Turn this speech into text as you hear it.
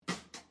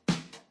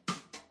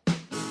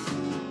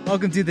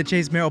Welcome to the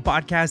Chase Merrill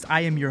Podcast.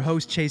 I am your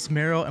host, Chase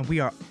Merrill, and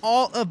we are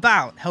all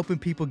about helping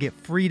people get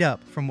freed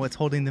up from what's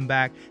holding them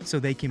back so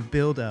they can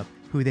build up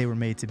who they were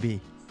made to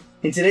be.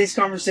 In today's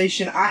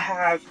conversation, I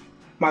have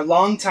my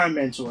longtime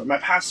mentor, my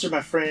pastor,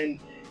 my friend,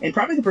 and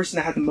probably the person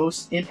that had the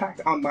most impact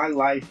on my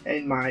life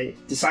and my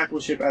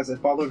discipleship as a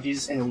follower of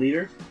Jesus and a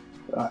leader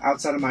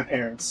outside of my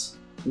parents.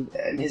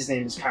 And his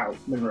name is Kyle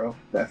Monroe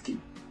Bethke.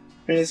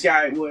 And this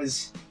guy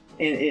was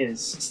and is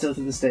still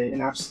to this day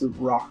an absolute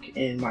rock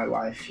in my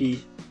life.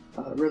 He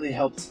really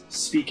helped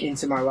speak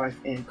into my life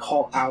and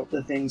call out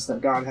the things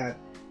that God had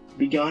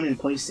begun and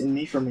placed in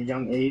me from a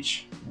young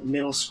age.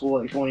 Middle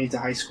school, like going into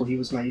high school, he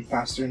was my youth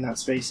pastor in that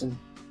space, and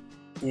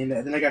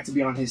then I got to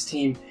be on his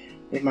team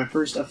in my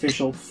first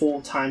official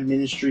full-time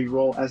ministry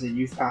role as a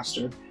youth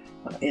pastor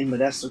in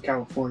Modesto,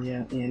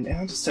 California. And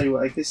I'll just tell you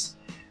what, like this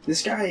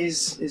guy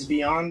is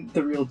beyond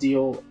the real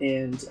deal,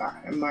 and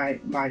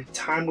my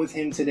time with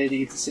him today to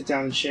get to sit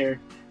down and share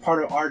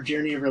part of our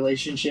journey of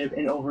relationship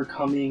and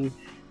overcoming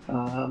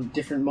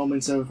different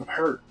moments of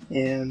hurt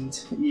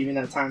and even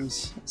at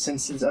times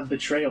senses of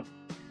betrayal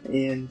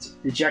and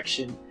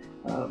rejection,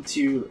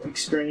 to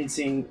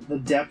experiencing the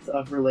depth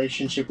of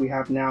relationship we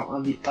have now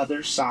on the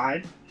other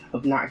side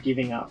of not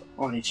giving up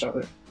on each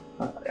other.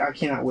 I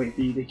cannot wait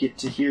for you to get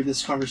to hear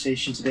this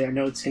conversation today. I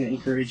know it's going to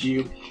encourage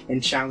you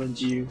and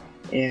challenge you,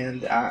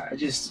 and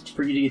just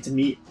for you to get to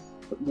meet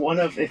one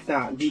of, if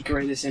not the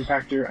greatest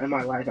impactor in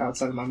my life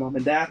outside of my mom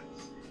and dad.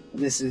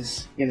 This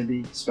is going to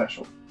be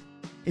special.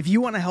 If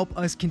you want to help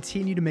us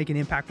continue to make an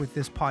impact with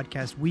this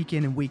podcast week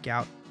in and week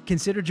out,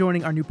 consider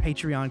joining our new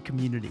Patreon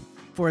community.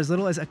 For as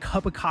little as a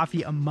cup of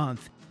coffee a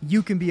month,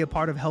 you can be a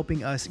part of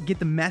helping us get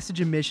the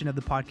message and mission of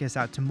the podcast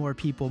out to more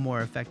people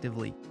more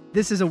effectively.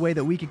 This is a way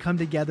that we can come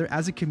together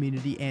as a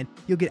community, and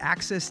you'll get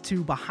access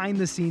to behind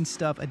the scenes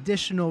stuff,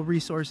 additional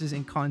resources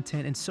and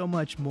content, and so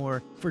much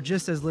more for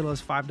just as little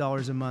as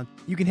 $5 a month.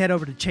 You can head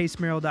over to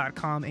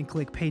chasemerrill.com and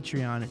click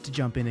Patreon to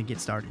jump in and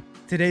get started.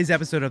 Today's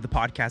episode of the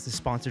podcast is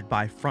sponsored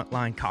by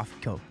Frontline Coffee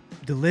Co.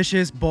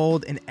 Delicious,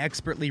 bold, and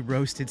expertly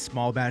roasted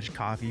small batch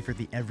coffee for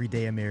the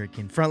everyday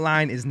American.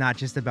 Frontline is not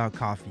just about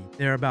coffee.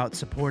 They're about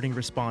supporting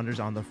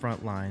responders on the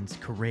front lines,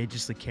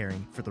 courageously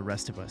caring for the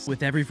rest of us.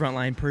 With every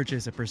Frontline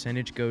purchase, a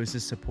percentage goes to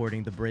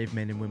supporting the brave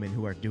men and women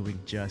who are doing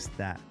just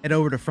that. Head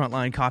over to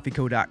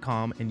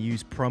frontlinecoffeeco.com and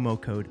use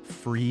promo code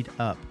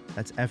FREEDUP.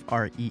 That's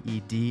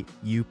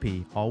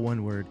FREEDUP, all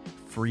one word,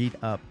 freed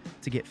up,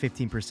 to get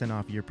 15%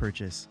 off your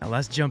purchase. Now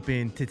let's jump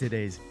into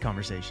today's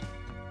conversation.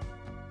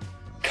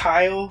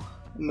 Kyle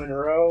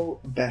Monroe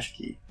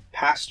Bethke,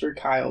 Pastor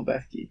Kyle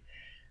Bethke,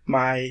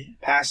 my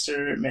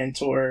pastor,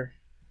 mentor,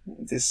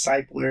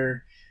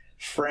 discipler,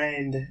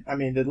 friend. I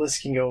mean, the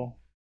list can go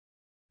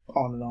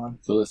on and on.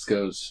 The list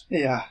goes.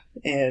 Yeah,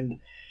 and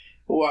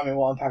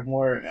we'll unpack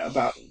more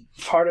about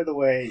part of the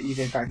way you've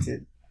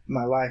impacted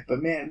my life.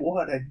 But man,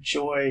 what a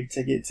joy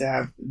to get to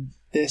have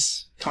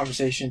this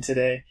conversation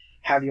today,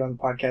 have you on the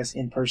podcast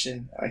in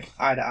person, like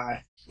eye to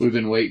eye. We've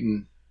been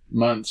waiting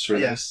months for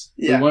this.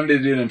 Yeah. We wanted to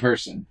do it in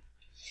person.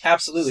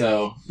 Absolutely.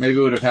 So maybe it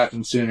would have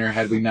happened sooner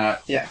had we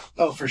not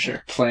for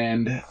sure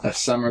planned a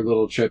summer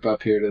little trip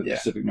up here to the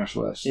Pacific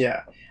Northwest.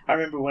 Yeah. I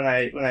remember when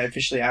I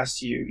officially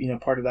asked you,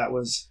 part of that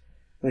was,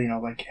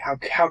 like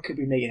how could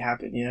we make it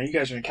happen? You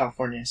guys are in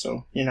California,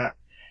 so you're not,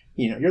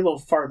 you're a little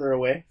farther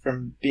away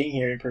from being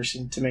here in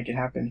person to make it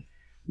happen.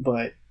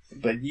 But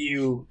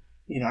you,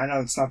 I know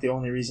it's not the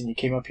only reason you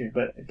came up here,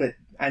 but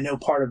I know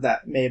part of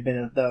that may have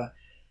been the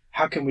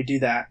how can we do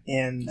that?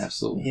 And,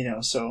 absolutely.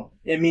 So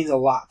it means a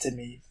lot to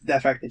me, the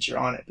fact that you're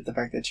on it, but the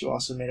fact that you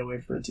also made a way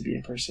for it to be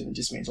in person, it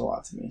just means a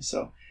lot to me.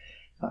 So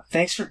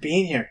thanks for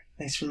being here.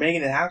 Thanks for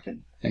making it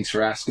happen. Thanks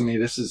for asking me.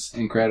 This is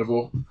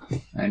incredible.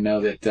 I know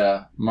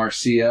that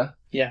Marcia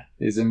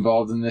is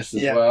involved in this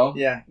as well.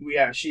 Yeah,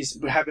 we're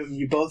having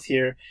you both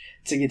here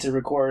to get to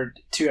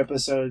record 2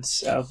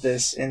 episodes of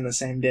this in the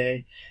same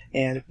day.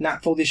 And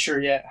not fully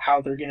sure yet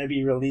how they're going to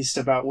be released,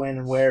 about when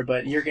and where,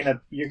 but you're gonna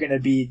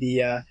be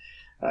the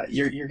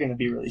you're going to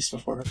be released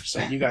before her, so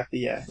you got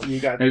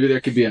maybe there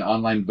could be an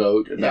online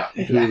vote about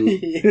who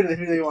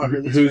they want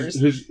released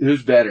first.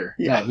 Who's better.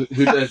 Yeah. No,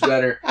 who does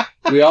better.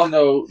 We all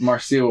know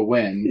Marcia will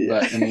win,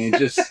 but I mean,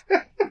 just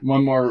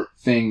one more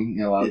thing,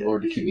 allow the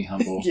Lord to keep me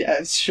humble.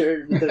 Yeah,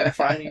 sure, the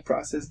refining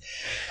process.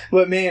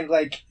 But man,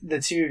 like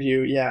the two of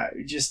you,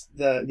 just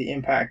the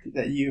impact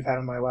that you've had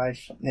on my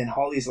life and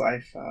Holly's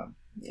life,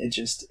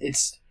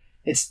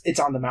 it's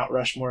on the Mount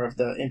Rushmore of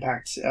the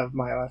impact of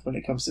my life when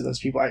it comes to those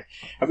people.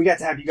 We got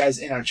to have you guys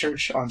in our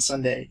church on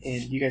Sunday,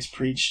 and you guys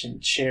preached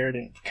and shared,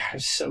 and God, it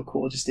was so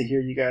cool just to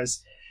hear you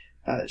guys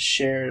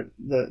share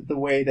the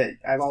way that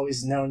I've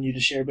always known you to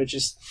share, but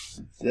just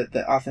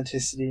the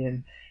authenticity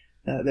and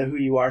the who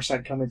you are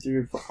side coming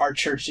through for our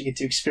church to get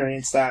to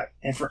experience that,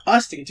 and for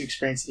us to get to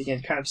experience it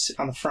again, kind of sit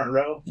on the front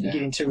row,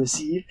 getting to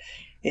receive.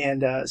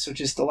 And so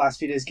just the last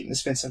few days getting to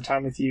spend some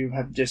time with you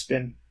have just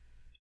been,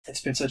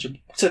 it's been such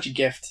a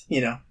gift,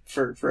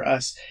 for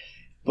us.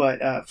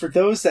 But for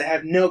those that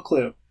have no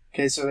clue,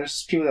 okay, so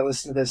there's people that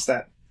listen to this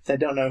that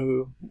don't know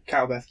who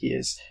Kyle Bethke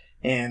is.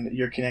 and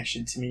your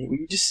connection to me. Will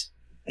you just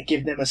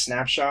give them a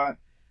snapshot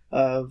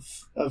of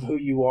who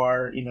you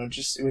are,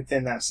 just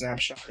within that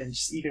snapshot, and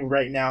just even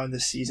right now in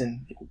this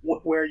season,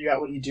 where are you at,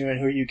 what are you doing,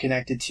 who are you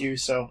connected to,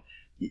 so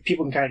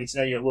people can kind of get to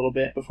know you a little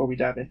bit before we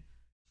dive in?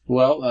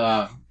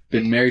 Well,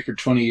 been married for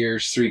 20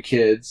 years, 3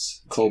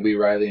 kids, Colby,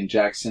 Riley, and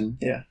Jackson.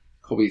 Yeah.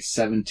 Colby's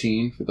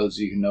 17, for those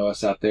of you who know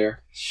us out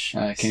there.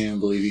 I can't even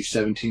believe he's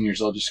 17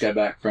 years old. Just got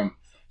back from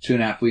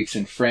 2.5 weeks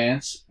in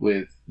France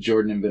with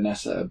Jordan and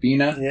Vanessa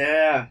Abina.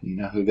 Yeah. You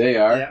know who they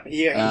are.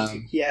 Yeah.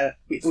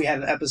 We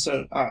had an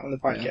episode on the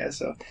podcast. Yeah.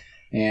 So.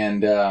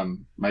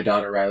 And my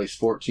daughter Riley's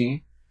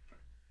 14.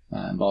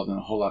 Involved in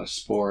a whole lot of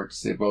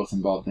sports. They're both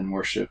involved in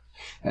worship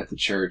at the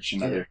church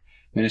and other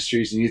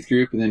ministries and youth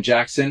group. And then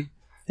Jackson,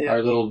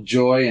 our little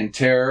joy and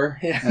terror,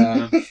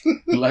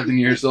 11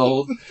 years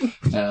old.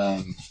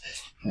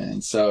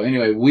 And so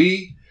anyway,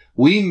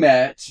 we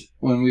met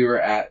when we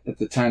were at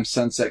the time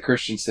Sunset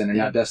Christian Center,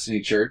 not Destiny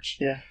Church.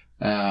 Yeah.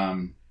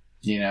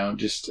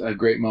 Just a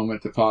great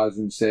moment to pause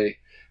and say,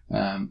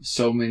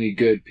 so many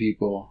good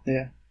people.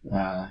 Yeah.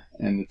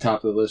 And the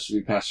top of the list would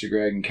be Pastor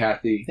Greg and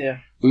Kathy. Yeah.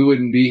 We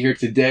wouldn't be here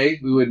today.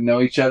 We wouldn't know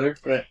each other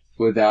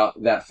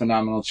without that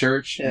phenomenal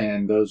church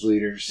and those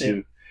leaders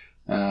who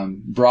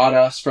brought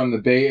us from the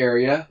Bay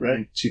Area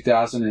in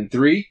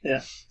 2003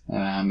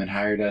 and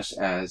hired us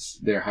as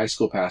their high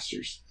school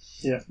pastors.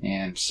 Yeah.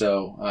 And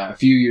so a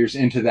few years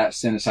into that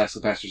stint as high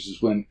school pastors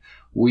is when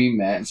we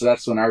met. And so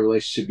that's when our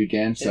relationship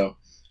began. So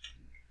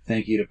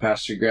thank you to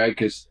Pastor Greg,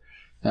 because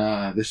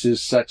this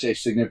is such a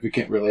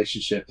significant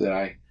relationship that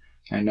I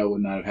know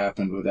would not have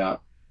happened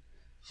without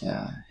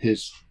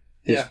his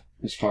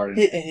part in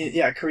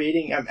it.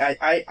 Creating.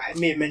 I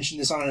may have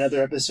mentioned this on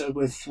another episode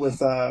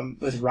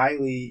with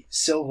Riley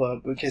Silva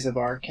because of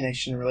our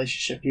connection and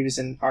relationship. He was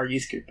in our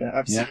youth group, and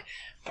obviously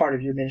part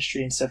of your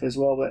ministry and stuff as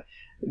well. But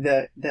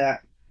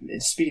that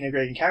speaking of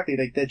Greg and Kathy,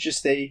 like that,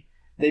 just they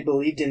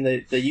believed in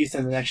the youth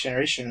and the next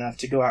generation enough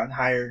to go out and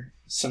hire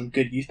some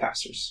good youth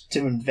pastors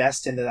to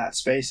invest into that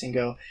space and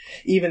go,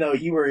 even though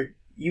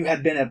you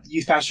had been a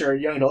youth pastor or a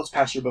young adults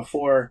pastor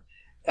before.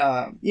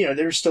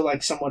 There was still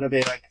like somewhat of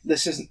a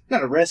this isn't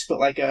not a risk, but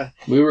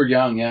we were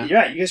young, you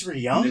guys were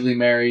young, newly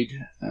married.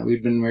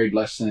 We'd been married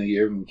less than a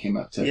year when we came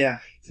up to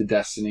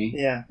Destiny,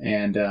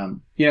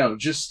 and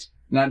just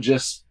not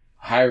just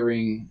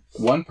hiring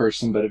one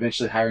person, but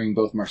eventually hiring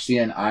both Marcia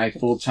and I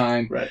full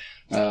time,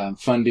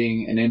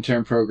 funding an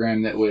intern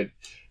program that would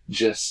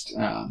just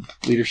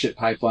leadership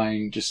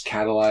pipeline, just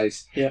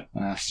catalyze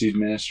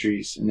student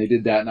ministries, and they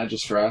did that not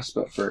just for us,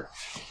 but for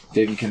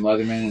Dave and Kim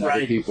Leatherman and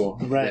other people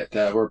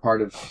that were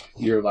part of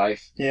your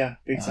life. Yeah,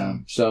 big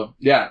time.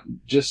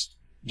 Just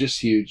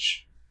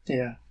huge.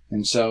 Yeah.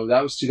 And so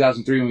that was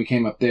 2003 when we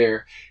came up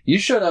there. You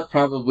showed up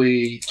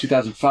probably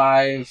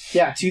 2005.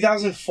 Yeah,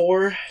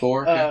 2004.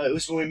 It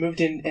was when we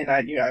moved in, and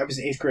I was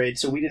in 8th grade,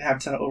 so we didn't have a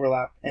ton of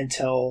overlap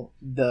until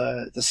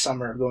the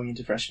summer of going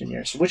into freshman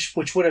year, so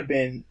which would have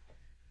been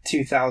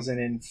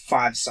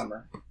 2005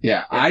 summer.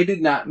 Yeah, I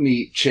did not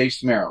meet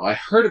Chase Merrill. I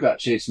heard about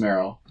Chase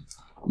Merrill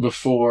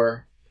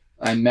before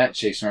I met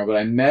Chase Merrill, but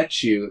I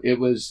met you. It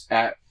was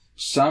at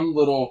some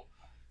little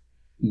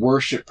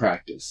worship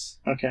practice.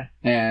 Okay.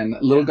 And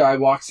a little guy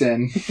walks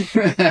in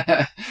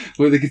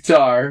with a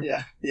guitar.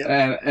 Yeah.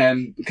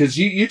 And because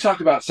you talked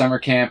about summer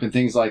camp and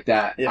things like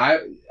that. Yeah.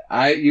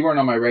 You weren't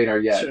on my radar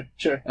yet.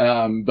 Sure.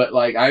 But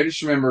I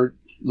just remember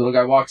little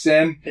guy walks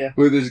in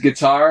with his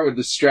guitar with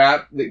the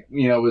strap that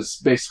was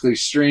basically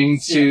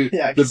stringed to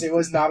because it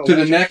was not to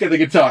the neck of the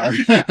guitar.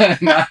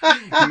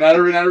 not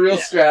a real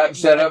strap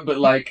setup, but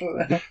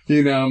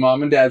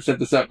mom and dad set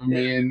this up for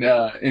me. And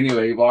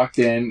anyway, he walked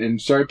in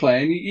and started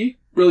playing. He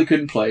really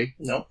couldn't play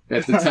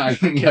at the time,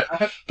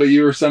 but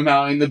you were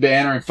somehow in the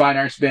band or in fine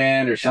arts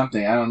band or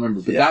something. I don't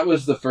remember, but that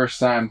was the first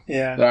time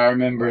that I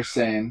remember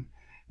saying.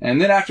 And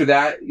then after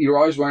that, you were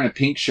always wearing a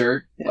pink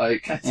shirt,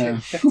 a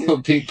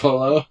little pink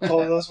polo.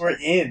 Polos were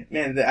in.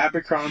 Man, the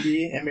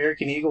Abercrombie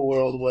American Eagle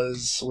world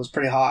was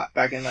pretty hot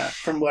back in that,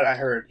 from what I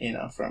heard,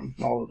 from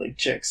all the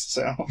chicks.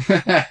 So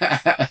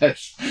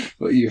that's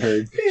what you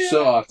heard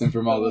so often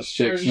from all those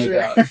chicks, no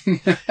doubt.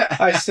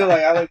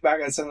 I look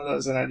back at some of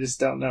those and I just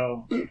don't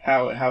know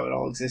how it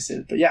all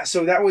existed. But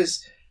so that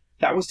was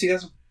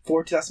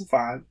 2004,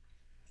 2005.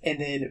 And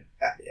then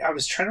I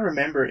was trying to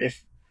remember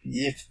if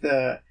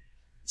the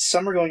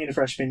summer going into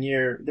freshman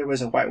year, there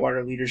was a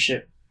Whitewater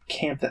leadership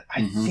camp that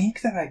I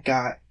think that I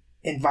got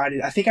invited.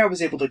 I think I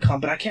was able to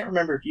come, but I can't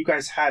remember if you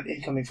guys had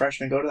incoming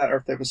freshmen go to that or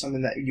if there was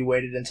something that you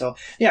waited until.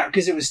 Yeah,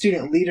 because it was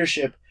student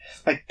leadership,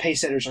 like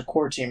pace setters or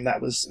core team.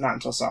 That was not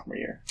until sophomore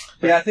year.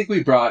 Yeah, I think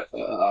we brought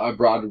a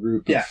broad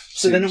group.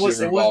 So then it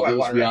was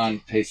Whitewater,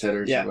 beyond pace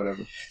setters or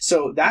whatever.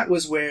 So that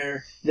was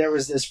where there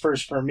was this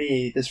first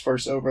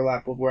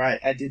overlap of where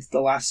I did the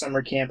last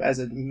summer camp as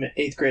an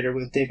 8th grader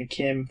with Dave and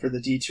Kim for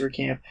the detour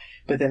camp.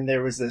 But then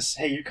there was this,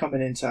 hey, you're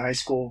coming into high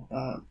school,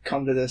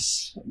 come to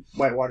this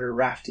Whitewater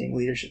rafting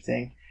leadership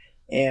thing.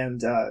 And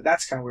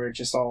that's kind of where it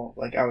just all,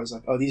 I was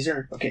like, oh, these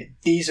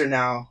are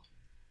now,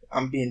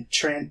 I'm being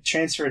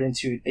transferred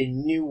into a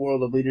new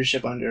world of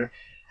leadership under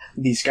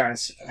these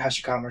guys,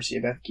 Pastor Kyle,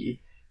 Marcia, Bethke,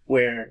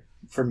 where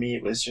for me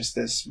it was just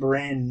this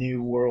brand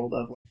new world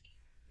of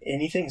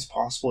anything is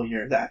possible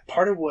here. That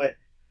part of what.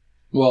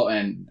 Well,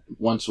 and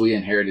once we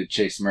inherited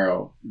Chase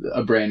Merrill,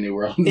 a brand new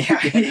world. Yeah.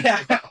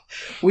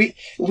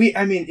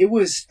 I mean, it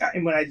was,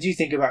 when I do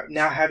think about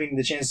now having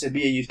the chance to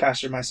be a youth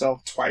pastor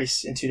myself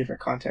twice in 2 different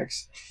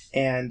contexts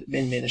and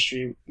in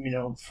ministry,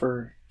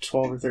 for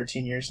 12 or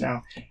 13 years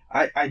now,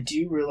 I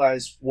do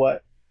realize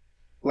what,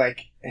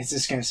 like, it's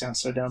just going to sound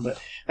so dumb, but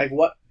like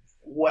what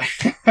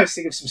I was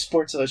thinking of some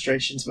sports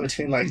illustrations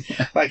between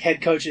like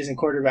head coaches and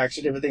quarterbacks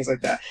or different things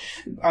like that.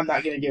 I'm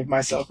not going to give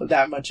myself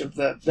that much of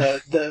the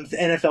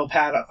NFL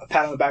pat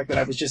on the back that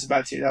I was just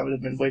about to. That would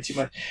have been way too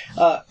much.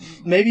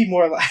 Maybe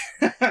more like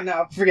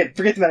no, forget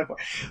the metaphor.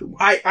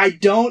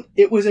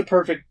 It was a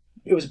perfect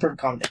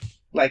combination.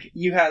 Like,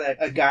 you had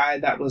a guy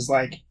that was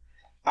like,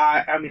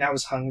 I mean, I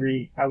was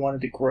hungry. I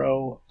wanted to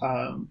grow.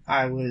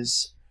 I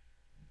was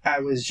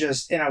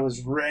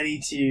ready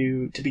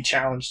to be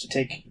challenged to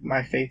take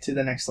my faith to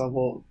the next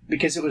level,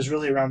 because it was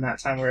really around that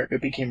time where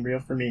it became real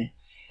for me.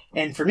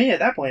 And for me at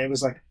that point, it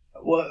was like,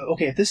 well,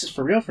 okay, if this is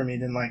for real for me,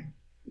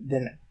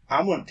 then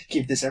I want to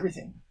give this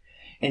everything.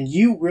 And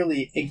you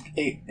really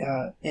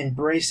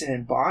embraced and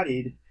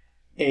embodied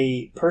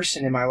a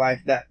person in my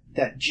life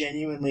that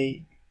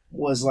genuinely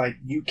was like,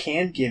 you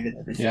can give it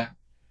everything. Yeah.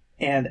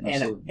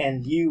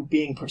 And you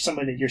being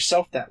somebody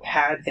yourself that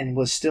had and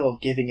was still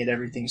giving it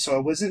everything. So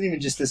it wasn't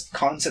even just this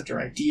concept or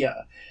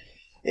idea,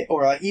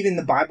 or like even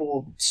the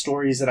Bible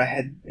stories that I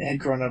had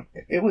grown up.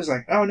 It was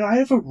like, oh no, I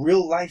have a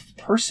real life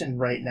person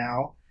right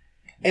now,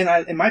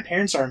 and my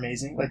parents are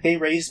amazing. Like, they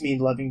raised me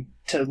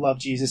to love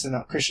Jesus in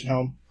a Christian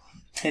home,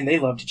 and they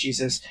loved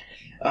Jesus.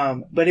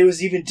 But it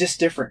was even just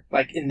different,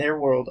 like in their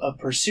world of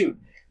pursuit.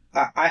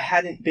 I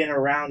hadn't been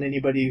around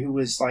anybody who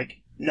was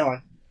like, no,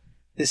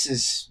 this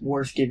is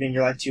worth giving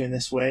your life to in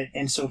this way.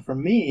 And so for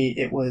me,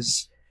 it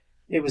was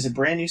a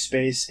brand new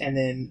space. And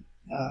then,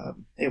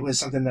 it was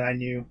something that I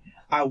knew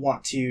I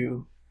want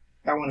to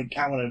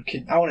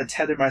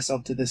tether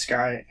myself to this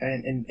guy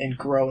and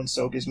grow and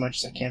soak as much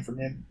as I can from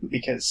him,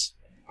 because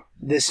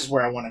this is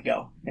where I want to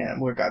go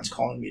and where God's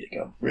calling me to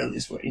go, really,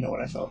 is what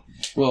I felt.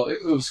 Well,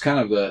 it was kind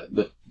of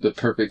the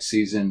perfect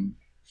season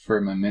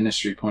from a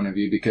ministry point of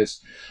view,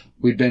 because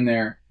we'd been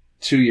there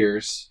 2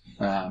 years.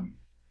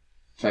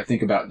 If I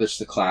think about just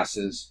the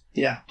classes,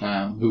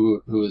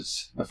 who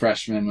was a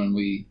freshman when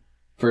we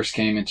first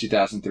came in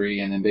 2003,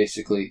 and then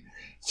basically,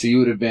 so you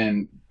would have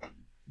been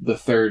the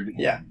third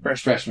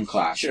freshman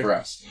class for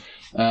us.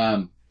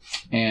 And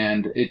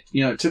it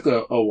took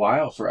a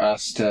while for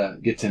us to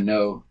get to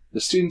know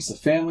the students, the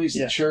families,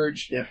 the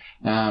church,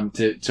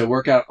 to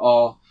work out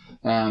all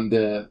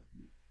the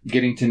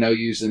getting to know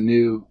you as a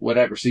new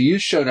whatever. So you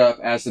showed up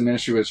as the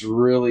ministry was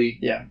really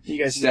you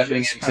guys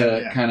stepping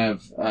into kind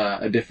of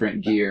a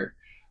different gear.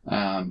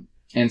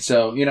 And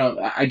so,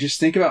 I just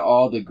think about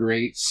all the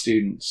great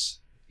students,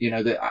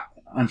 that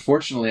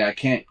unfortunately I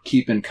can't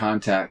keep in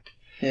contact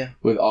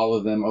with all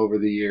of them over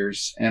the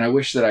years. And I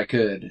wish that I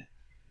could.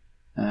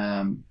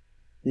 And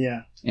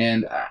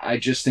I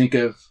just think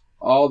of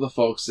all the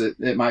folks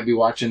that might be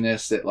watching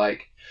this that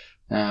like,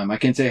 I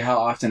can say how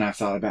often I've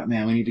thought about,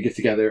 man, we need to get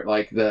together,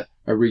 like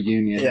a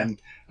reunion,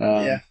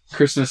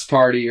 Christmas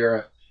party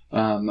or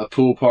a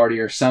pool party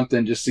or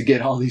something, just to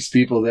get all these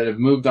people that have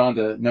moved on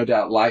to, no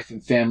doubt, life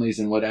and families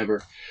and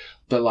whatever.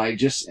 But like,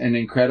 just an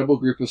incredible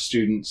group of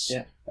students,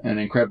 an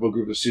incredible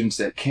group of students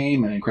that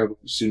came, an incredible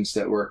group of students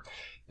that were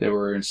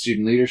in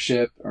student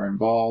leadership or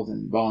involved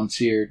and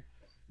volunteered,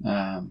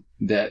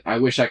 that I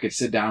wish I could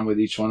sit down with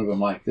each one of them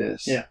like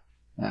this.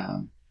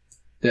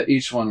 That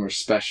each one were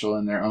special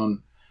in their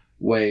own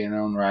way, in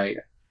their own right.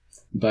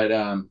 But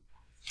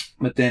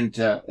then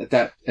at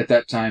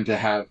that time to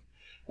have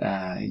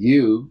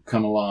you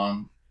come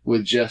along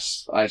with,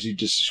 just as you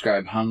just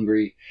described,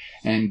 hungry,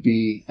 and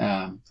be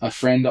a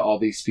friend to all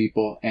these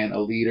people and a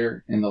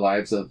leader in the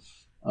lives of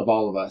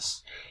all of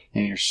us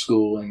in your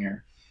school and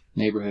your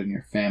neighborhood and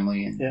your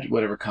family and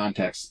whatever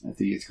context at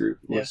the youth group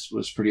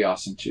was pretty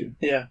awesome too.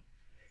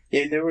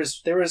 And there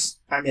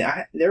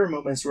were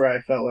moments where I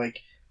felt like,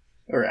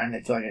 or I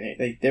didn't feel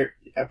like there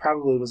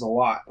probably was a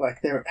lot.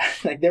 Like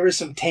there was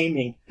some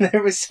taming.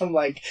 There was some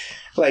like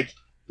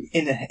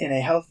in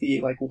a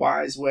healthy, like,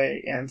 wise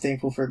way. And I'm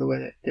thankful for the way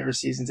that there were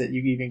seasons that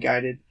you've even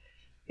guided.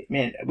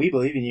 Man, we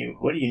believe in you.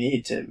 What do you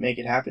need to make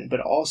it happen? But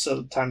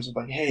also times of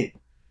like, hey,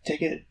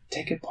 take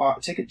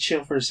a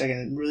chill for a second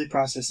and really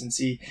process and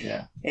see.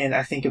 And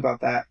I think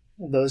about that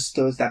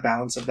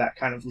balance of that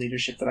kind of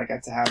leadership that I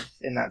got to have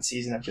in that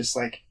season of just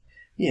like,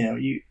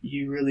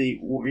 you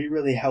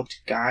really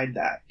helped guide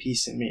that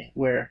piece in me,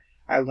 where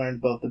I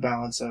learned both the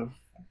balance of,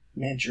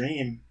 man,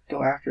 dream,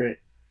 go after it,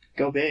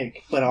 go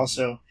big, but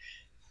also,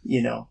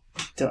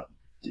 to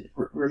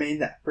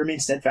remain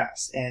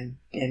steadfast and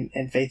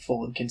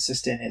faithful and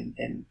consistent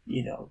and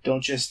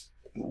don't just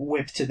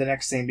whip to the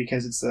next thing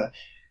because it's the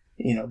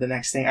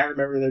next thing. I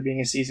remember there being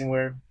a season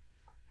where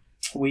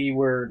we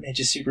were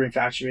just super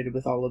infatuated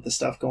with all of the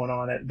stuff going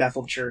on at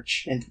Bethel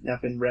Church and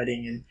up in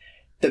Reading, and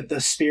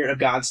the Spirit of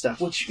God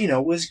stuff, which,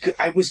 was good.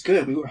 I was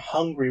good. We were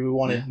hungry. We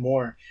wanted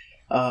more.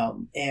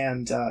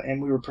 And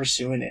we were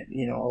pursuing it,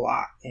 a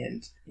lot,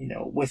 and,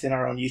 within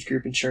our own youth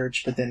group and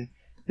church, but then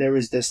there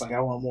was this, like, I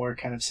want more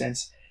kind of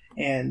sense.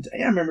 And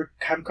I remember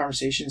having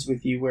conversations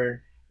with you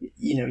where,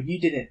 you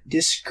didn't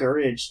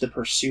discourage the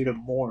pursuit of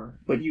more,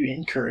 but you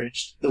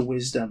encouraged the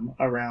wisdom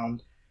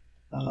around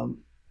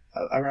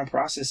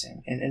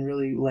processing and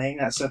really laying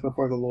that stuff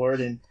before the Lord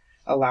and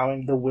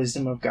allowing the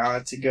wisdom of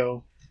God to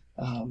go,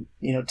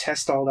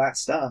 test all that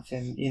stuff.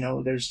 And,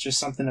 there's just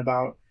something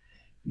about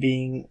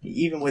being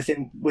even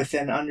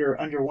within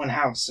under one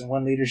house and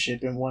one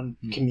leadership and one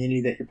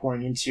community that you're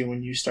pouring into,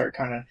 when you start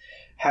kind of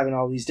having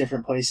all these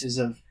different places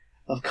of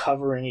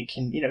covering, it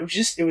can,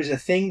 it was a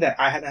thing that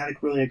I hadn't had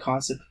really a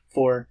concept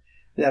for,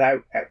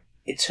 that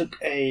it took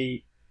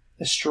a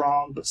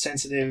strong but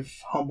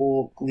sensitive,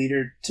 humble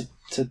leader to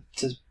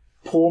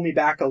pull me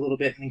back a little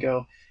bit and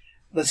go,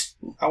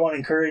 I want to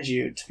encourage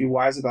you to be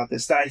wise about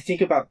this, that I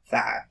think about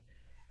that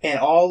and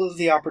all of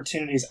the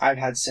opportunities I've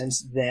had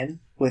since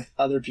then with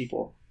other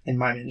people in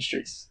my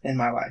ministries, in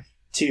my life,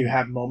 to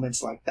have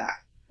moments like that,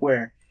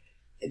 where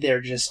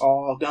they're just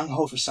all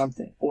gung-ho for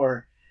something,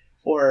 or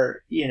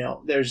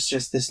there's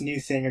just this new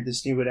thing or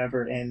this new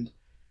whatever. And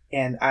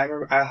I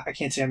remember, I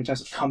can't say how many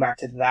times I've come back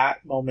to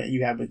that moment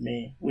you had with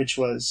me, which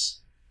was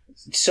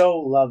so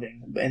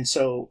loving and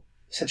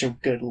such a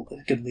good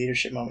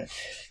leadership moment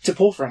to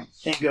pull from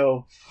and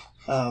go,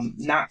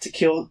 not to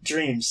kill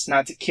dreams,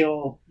 not to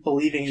kill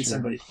believing in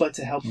somebody, but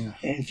to help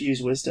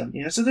infuse wisdom.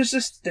 So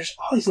there's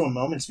all these little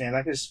moments, man.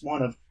 Like, there's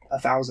one of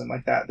 1,000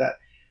 like that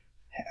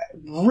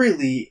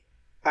really,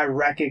 I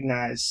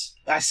recognize.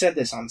 I said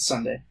this on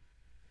Sunday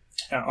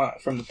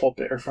from the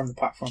pulpit or from the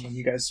platform when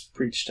you guys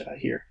preached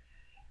here,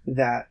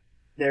 that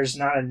there's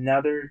not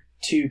another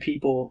two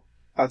people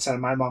outside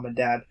of my mom and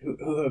dad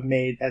who have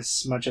made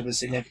as much of a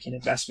significant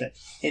investment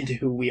into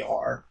who we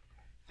are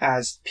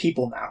as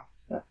people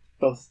now,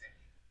 both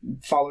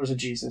followers of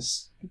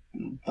Jesus,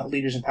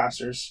 leaders and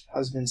pastors,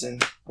 husbands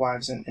and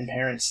wives and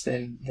parents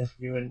than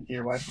you and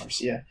your wife,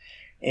 Marcia.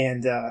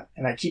 And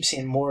I keep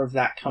seeing more of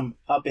that come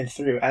up and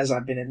through as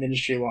I've been in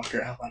ministry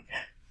longer. I'm like,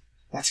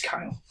 that's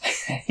Kyle.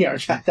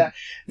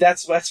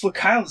 That's what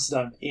Kyle's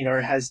done,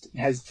 or has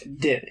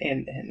did,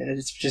 and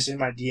it's just in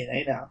my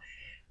DNA now.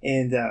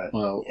 And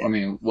I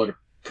mean, what a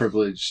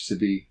privilege to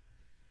be,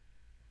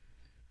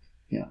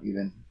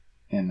 even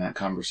in that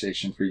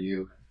conversation for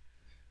you.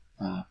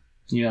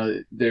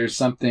 There's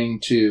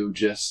something to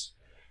just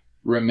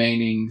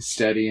remaining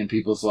steady in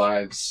people's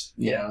lives.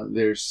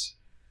 There's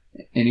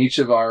in each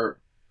of our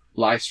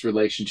life's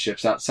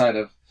relationships outside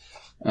of,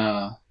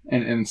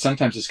 and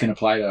sometimes this can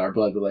apply to our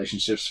blood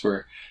relationships,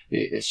 where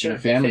it's in a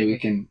family,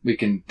 we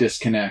can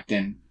disconnect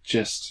and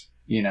just,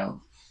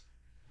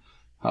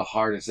 how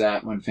hard is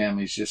that when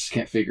families just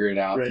can't figure it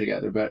out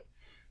together. But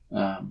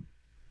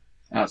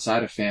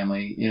outside of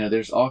family,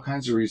 there's all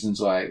kinds of reasons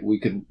why we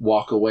could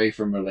walk away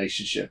from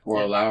relationship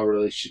or allow a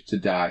relationship to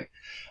die,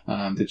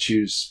 to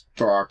choose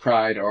for our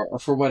pride or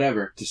for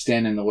whatever, to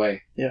stand in the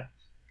way. Yeah.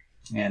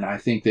 And I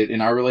think that in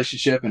our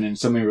relationship and in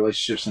so many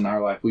relationships in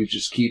our life, we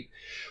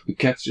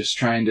kept just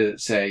trying to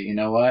say, you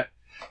know what?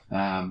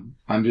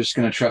 I'm just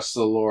going to trust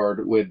the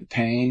Lord with the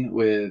pain,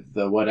 with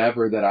the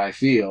whatever that I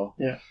feel.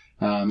 Yeah.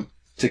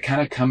 To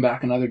kind of come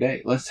back another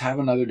day. Let's have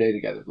another day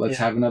together. Let's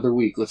have another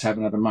week. Let's have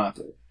another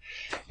month.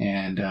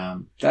 And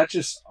that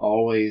just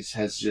always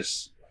has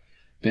just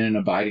been an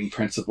abiding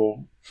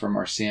principle for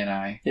Marcia and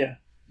I. Yeah.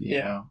 You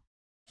know.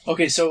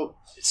 Okay, so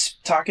it's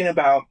talking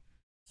about...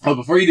 Oh,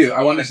 before you do,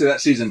 I want to say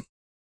that season,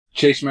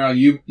 Chase Merrill,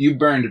 you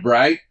burned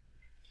bright.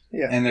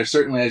 Yeah. And there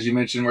certainly, as you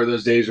mentioned, were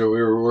those days where we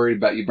were worried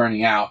about you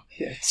burning out.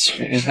 Yeah,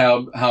 and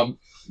how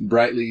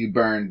brightly you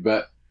burned.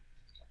 But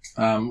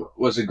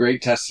was a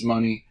great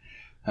testimony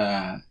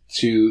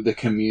to the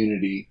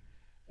community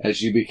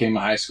as you became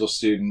a high school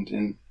student.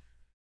 And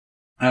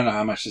I don't know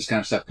how much this kind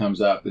of stuff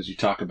comes up as you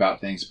talk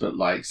about things, but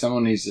like,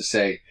 someone needs to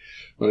say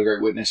what a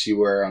great witness you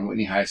were on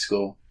Whitney High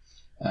School,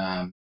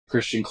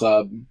 Christian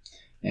Club,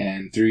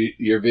 and through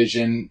your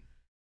vision.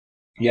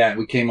 Yeah,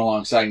 we came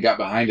alongside and got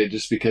behind it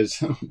just because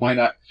why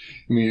not?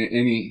 I mean,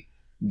 any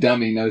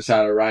dummy knows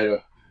how to ride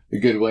a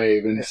good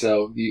wave. And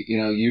so,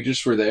 you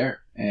just were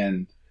there,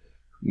 and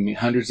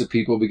hundreds of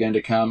people began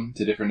to come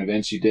to different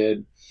events you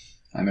did.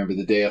 I remember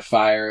the Day of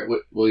Fire at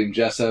William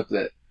Jessup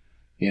that,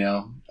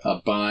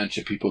 a bunch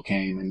of people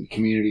came, and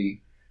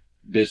community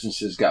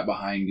businesses got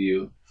behind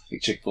you,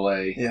 like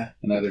Chick-fil-A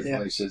and other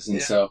places.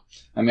 And so,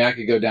 I mean, I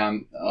could go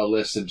down a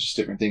list of just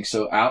different things.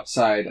 So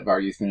outside of our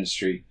youth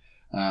ministry,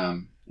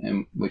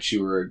 in which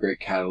you were a great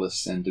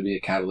catalyst, and to be a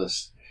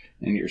catalyst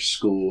in your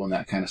school and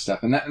that kind of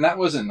stuff. And that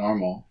wasn't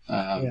normal.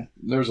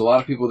 There was a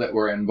lot of people that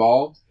were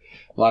involved,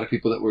 a lot of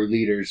people that were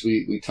leaders.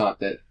 We taught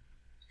that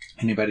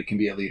anybody can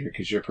be a leader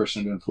because you're a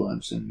person of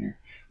influence and you're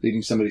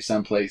leading somebody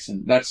someplace.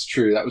 And that's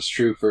true. That was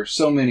true for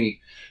so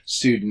many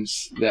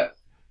students that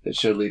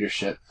showed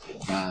leadership.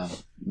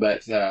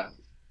 But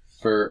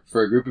for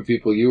a group of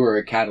people, you were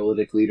a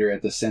catalytic leader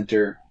at the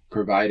center,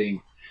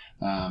 providing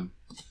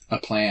a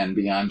plan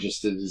beyond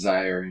just a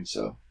desire. And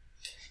so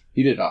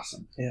you did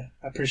awesome. Yeah,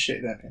 I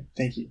appreciate that, man.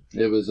 Thank you.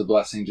 It was a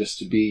blessing just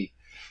to be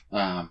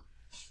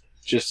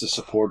just a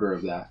supporter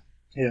of that.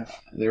 Yeah.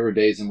 There were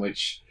days in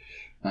which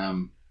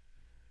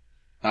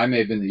I may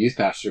have been the youth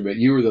pastor, but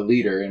you were the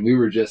leader and we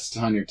were just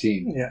on your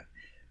team. Yeah.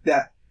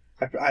 That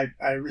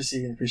I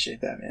receive and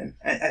appreciate that, man.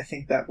 I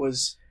think that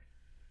was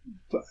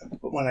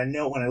when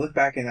I look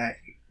back and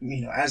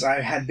as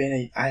I have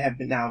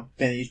now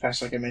been a youth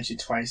pastor, like I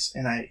mentioned twice,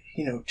 and I,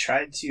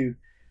 tried to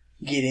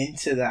get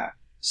into that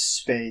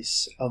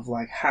space of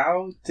like,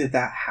 how did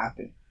that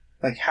happen?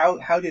 Like,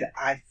 how did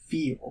I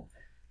feel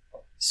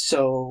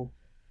so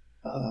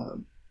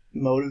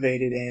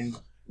motivated and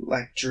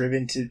like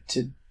driven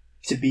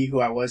to be who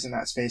I was in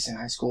that space in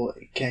high school,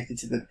 connected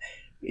to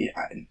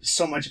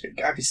so much of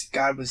it. Obviously,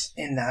 God was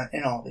in that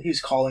and all. He was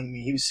calling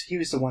me. He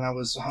was the one I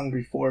was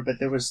hungry for. But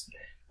there was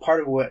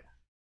part of what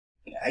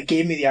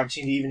gave me the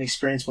opportunity to even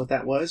experience what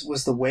that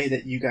was the way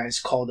that you guys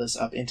called us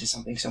up into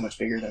something so much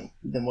bigger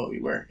than what we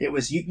were. It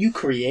was you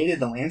created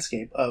the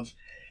landscape of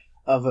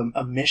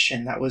a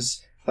mission that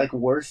was like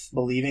worth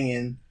believing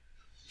in,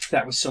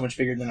 that was so much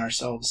bigger than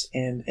ourselves.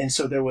 And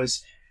so there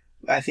was,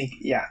 I think,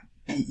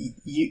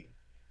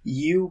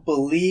 you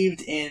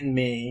believed in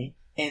me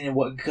and in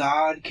what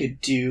God could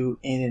do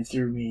in and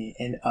through me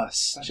and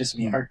us, not just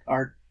me,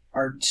 our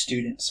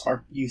students,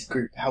 our youth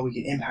group, how we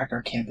could impact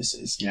our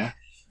campuses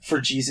for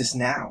Jesus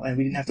now. And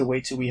we didn't have to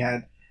wait till we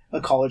had a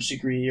college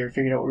degree or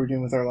figured out what we were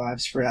doing with our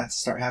lives for that to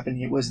start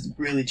happening. It was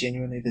really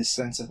genuinely this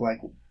sense of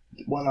like,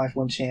 one life,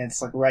 one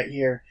chance, like right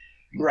here,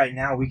 right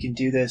now, we can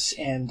do this.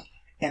 And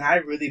I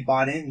really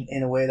bought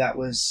in a way that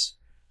was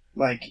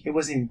like, it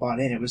wasn't even bought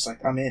in. It was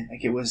like, I'm in.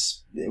 Like it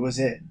was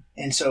it.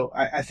 And so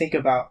I think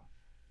about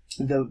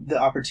the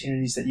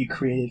opportunities that you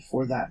created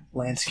for that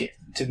landscape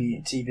to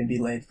even be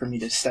laid for me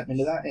to step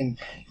into that.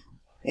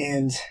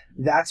 And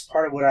that's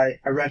part of what I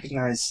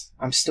recognize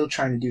I'm still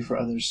trying to do for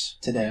others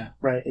today,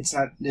 right? It's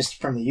not just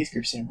from the youth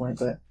group standpoint,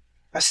 but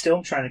I still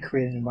am trying to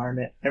create an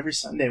environment every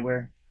Sunday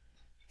where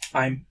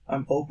I'm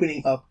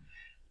opening up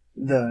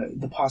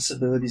the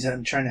possibilities, and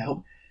I'm trying to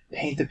help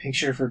paint the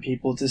picture for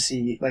people to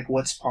see like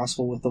what's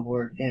possible with the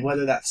Lord, and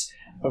whether that's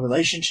a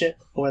relationship,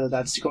 or whether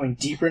that's going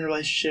deeper in a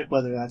relationship,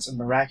 whether that's a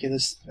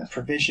miraculous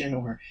provision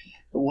or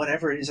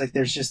whatever it is. Like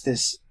there's just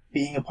this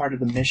being a part of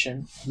the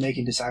mission of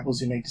making disciples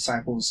who make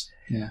disciples.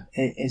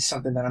 Is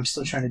something that I'm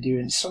still trying to do,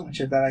 and so much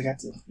of that I got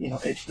to,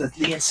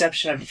 the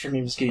inception of it for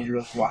me was getting to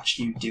really watch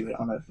you do it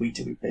on a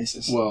week-to-week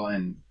basis. Well,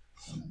 and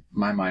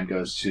my mind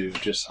goes to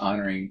just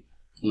honoring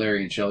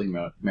Larry and Shelly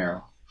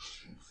Merrill,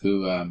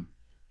 who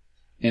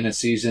in a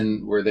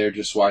season where they're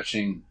just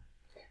watching,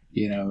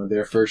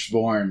 their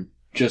firstborn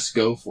just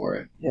go for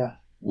it. Yeah.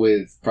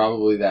 With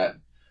probably that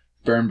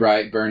burn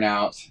bright, burn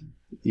out,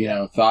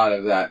 thought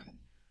of that,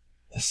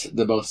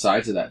 the both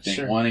sides of that thing,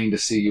 sure. Wanting to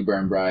see you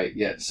burn bright,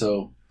 yet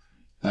so,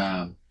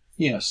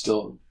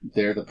 still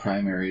they're the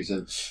primaries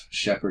of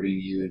shepherding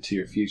you into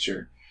your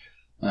future.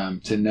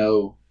 To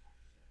know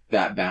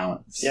that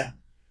balance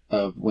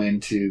of when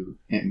to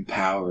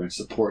empower and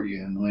support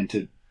you and when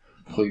to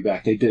pull you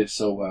back. They did it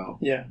so well.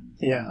 Yeah,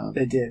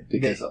 they did.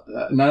 Because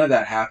none of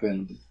that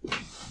happened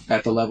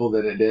at the level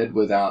that it did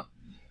without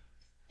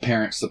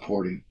parents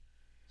supporting.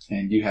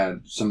 And you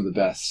had some of the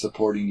best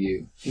supporting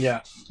you.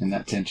 Yeah. In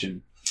that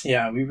tension.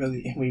 Yeah, we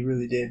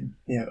really did.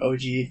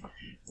 OG,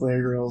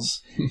 Larry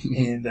Girls,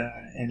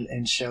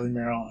 and Shelly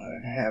Merrill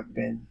have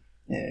been,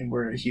 and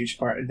we're a huge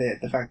part of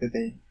the fact that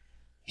they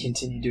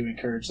continue to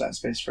encourage that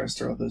space for us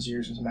throughout those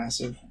years was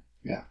massive.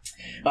 Yeah.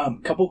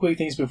 Couple quick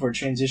things before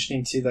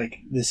transitioning to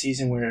like the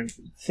season where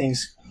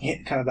things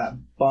hit kind of that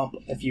bump,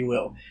 if you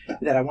will,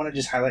 that I want to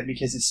just highlight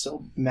because it's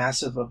still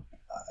massive.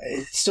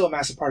 It's still a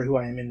massive part of who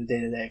I am in the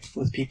day to day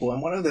with people.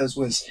 And one of those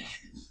was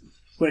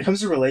when it comes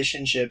to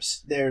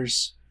relationships,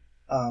 there's,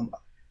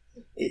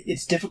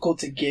 it's difficult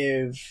to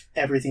give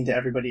everything to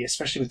everybody,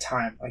 especially with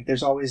time. Like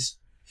there's always,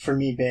 for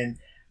me, been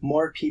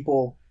more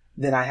people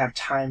than I have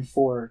time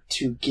for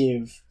to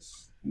give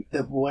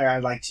where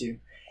I'd like to.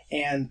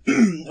 And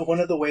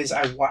one of the ways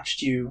I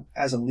watched you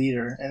as a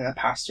leader and a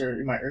pastor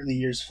in my early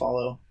years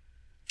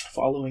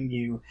following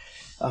you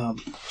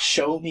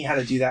show me how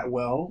to do that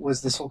well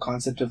was this whole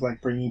concept of like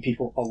bringing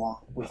people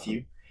along with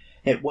you.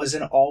 It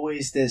wasn't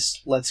always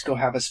this, let's go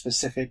have a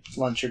specific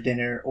lunch or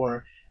dinner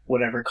or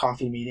whatever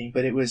coffee meeting,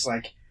 but it was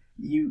like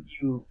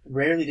you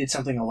rarely did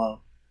something alone.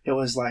 It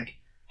was like,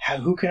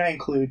 who can I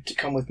include to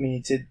come with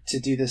me to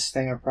do this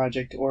thing or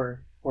project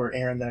or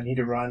errand that I need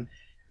to run?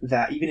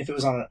 That even if it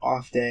was on an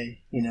off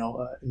day,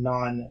 a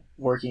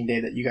non-working day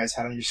that you guys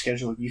had on your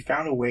schedule, you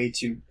found a way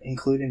to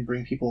include and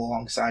bring people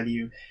alongside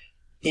you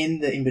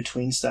in the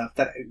in-between stuff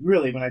that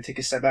really, when I take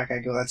a step back, I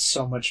go, that's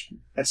so much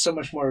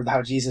more of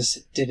how Jesus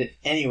did it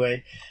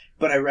anyway.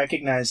 But I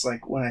recognize,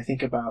 like, when I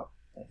think about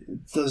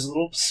those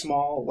little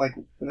small, like,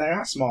 they're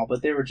not small,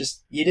 but they were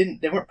just,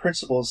 they weren't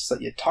principles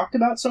that you talked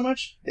about so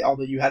much,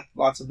 although you had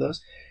lots of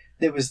those.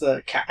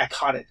 I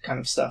caught it kind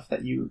of stuff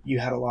that you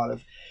had a lot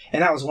of.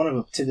 And that was one of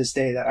them to this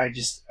day that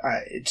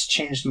it's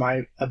changed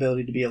my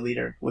ability to be a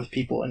leader with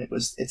people. And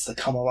it's the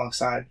come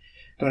alongside.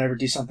 Don't ever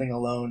do something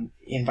alone.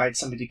 Invite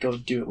somebody to go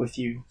do it with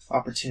you.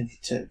 Opportunity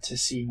to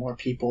see more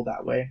people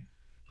that way.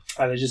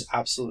 I just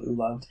absolutely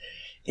loved.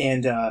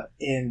 And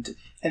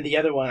the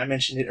other one, I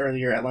mentioned it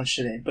earlier at lunch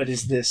today, but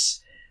is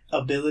this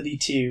ability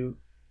to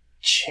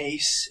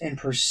chase and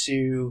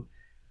pursue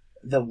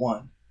the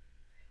one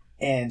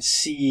and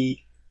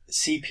see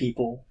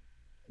people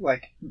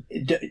like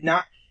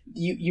not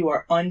you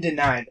are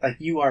undenied, like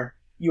you are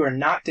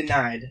not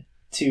denied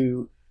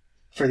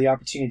for the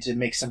opportunity to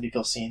make somebody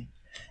feel seen.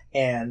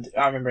 And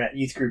I remember at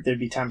youth group there'd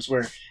be times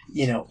where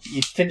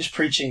you'd finish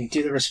preaching,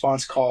 do the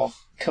response call,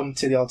 come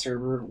to the altar,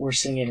 we're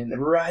singing, and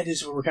right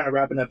as we're kind of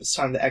wrapping up, it's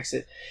time to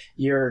exit.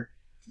 You're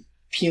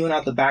peeling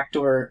out the back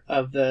door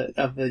of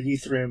the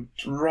youth room,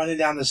 running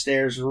down the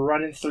stairs,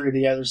 running through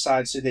the other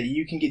side so that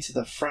you can get to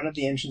the front of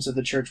the entrance of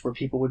the church where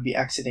people would be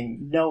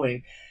exiting,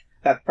 knowing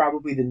that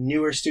probably the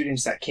newer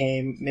students that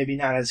came, maybe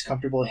not as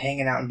comfortable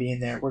hanging out and being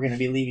there, were going to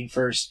be leaving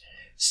first,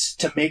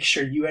 to make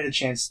sure you had a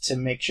chance to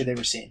make sure they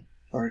were seen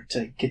or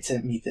to get to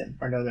meet them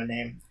or know their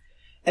name.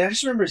 And I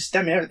just remember,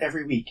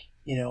 every week,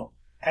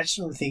 I just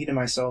remember thinking to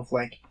myself,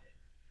 like,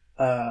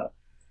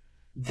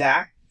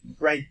 that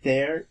right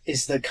there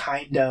is the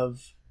kind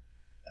of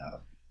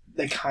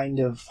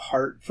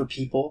heart for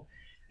people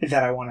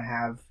that I want to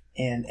have,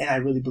 and I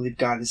really believe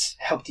God has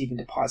helped even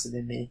deposit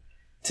in me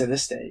to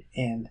this day.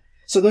 And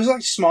so those are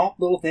like small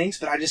little things,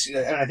 but when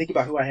I think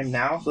about who I am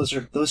now,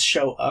 those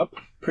show up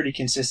pretty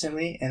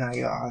consistently, and I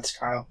go, oh, that's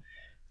Kyle.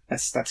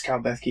 That's Kyle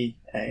Bethke,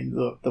 and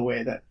the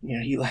way that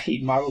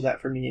he modeled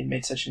that for me and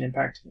made such an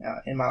impact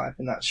in my life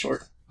in that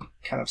short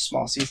kind of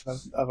small season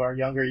of our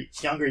younger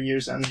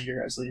years under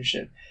your guys'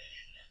 leadership.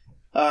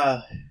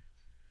 There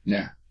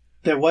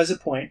was a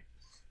point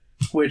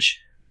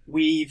which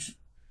which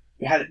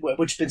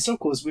has been so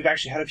cool, is we've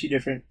actually had a few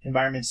different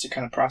environments to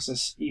kind of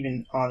process,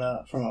 even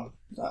from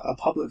a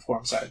public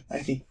forum side. I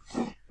think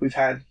we've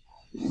had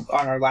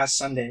on our last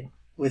Sunday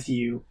with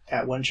you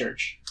at one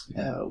church,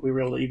 we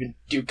were able to even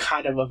do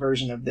kind of a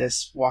version of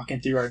this,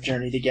 walking through our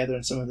journey together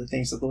and some of the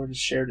things that the Lord has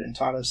shared and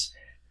taught us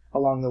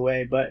along the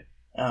way. But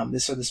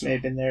this may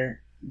have been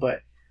there,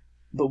 but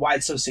why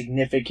it's so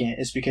significant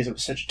is because it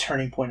was such a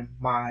turning point in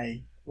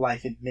my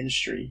life in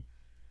ministry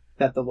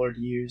that the Lord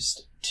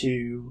used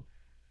to,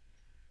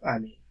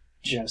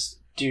 just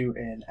do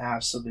an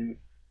absolute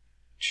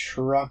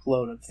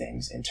truckload of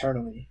things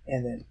internally.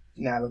 And then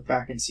now I look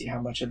back and see how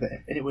much of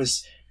it, and it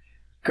was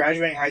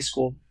graduating high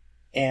school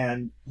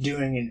and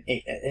doing an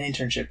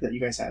internship that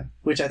you guys had,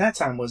 which at that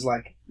time was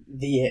like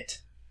the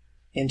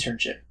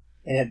internship.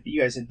 And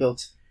you guys had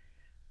built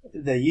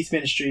the youth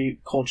ministry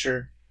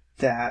culture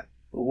that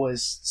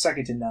was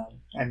second to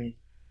none.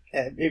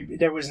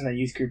 There wasn't a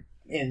youth group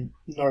in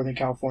Northern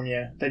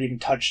California that even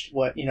touched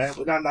what, not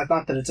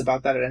that it's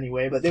about that in any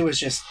way, but it was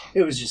just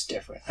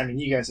different.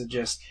 You guys had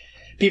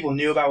people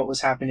knew about what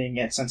was happening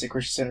at Sunset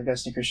Christian Center,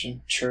 Destiny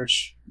Christian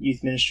Church,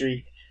 youth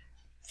ministry,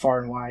 far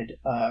and wide,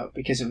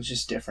 because it was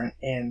just different.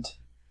 And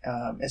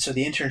so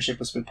the internship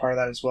was a big part of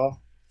that as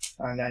well.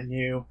 And I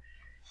knew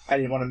I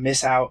didn't want to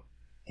miss out,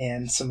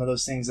 and some of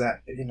those things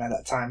that, at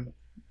that time,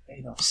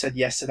 said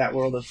yes to that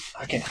world of,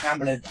 okay, I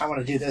want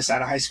to do this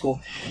out of high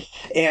school.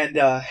 And,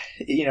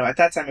 at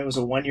that time it was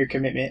a 1-year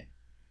commitment,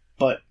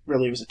 but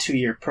really it was a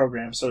 2-year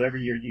program. So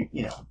every year,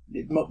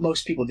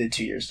 most people did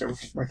 2 years. There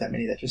weren't that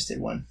many that just did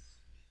one.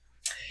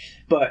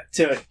 But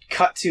to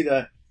cut to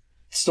the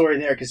story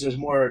there, because there's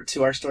more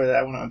to our story that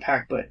I want to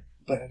unpack, but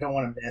I don't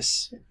want to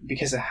miss,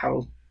 because of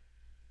how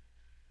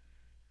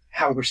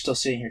we're still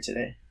sitting here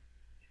today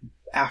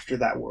after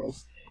that world,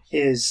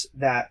 is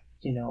that,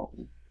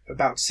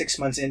 about 6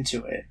 months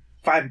into it,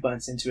 5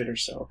 months into it or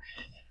so,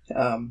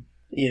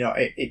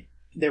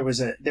 there was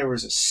a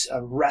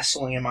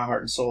wrestling in my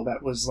heart and soul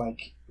that was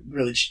like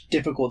really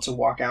difficult to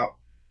walk out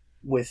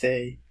with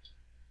the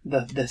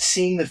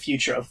seeing the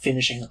future of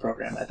finishing the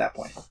program at that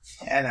point.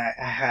 And I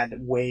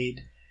had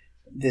weighed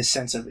this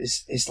sense of,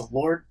 is the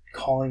Lord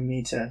calling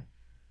me to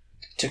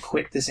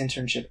quit this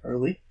internship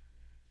early,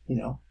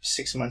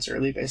 6 months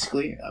early,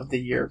 basically, of the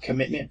year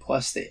commitment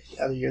plus the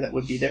other year that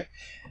would be there.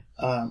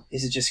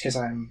 Is it just because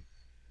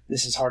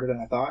this is harder than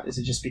I thought? Is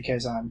it just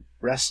because I'm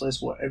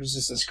restless? It was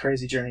just this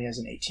crazy journey as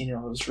an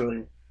 18-year-old. It was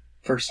really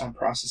first time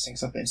processing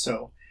something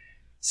so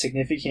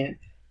significant.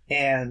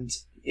 And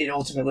it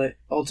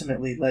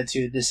ultimately led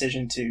to the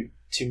decision to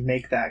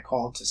make that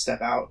call to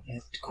step out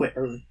and to quit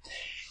early.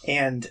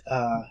 And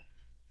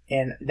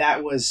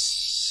that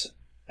was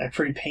a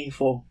pretty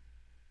painful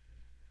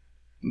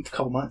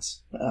couple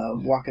months,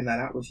 walking that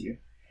out with you.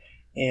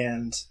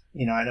 And,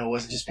 I know it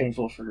wasn't just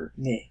painful for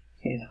me.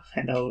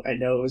 I know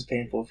it was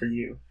painful for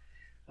you,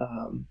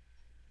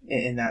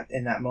 in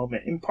that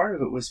moment. And part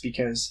of it was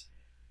because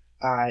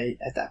I,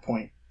 at that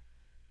point,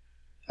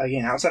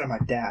 again, outside of my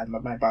dad,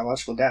 my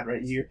biological dad,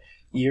 right? You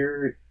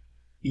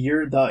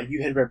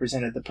had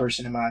represented the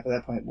person in my life at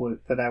that point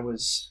that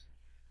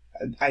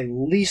I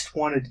least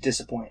wanted to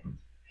disappoint.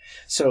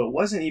 So it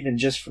wasn't even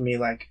just for me,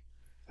 like,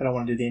 I don't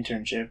want to do the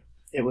internship.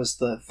 It was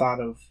the thought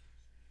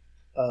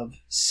of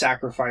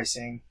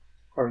sacrificing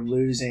or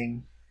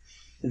losing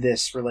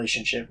this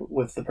relationship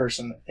with the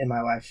person in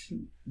my life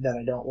that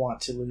I don't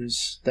want to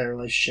lose their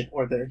relationship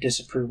or their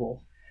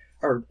disapproval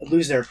or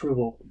lose their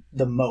approval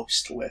the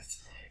most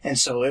with. And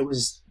so it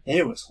was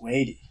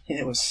weighty.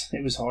 It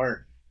was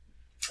hard.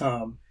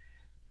 But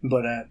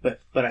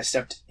I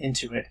stepped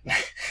into it.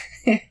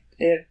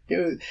 it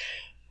was,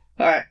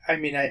 I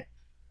mean, I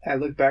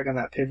look back on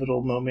that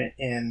pivotal moment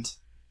and,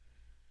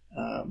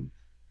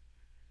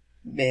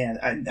 man,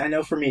 I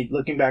know for me,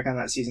 looking back on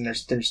that season,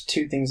 there's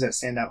two things that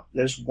stand out.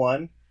 There's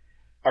one,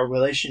 our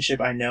relationship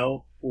I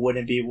know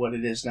wouldn't be what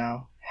it is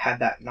now had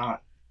that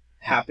not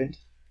happened.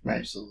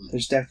 Right. Absolutely.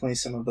 There's definitely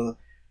some of the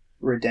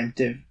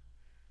redemptive,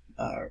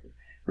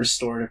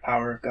 restorative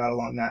power of God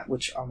along that,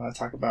 which I'm going to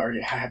talk about,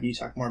 or have you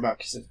talk more about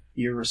because of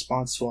your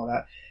response to all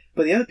that.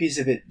 But the other piece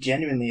of it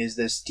genuinely is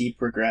this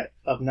deep regret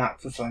of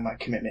not fulfilling my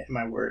commitment and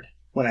my word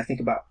when I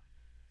think about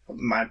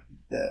my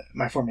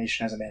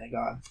formation as a man of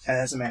God and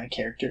as a man of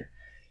character.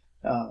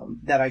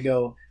 That I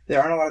go,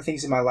 there aren't a lot of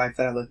things in my life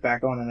that I look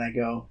back on and I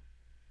go,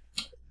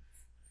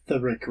 the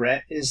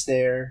regret is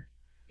there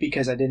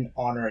because I didn't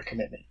honor a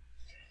commitment.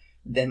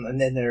 Then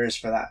there is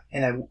for that.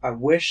 And I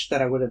wish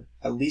that I would have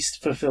at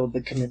least fulfilled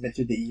the commitment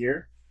through the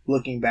year,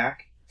 looking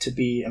back, to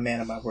be a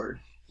man of my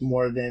word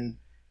more than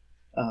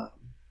I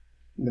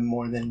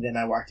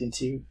walked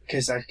into,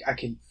 because I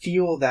can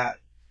feel that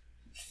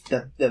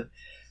the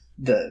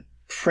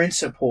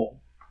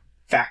principle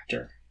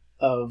factor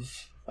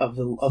of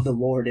the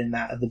Lord in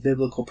that, of the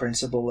biblical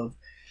principle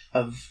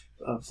of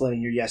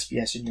letting your yes be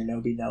yes and your no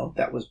be no,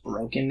 that was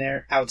broken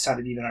there outside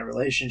of even our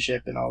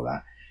relationship and all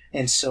that.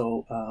 And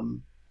so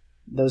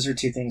those are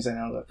two things I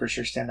know that for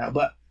sure stand out.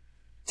 But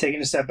taking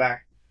a step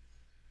back,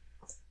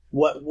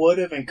 what would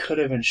have and could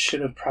have and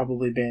should have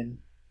probably been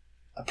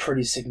a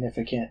pretty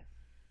significant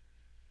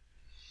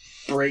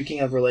breaking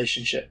of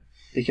relationship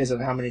because of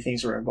how many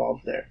things were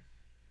involved there,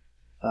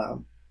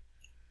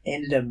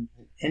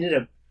 ended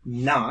up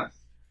not,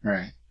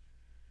 right,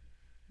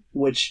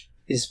 which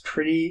is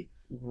pretty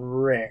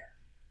rare.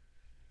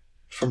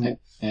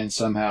 And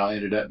somehow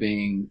ended up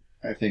being,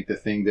 I think, the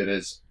thing that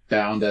has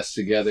bound us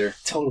together.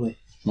 Totally.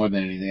 More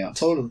than anything else.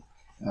 Totally.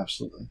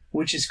 Absolutely.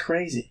 Which is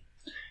crazy.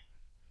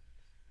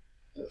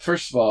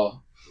 First of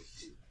all,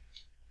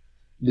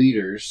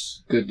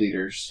 leaders, good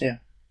leaders, yeah,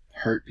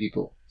 hurt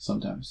people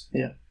sometimes.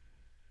 Yeah.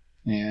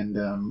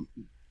 And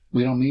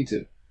we don't need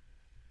to.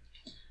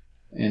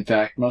 In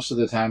fact, most of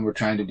the time we're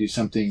trying to do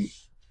something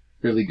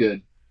really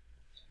good.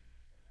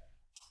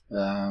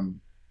 We're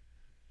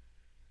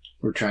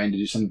trying to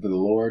do something for the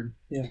Lord.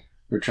 Yeah.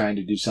 We're trying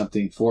to do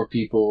something for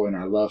people and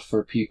our love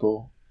for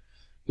people.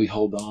 We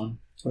hold on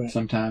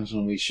sometimes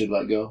when we should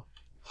let go.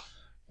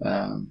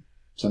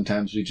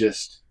 Sometimes we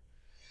just,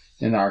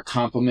 in our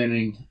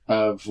complimenting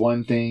of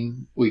one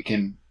thing, we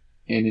can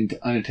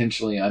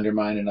unintentionally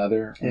undermine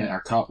another. Yeah. In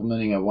our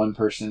complimenting of one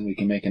person, we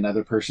can make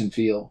another person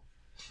feel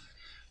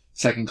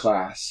second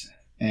class.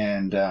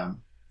 And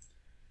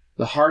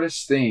the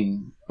hardest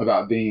thing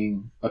about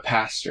being a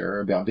pastor,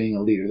 about being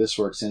a leader, this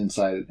works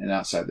inside and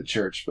outside the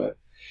church, but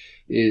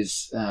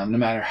is no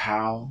matter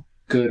how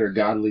good or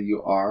godly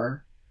you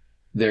are,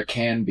 there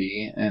can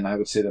be, and I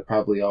would say there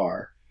probably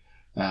are,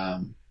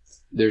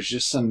 there's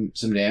just some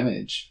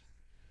damage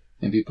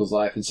in people's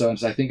life. And so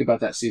as I think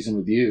about that season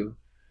with you,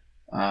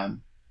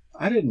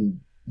 I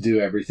didn't do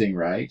everything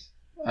right.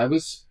 I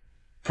was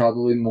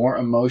probably more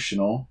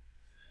emotional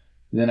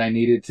than I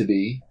needed to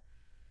be.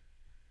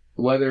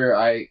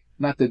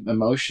 Not that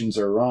emotions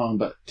are wrong,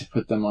 but to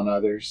put them on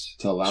others,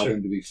 to allow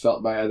them to be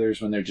felt by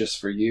others when they're just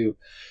for you,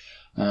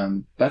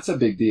 that's a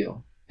big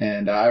deal.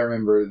 And I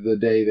remember the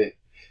day that,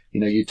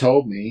 you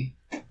told me,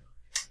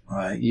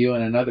 you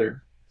and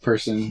another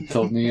person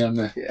told me on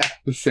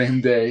the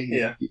same day.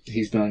 Yeah.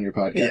 He's been on your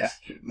podcast.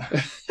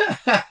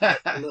 Yeah.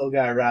 Little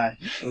guy, right.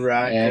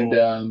 And,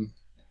 cool.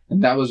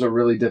 And that was a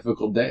really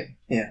difficult day.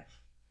 Yeah.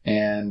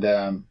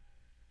 And,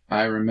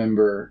 I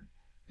remember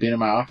being in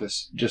my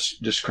office,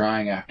 just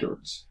crying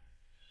afterwards.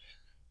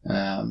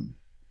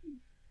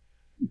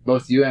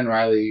 Both you and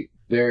Riley,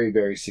 very,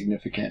 very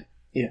significant.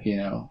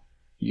 Yeah.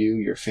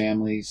 Your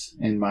families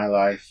in my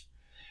life.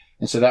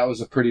 And so that was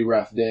a pretty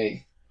rough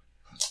day.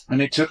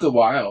 And it took a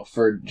while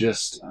for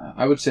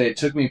I would say it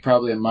took me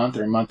probably a month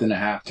or a month and a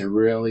half to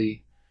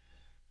really,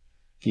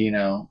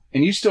 and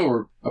you still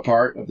were a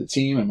part of the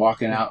team and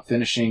walking out,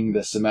 finishing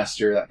the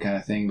semester, that kind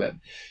of thing. But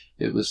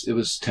it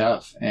was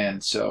tough.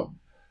 And so,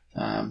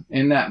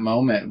 in that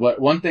moment,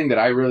 one thing that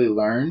I really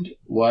learned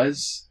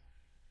was,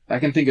 I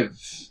can think of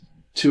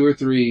 2 or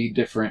 3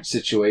 different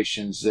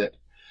situations that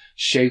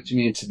shaped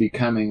me into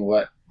becoming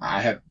what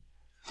I have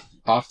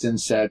often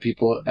said.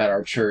 People at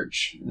our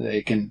church,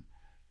 they've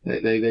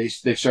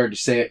started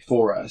to say it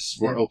for us.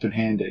 We're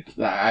open-handed.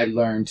 I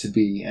learned to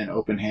be an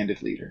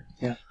open-handed leader.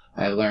 Yeah.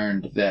 I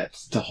learned that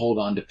to hold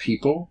on to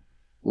people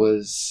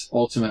was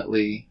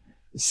ultimately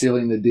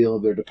sealing the deal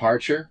of their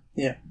departure.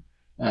 Yeah.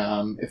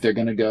 If they're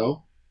going to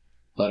go,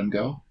 let him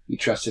go. You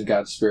trusted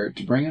God's Spirit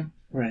to bring him.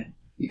 Right.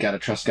 You got to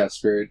trust God's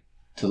Spirit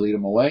to lead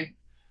him away.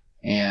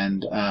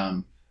 And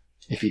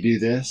if you do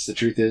this, the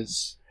truth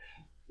is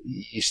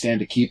you stand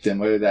to keep them,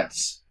 whether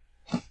that's,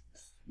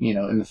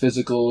 in the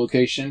physical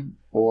location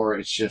or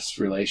it's just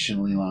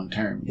relationally long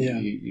term. Yeah.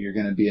 You're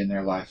going to be in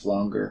their life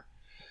longer.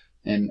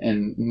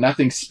 And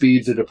nothing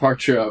speeds a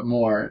departure up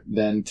more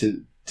than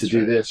to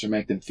do this or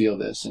make them feel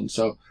this. And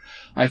so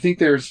I think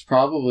there's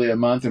probably a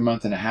month or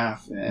month and a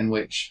half in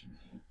which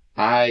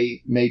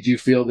I made you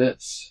feel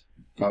this,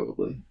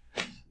 probably.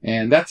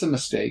 And that's a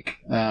mistake.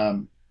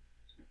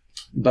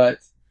 But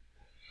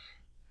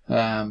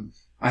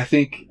I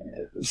think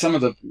some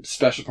of the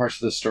special parts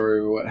of the story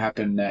or what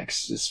happened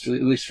next is,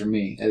 at least for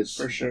me,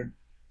 for sure,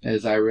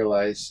 as I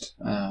realized,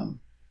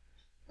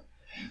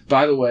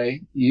 by the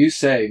way, you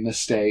say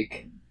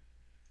mistake,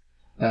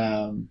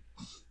 you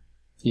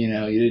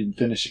didn't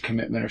finish a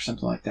commitment or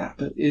something like that,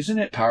 but isn't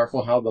it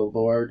powerful how the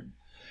Lord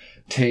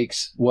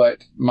takes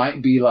what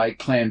might be like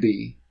plan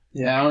B?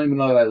 Yeah. And I don't even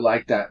know that I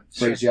like that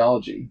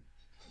phraseology.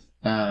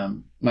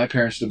 My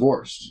parents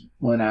divorced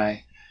when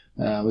I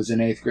was in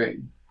 8th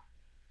grade.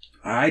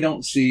 I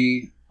don't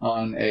see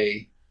on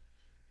a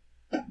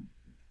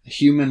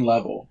human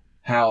level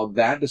how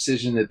that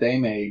decision that they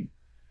made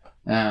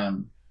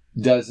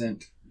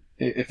doesn't,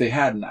 if they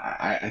hadn't,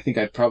 I think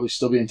I'd probably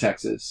still be in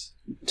Texas.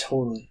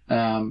 Totally.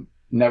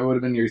 Never would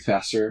have been youth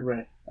pastor.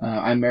 Right.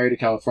 I married a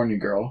California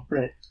girl.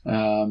 Right.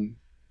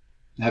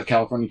 Have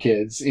California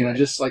kids, right.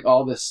 Just like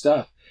all this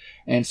stuff.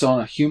 And so on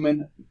a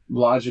human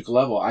logic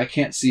level, I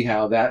can't see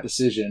how that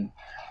decision,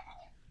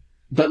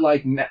 but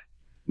like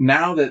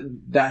now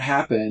that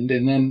happened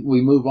and then we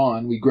move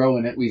on, we grow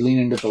in it, we lean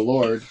into the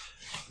Lord.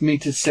 I mean,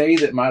 to say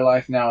that my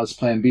life now is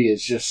plan B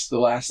is just the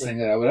last thing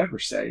that I would ever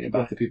say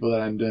about the people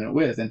that I'm doing it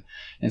with.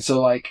 And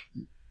so like,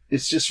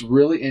 it's just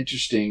really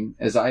interesting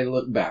as I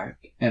look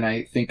back and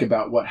I think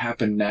about what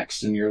happened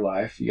next in your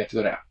life. You got to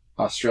go to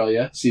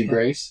Australia, Steve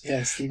Grace.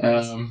 Yeah, Steve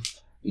Grace.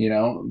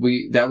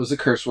 That was a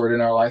curse word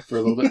in our life for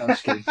a little bit. I'm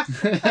just kidding.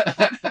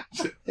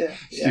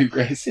 Steve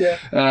Grace. Yeah.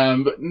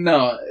 But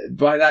no,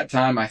 by that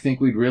time, I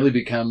think we'd really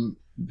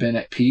been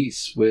at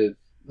peace with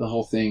the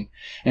whole thing.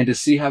 And to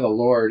see how the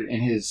Lord in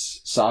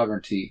his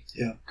sovereignty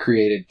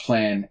created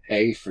plan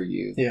A for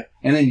you. Yeah.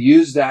 And then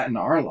use that in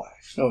our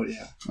life. Oh,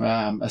 yeah.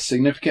 A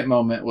significant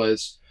moment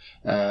was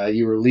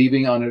you were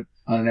leaving on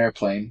an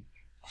airplane.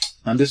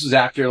 This was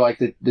after like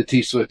the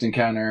T Swift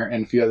encounter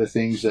and a few other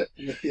things that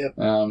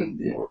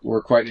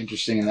were quite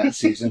interesting in that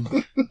season.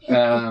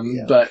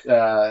 But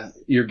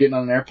you're getting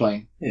on an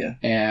airplane. Yeah.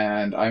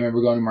 And I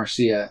remember going to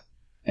Marcia,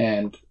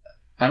 and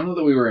I don't know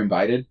that we were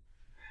invited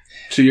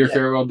to your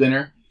farewell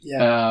dinner.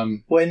 Yeah.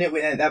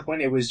 At that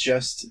point, it was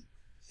just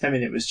our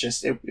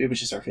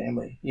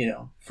family,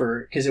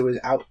 because it was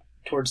out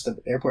towards the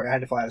airport. I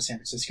had to fly out of San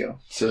Francisco.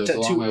 So it's a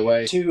long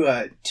way.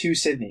 To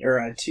Sydney,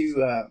 or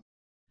to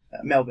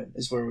Melbourne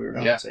is where we were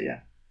going. Yeah. So, yeah.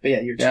 But yeah,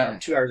 you're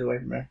 2 hours away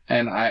from there.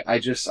 And I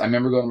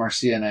remember going to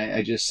Marcia, and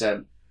I just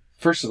said,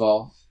 first of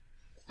all,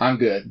 I'm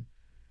good.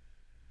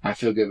 I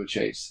feel good with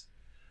Chase.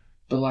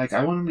 But like,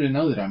 I want him to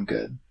know that I'm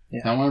good.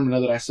 Yeah. I want him to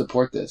know that I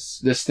support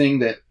this thing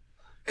that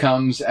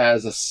comes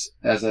as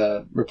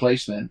a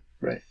replacement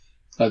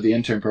of the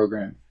intern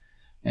program.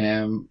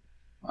 And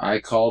I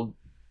called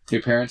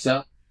your parents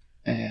up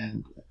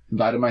and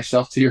invited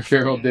myself to your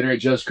farewell dinner at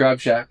Joe's Crab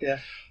Shack. Yeah.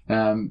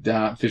 Down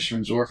at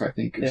Fisherman's Wharf, I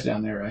think it's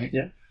down there, right?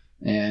 Yeah.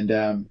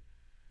 And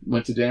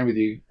went to dinner with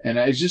you. And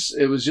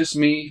it was just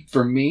me,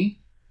 for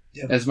me,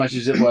 as much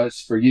as it was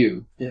for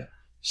you. Yeah.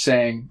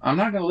 Saying, I'm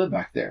not going to live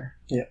back there.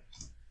 Yeah.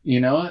 You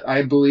know,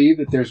 I believe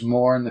that there's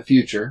more in the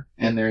future,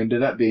 and there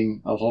ended up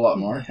being a whole lot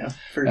more. Yeah,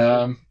 for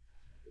sure.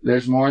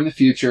 There's more in the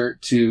future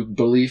to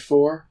believe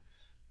for,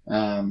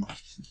 to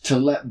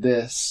let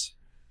this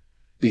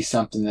be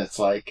something that's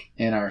like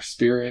in our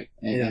spirit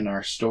and in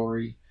our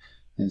story.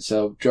 And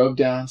so drove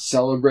down,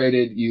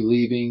 celebrated you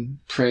leaving,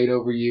 prayed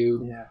over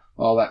you,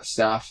 all that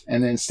stuff,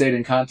 and then stayed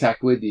in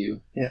contact with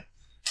you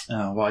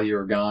while you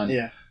were gone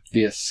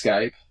via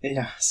Skype.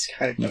 Yeah,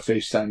 Skype. No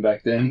FaceTime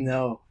back then.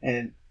 No,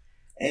 and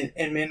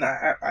man,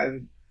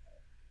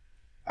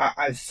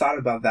 I've thought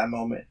about that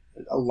moment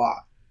a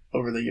lot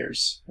over the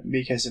years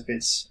because of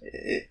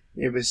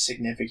it was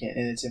significant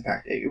in its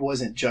impact. It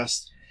wasn't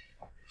just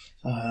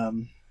a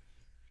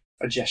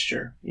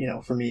gesture.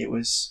 For me, it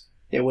was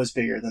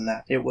bigger than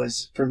that. It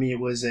was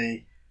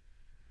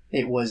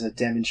a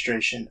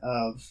demonstration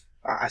of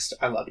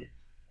I love you,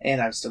 and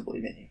I still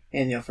believe in you.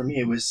 And for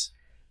me,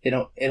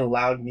 it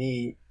allowed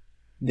me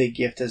the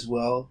gift as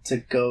well to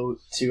go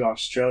to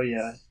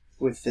Australia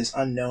with this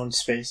unknown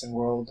space and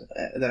world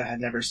that I had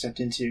never stepped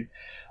into,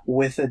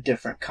 with a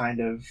different kind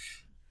of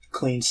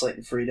clean slate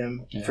and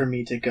freedom for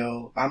me to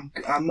go. I'm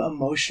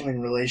emotionally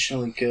and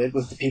relationally good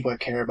with the people I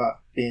care about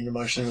being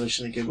emotionally and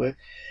relationally good with.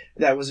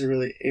 It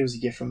was a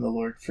gift from the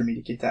Lord for me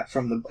to get that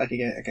from like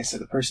I said,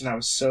 the person I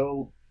was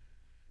so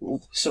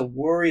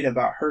worried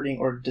about hurting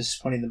or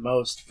disappointing the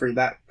most, for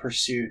that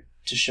pursuit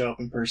to show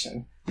up in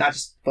person, not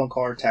just phone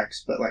call or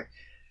text, but like,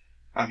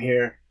 I'm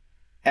here,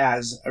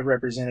 as a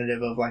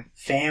representative of like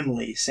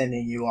family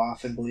sending you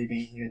off and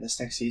believing in you in this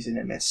next season.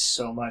 It meant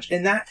so much.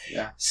 And that,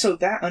 so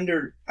that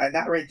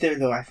that right there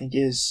though, I think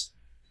is,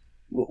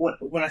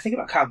 when I think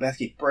about Kyle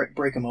Bethke,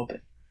 break him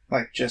open.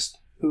 Like, just,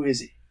 who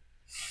is he?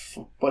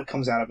 What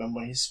comes out of him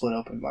when he's split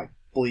open, like,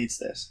 bleeds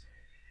this?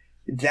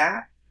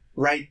 That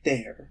right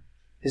there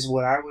is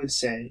what I would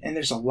say. And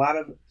there's a lot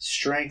of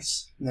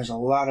strengths, and there's a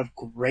lot of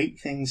great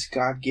things,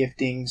 God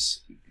giftings,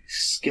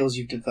 skills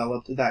you've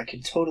developed that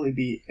can totally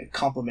be a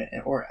compliment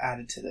or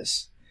added to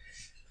this.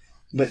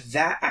 But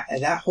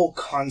that whole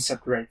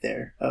concept right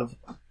there of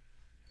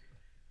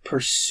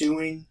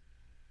pursuing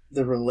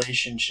the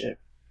relationship,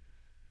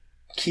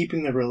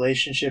 keeping the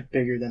relationship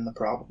bigger than the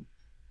problem,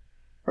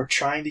 or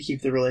trying to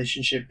keep the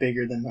relationship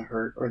bigger than the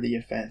hurt or the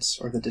offense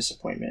or the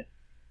disappointment,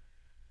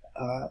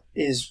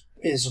 is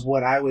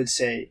what I would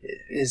say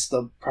is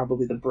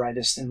probably the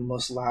brightest and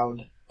most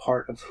loud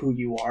part of who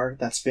you are.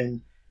 That's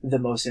been the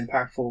most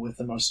impactful with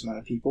the most amount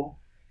of people,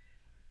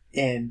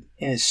 and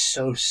it's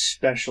so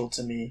special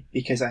to me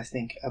because I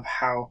think of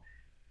how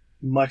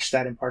much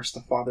that imparts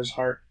the Father's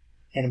heart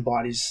and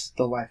embodies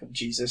the life of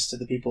Jesus to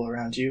the people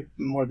around you,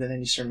 more than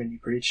any sermon you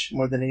preach,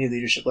 more than any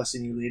leadership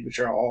lesson you lead, which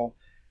are all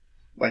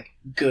like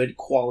good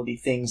quality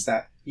things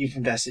that you've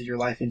invested your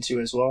life into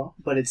as well.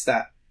 But it's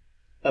that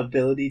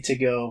ability to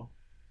go,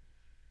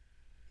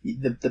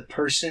 the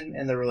person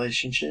and the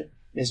relationship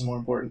is more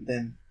important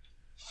than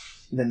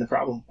the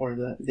problem or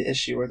the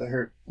issue or the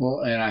hurt.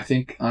 Well, and I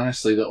think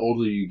honestly, the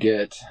older you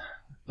get,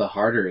 the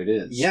harder it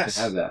is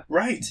to have that.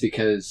 Right.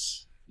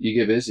 Because you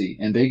get busy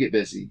and they get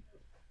busy.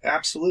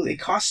 Absolutely. It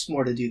costs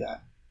more to do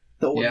that.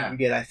 The older you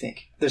get, I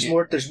think. There's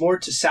more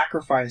to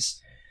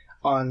sacrifice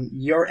on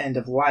your end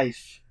of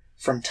life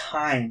from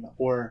time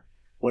or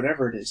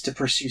whatever it is to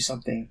pursue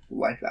something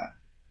like that.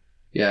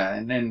 Yeah,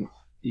 and then,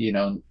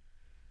 no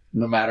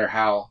matter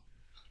how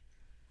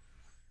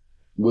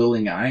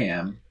willing I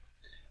am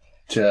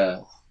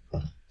to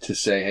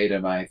say, hey, to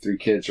my 3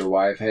 kids or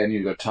wife, hey, I need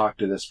to go talk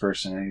to this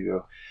person. I need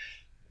to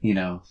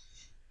go,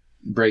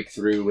 break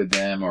through with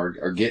them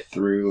or get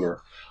through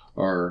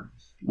or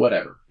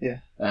whatever. Yeah.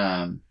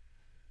 The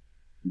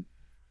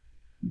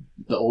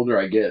older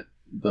I get,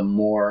 the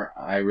more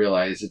I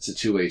realize it's a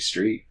 2-way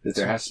street, that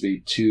there has to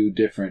be 2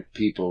 different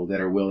people that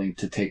are willing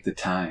to take the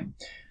time.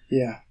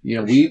 Yeah.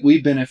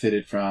 We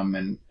benefited from,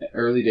 in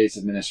early days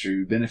of ministry,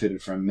 we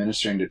benefited from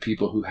ministering to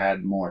people who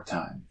had more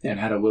time and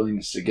had a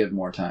willingness to give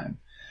more time.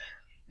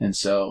 And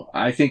so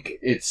I think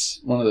it's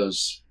one of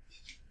those,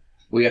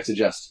 I have to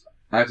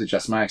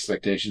adjust my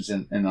expectations,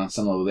 and on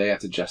some level they have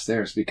to adjust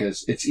theirs,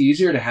 because it's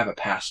easier to have a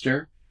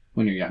pastor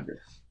when you're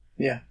younger.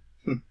 Yeah.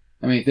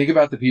 I mean, think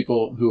about the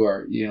people who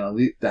are,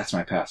 that's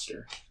my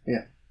pastor.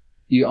 Yeah.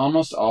 You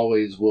almost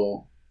always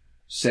will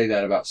say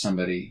that about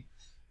somebody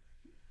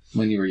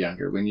when you were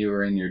younger, when you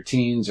were in your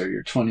teens or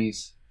your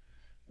 20s.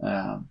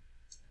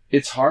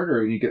 It's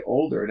harder when you get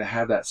older to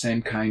have that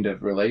same kind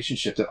of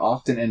relationship that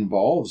often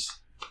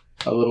involves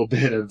a little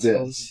bit of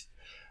this.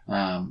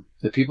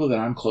 The people that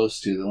I'm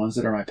close to, the ones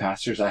that are my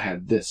pastors, I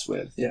had this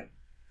with. Yeah.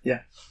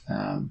 Yeah.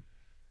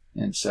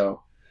 And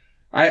so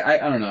I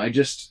don't know.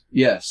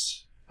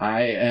 Yes,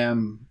 I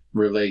am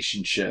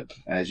relationship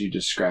as you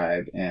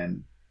describe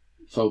and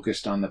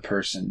focused on the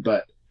person,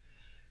 but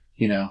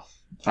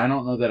I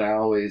don't know that I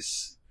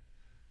always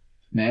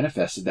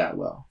manifested that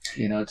well.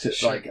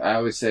 Like I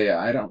always say,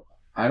 I don't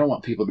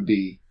want people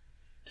to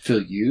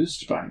feel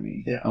used by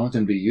me. Yeah. I want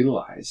them to be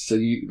utilized. So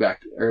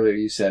back earlier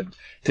you said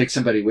take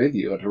somebody with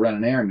you or to run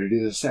an errand or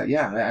do this, that.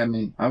 Yeah, I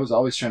mean, I was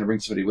always trying to bring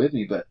somebody with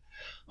me, but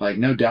like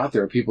no doubt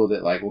there are people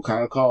that like, well,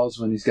 Kyle calls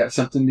when he's got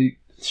something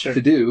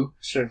to do.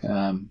 Sure.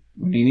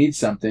 When he needs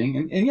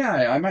something. And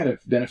yeah, I might have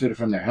benefited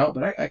from their help,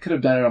 but I could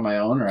have done it on my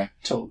own, or I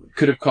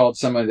could have called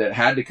someone that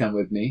had to come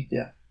with me.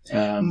 Yeah.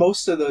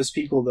 Most of those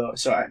people, though,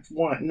 so I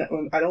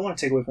don't want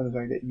to take away from the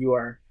fact that you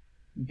are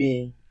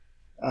being,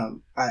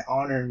 I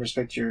honor and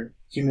respect your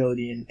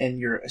humility and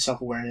your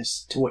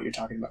self-awareness to what you're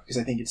talking about, because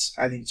I think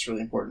it's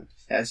really important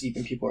as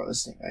even people are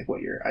listening, like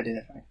what you're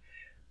identifying.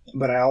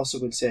 But I also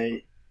would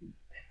say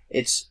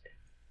it's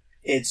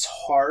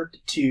hard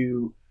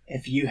to,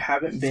 if you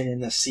haven't been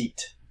in the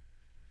seat,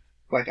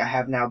 like I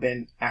have now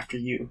been after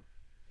you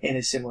in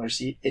a similar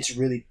seat, it's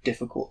really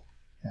difficult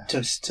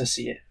to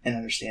see it and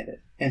understand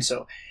it. And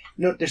so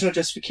there's no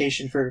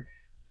justification for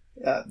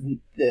the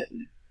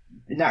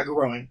not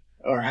growing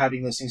or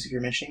having those things that you're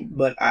mentioning,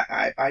 but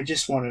I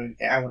just want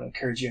to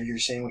encourage you, and you're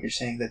saying what you're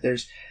saying,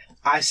 that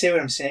I say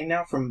what I'm saying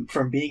now from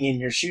being in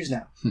your shoes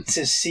now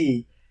to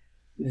see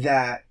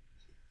that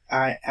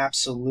I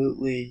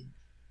absolutely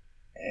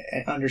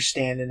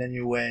understand in a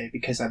new way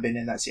because I've been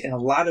in that seat. And a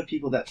lot of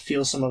people that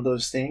feel some of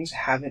those things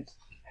haven't,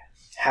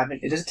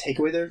 it doesn't take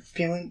away their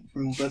feeling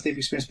from what they've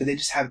experienced, but they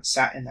just haven't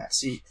sat in that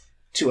seat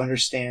to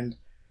understand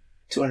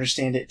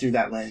it through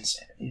that lens.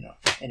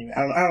 Anyway,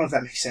 I don't know if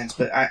that makes sense,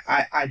 but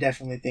I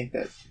definitely think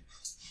that,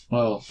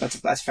 well,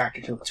 that's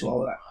factored to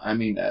all of that. I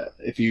mean,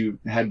 if you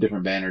had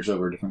different banners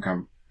over different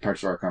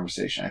parts of our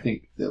conversation, I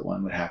think that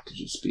one would have to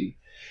just be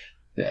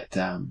that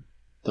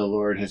the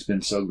Lord has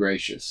been so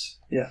gracious.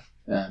 Yeah.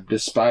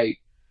 Despite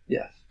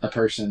yeah. a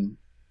person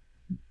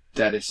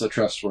that is so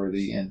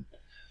trustworthy and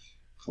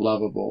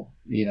lovable,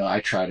 I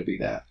try to be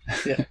that.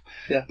 Yeah.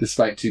 Yeah.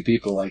 Despite two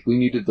people, like, we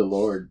needed the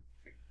Lord.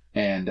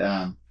 And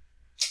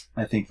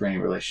I think for any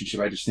relationship,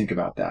 I just think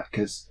about that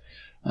because,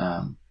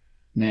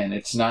 man,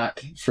 it's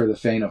not for the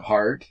faint of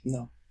heart.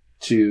 No.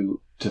 To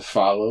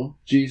follow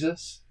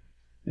Jesus.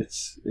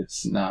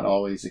 It's not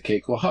always a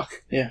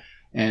cakewalk. Yeah.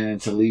 And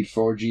to lead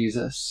for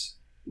Jesus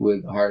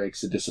with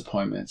heartaches and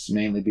disappointments,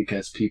 mainly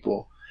because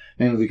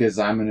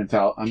I'm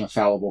a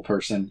fallible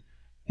person,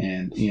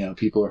 and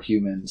people are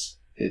humans.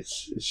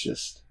 It's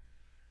just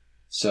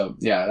so,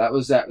 yeah. That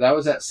was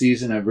that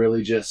season of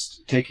really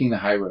just taking the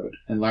high road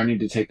and learning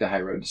to take the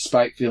high road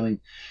despite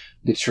feeling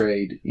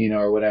betrayed,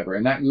 or whatever.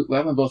 And that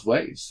went both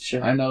ways.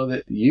 Sure. I know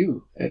that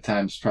you at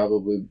times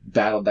probably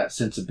battled that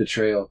sense of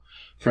betrayal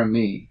from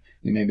me.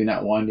 You maybe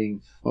not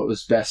wanting what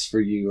was best for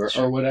you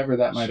or whatever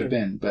that might have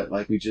been. But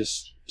like we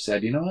just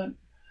said, you know what?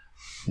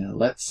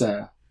 Let's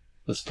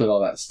put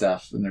all that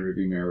stuff in the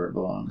rearview mirror where it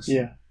belongs.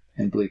 Yeah.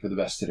 And believe for the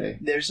best today.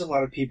 There's a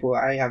lot of people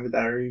I have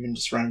that are even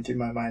just running through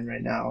my mind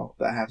right now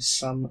that have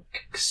some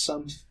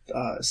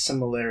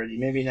similarity,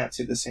 maybe not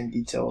to the same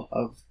detail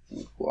of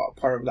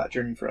part of that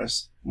journey for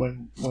us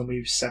when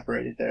we've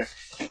separated there,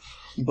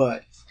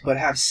 but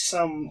have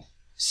some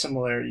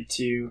similarity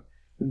to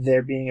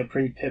there being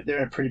they're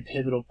at a pretty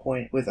pivotal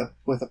point with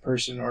a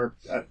person or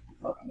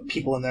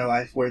people in their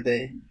life where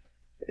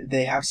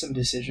they have some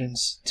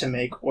decisions to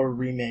make or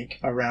remake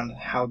around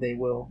how they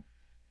will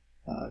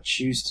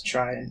choose to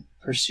try and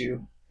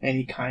pursue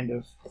any kind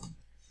of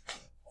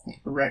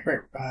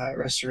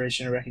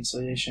restoration or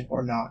reconciliation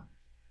or not.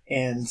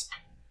 And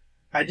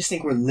I just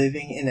think we're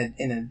living in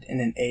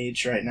an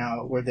age right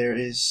now where there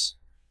is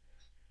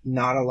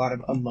not a lot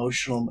of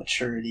emotional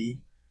maturity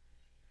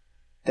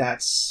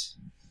that's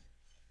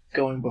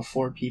going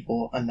before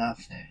people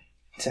enough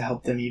to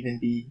help them even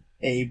be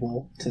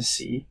able to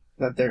see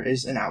that there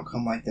is an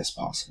outcome like this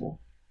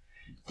possible.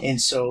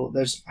 And so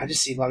I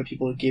just see a lot of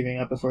people giving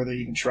up before they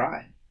even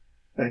try.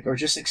 Or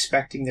just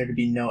expecting there to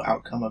be no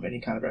outcome of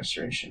any kind of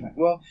restoration. Like,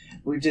 well,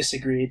 we've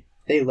disagreed.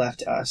 They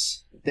left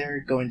us.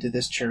 They're going to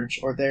this church,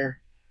 or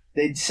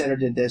they said or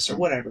did this or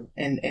whatever.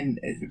 And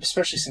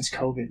especially since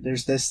COVID,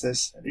 there's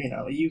this,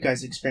 you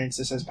guys experienced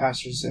this as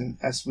pastors and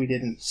as we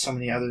did and so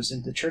many others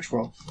in the church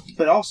world.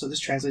 But also this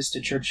translates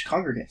to church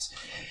congregants.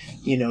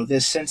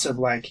 This sense of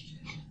like,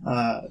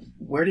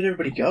 where did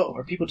everybody go?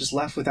 Or people just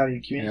left without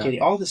even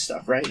communicating, all this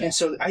stuff, right? And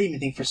so I even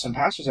think for some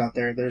pastors out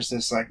there, there's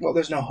this like, well,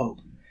 there's no hope.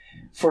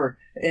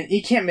 And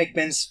you can't make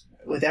amends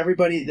with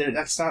everybody.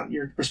 That's not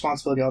your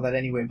responsibility, all that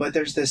anyway. But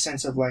there's this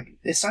sense of like,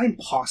 it's not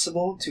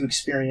impossible to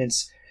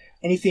experience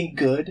anything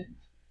good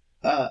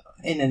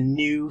in a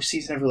new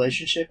season of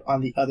relationship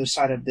on the other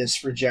side of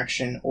this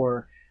rejection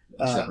or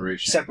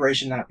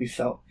separation that we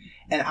felt.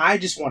 And I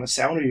just want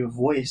to be a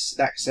voice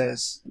that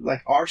says,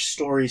 like, our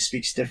story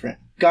speaks different.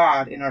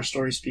 God in our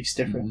story speaks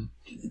different.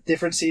 Mm-hmm.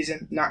 Different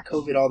season, not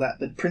COVID, all that.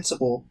 The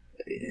principle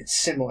is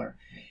similar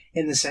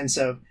in the sense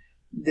of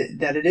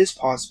that it is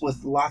possible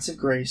with lots of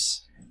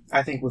grace,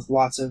 I think with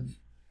lots of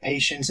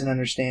patience and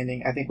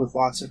understanding, I think with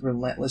lots of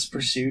relentless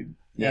pursuit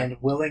and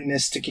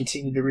willingness to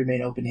continue to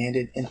remain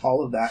open-handed in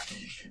all of that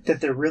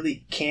there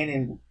really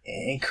can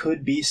and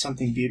could be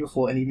something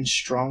beautiful and even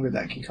stronger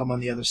that can come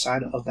on the other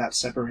side of that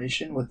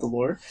separation with the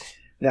Lord.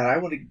 That I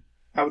would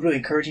really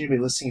encourage you to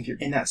be listening if you're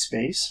in that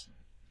space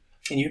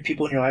and you have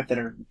people in your life that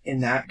are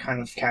in that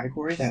kind of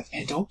category that,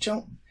 hey, don't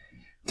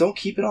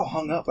keep it all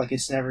hung up like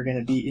it's never going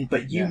to be,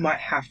 but you might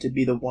have to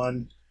be the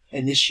one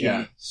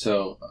initiating. Yeah.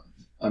 So,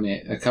 I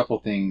mean, a couple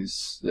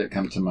things that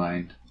come to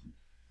mind.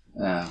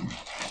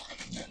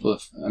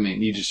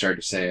 You just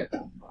started to say it,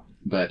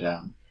 but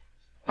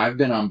I've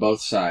been on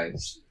both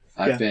sides.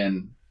 I've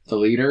been the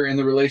leader in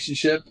the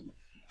relationship,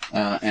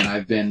 and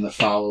I've been the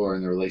follower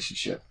in the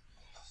relationship.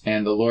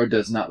 And the Lord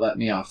does not let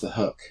me off the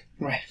hook.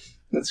 Right.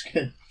 That's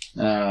good.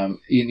 In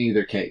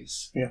either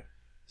case. Yeah.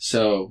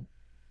 So,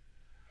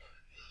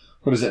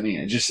 what does that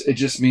mean? It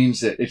just means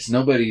that it's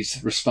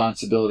nobody's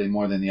responsibility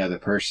more than the other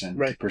person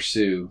to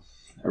pursue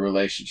a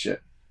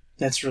relationship.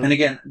 That's really. And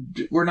again,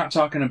 we're not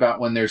talking about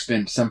when there's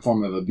been some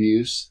form of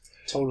abuse.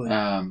 Totally.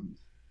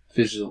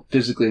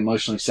 Physically,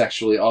 emotionally,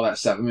 sexually, all that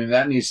stuff. I mean,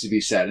 that needs to be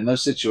said. In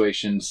those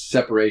situations,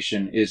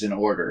 separation is in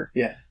order.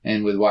 Yeah.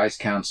 And with wise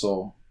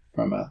counsel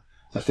from a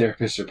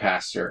therapist or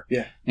pastor,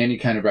 any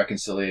kind of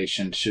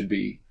reconciliation should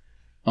be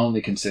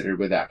only considered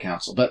with that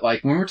counsel. But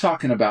like when we're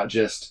talking about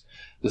just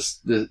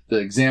the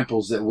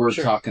examples that we're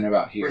talking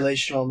about here,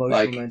 relational,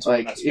 emotional, mental,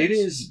 like it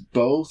is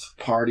both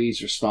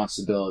parties'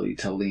 responsibility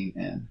to lean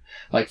in.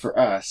 Like for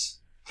us,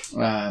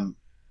 I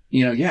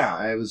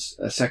was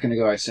a second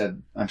ago. I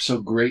said I'm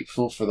so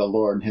grateful for the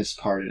Lord and His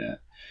part in it,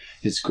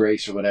 His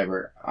grace or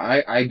whatever.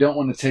 I don't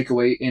want to take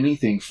away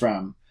anything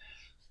from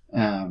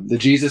the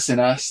Jesus in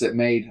us that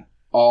made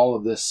all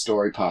of this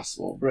story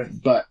possible. Right.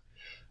 But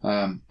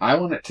I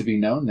want it to be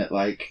known that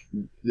like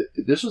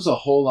this was a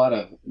whole lot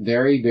of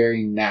very,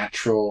 very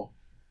natural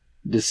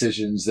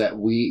decisions that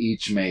we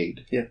each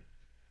made. Yeah.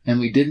 And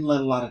we didn't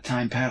let a lot of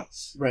time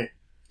pass. Right.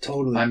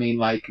 Totally. I mean,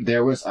 like,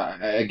 there was,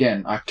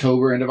 again,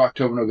 end of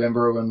October,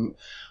 November,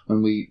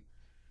 when we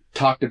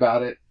talked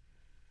about it.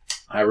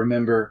 I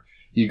remember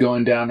you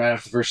going down right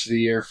after the first of the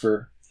year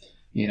for,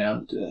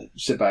 to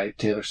sit by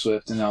Taylor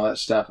Swift and all that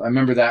stuff. I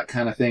remember that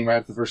kind of thing right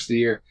after the first of the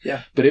year.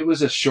 Yeah. But it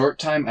was a short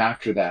time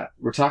after that.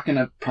 We're talking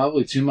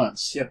probably 2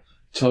 months. Yep.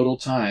 Total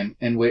time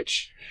in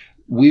which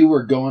we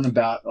were going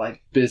about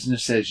like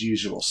business as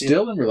usual.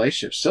 Still in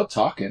relationships, still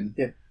talking.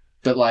 Yeah.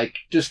 But like,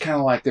 just kind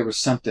of like there was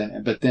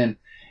something. But then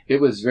it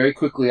was very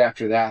quickly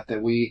after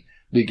that we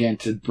began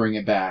to bring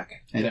it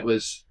back. And it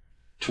was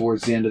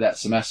towards the end of that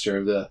semester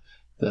of the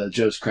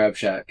Joe's Crab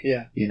Shack.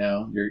 Yeah.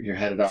 You're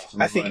headed off.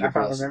 I think if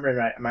I remember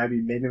right,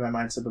 maybe my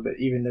mind slipped a bit.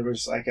 Even there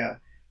was like I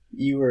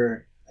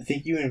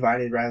think you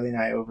invited Riley and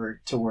I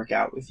over to work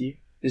out with you.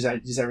 Does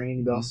that ring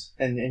any bells?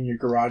 Mm-hmm. And in your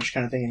garage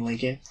kind of thing in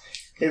Lincoln.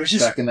 It was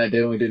just back in that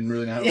day when we didn't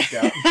really know how to work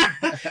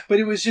out. But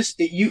it was just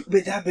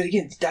but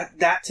again,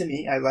 that to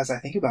me, as I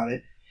think about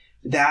it,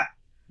 that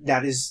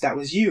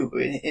was you,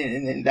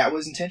 and that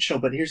was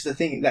intentional. But here's the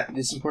thing that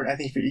is important. I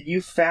think for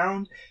you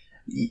found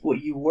what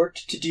you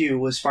worked to do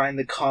was find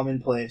the common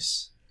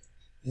place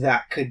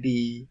that could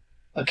be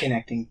a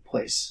connecting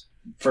place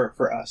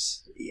for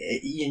us.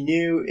 You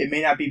knew it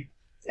may not be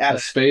a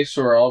space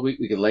where all we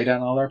could lay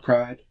down all our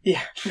pride.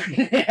 Yeah.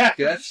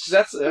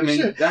 That's I mean,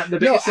 sure. The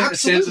biggest thing that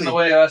stands in the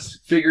way of us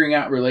figuring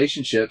out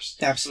relationships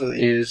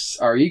absolutely is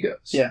our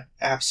egos. Yeah,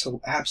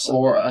 absolutely.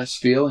 Or us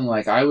feeling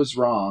like I was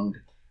wronged,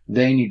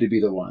 they need to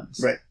be the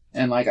ones. Right.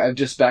 And like, I'm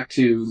just back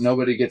to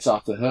nobody gets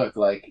off the hook.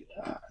 Like,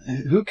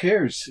 who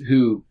cares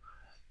who?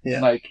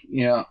 Yeah. Like,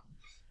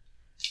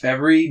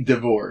 every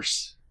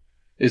divorce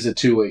is a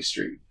two-way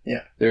street.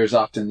 Yeah. There's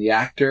often the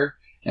actor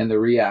and the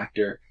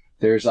reactor.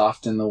 There's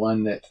often the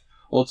one that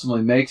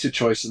ultimately makes a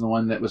choice and the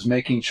one that was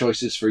making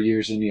choices for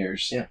years and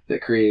years. Yeah.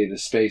 That created a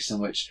space in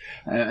which,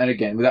 and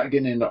again, without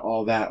getting into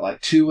all that,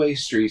 like two-way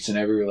streets in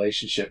every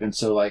relationship. And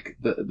so like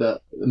the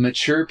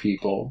mature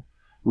people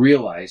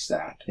realize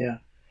that. Yeah.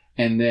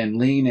 And then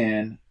lean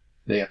in,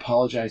 they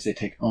apologize, they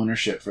take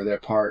ownership for their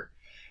part.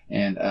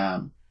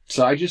 And,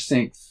 so I just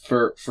think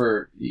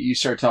for you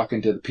start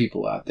talking to the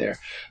people out there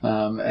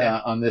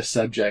on this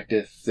subject,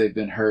 if they've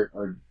been hurt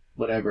or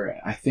whatever,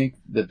 I think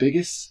the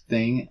biggest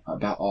thing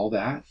about all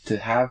that, to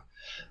have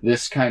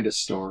this kind of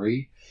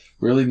story,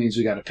 really means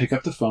we got to pick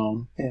up the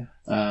phone.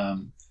 Yeah.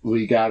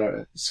 We got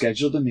to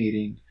schedule the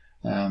meeting,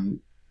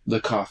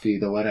 the coffee,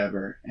 the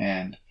whatever,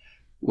 and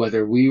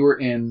whether we were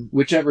in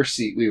whichever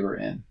seat we were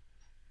in,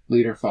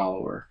 leader,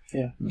 follower,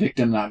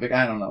 victim, not victim.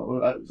 I don't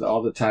know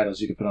all the titles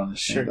you could put on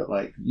this thing, but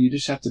like you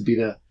just have to be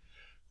the,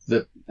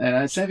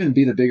 and it's not even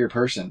be the bigger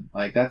person.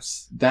 Like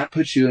that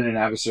puts you in an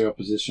adversarial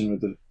position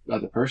with the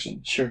other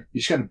person. Sure,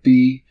 you just got to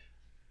be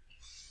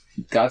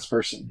God's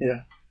person.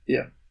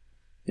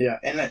 Yeah,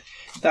 and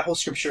that whole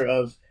scripture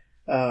of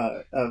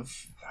I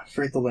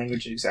forget the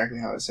language exactly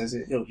how it says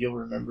it. You'll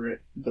remember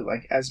it, but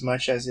like as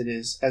much as it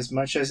is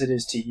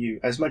to you,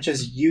 as much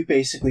as you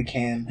basically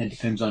can. It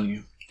depends on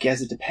you. As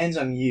it depends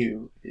on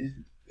you,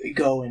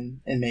 go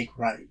and make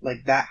right.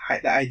 Like that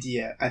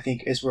idea, I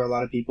think, is where a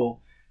lot of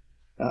people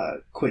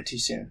quit too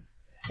soon,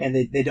 and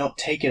they don't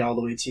take it all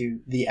the way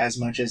to the as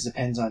much as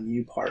depends on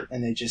you part,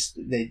 and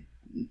they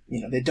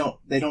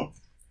don't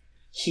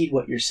heed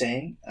what you're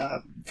saying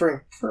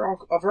for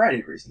a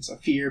variety of reasons,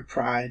 fear,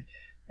 pride,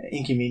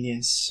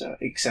 inconvenience,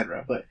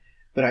 etc. But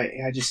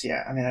I just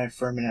I mean, I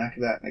affirm and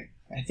after that, like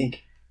I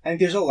think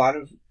there's a lot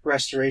of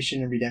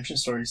restoration and redemption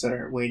stories that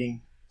are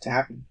waiting to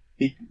happen.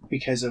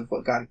 Because of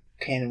what God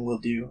can and will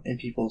do in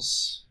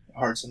people's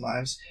hearts and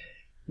lives,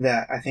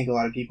 that I think a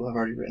lot of people have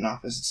already written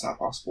off as it's not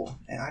possible.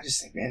 And I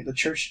just think, man,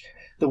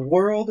 the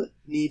world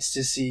needs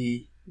to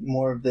see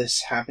more of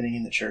this happening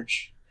in the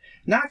church.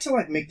 Not to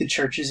like make the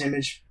church's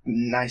image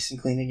nice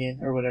and clean again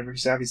or whatever,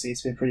 because obviously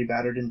it's been pretty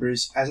battered and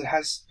bruised as it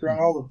has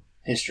throughout all of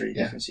history,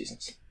 different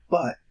seasons.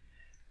 But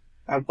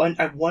I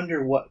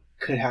wonder what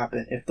could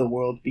happen if the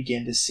world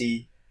began to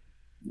see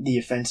the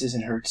offenses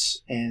and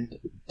hurts and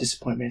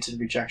disappointments and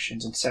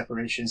rejections and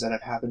separations that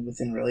have happened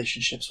within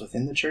relationships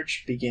within the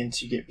church begin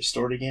to get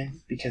restored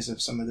again because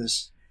of some of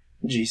this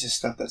Jesus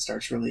stuff that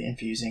starts really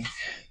infusing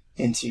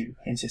into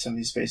some of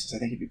these spaces. I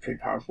think it'd be pretty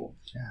powerful.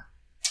 Yeah.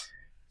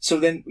 So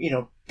then,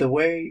 the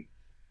way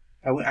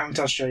I went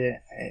to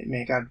Australia,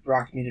 man, God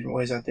rocked me in different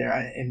ways out there,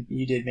 and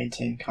you did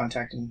maintain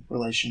contact and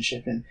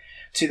relationship, and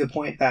to the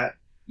point that,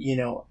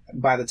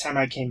 by the time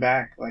I came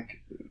back,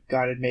 like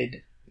God had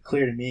made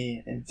clear to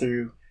me and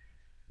through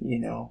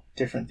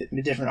different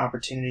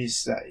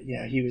opportunities that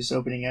he was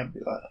opening up,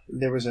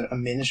 there was a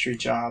ministry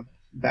job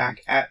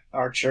back at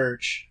our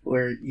church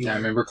where I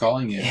remember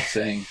calling you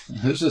saying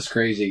this is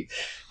crazy.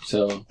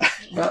 So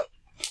about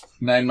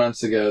 9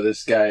 months ago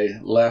this guy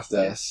left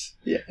us.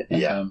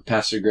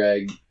 Pastor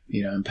Greg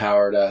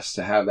empowered us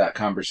to have that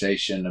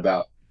conversation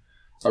about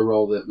a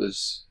role that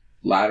was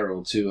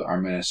lateral to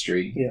our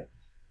ministry,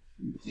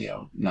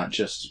 not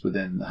just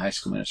within the high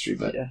school ministry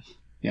but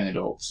young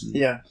adults.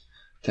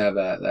 To have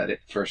that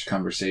first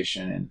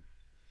conversation.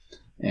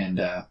 And,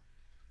 and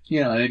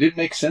it didn't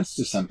make sense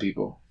to some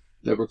people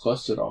that were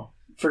close to it all.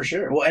 For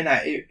sure. Well, and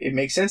it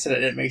makes sense that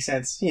it didn't make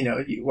sense.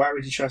 Why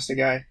would you trust a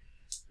guy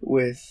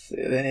with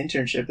an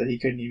internship that he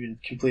couldn't even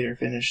complete or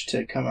finish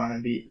to come on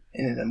and be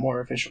in a more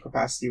official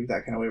capacity with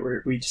that kind of way?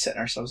 We just setting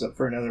ourselves up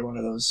for another one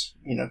of those,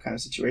 kind of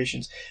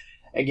situations.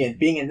 Again,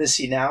 being in this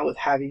seat now with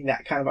having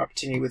that kind of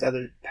opportunity with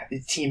other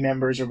team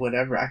members or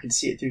whatever, I can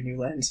see it through a new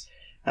lens.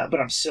 But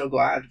I'm so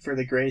glad for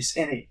the grace,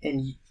 and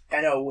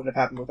I know it wouldn't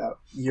have happened without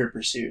your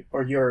pursuit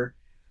or your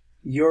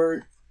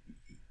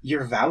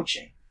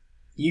vouching.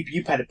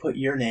 You've had to put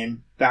your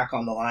name back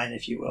on the line,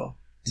 if you will,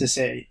 to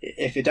say,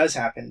 if it does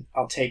happen,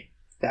 I'll take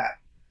that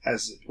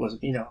as it was,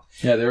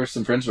 Yeah, there were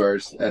some friends of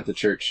ours at the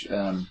church,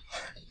 and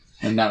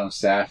not on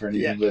staff or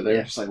anything, but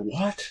they're just like,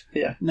 what?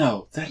 Yeah.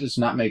 No, that does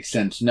not make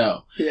sense.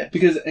 No. Yeah.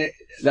 Because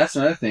that's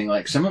another thing.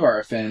 Like, some of our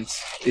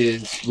offense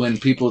is when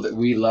people that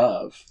we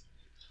love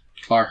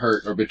are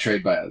hurt or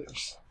betrayed by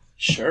others.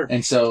 Sure.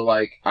 And so,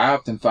 like, I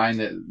often find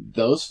that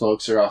those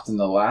folks are often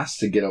the last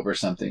to get over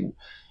something.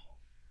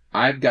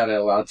 I've got to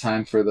allow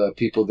time for the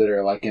people that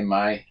are, like, in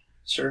my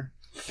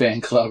fan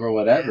club or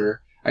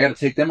whatever. Yeah. I got to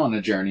take them on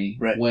a journey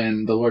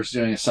when the Lord's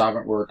doing a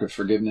sovereign work of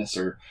forgiveness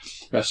or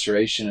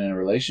restoration in a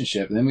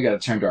relationship. And then we got to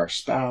turn to our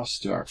spouse,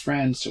 to our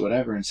friends, to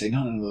whatever, and say,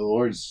 no, the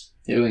Lord's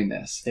doing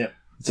this. Yeah.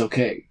 It's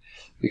okay.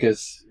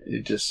 Because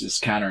it just is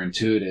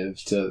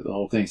counterintuitive to the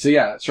whole thing. So,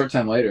 yeah, a short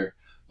time later,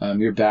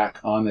 you're back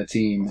on the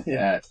team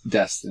at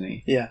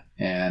Destiny. Yeah.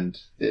 And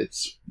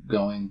it's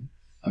going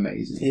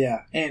amazing.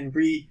 Yeah. And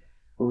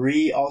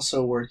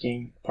also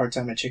working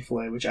part-time at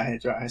Chick-fil-A, which I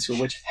had throughout high school,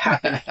 which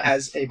happened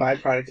as a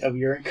byproduct of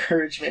your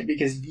encouragement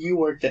because you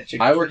worked at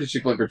Chick-fil-A. I worked at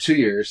Chick-fil-A for 2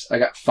 years. I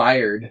got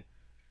fired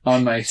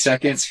on my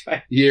second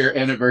year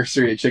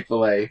anniversary at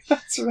Chick-fil-A.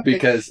 That's right.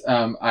 Because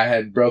I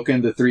had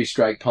broken the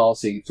 3-strike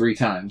policy 3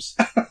 times.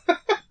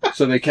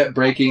 So they kept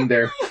breaking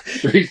their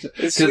 3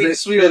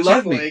 because they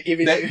loved me.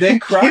 They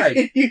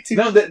cried.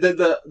 No,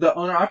 the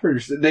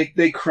owner-operators,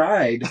 they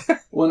cried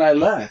when I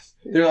left.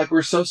 They're like,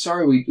 we're so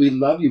sorry. We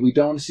love you. We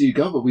don't want to see you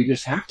go, but we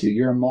just have to.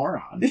 You're a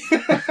moron.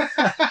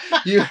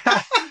 you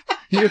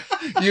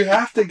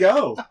have to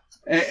go.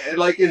 And,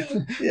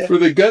 for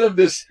the good of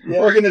this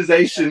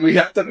organization, we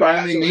have to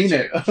finally mean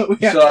it.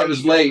 So I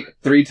was late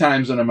 3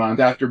 times in a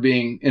month after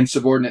being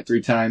insubordinate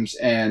 3 times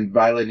and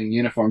violating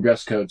uniform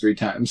dress code 3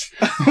 times.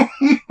 Oh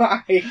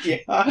my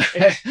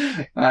gosh.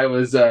 I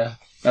was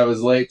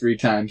late 3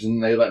 times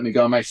and they let me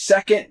go. My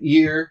second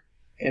year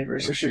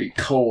anniversary.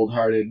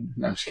 Cold-hearted.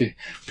 No, I'm just kidding.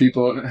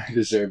 People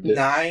deserved it.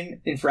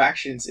 9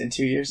 infractions in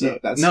 2 years. Yeah.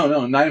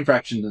 No, 9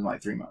 infractions in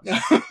 3 months.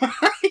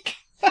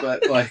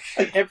 But like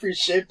every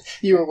shift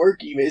you were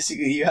working,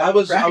 basically, I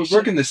was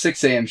working the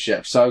 6 a.m.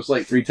 shift, so I was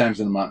late 3 times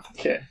in a month.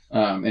 Okay.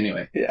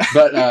 Anyway. Yeah.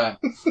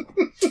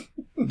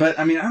 But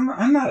I mean,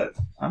 I'm not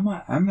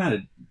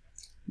a.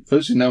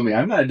 Those who know me,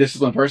 I'm not a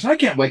disciplined person. I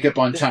can't wake up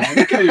on time.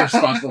 I can't be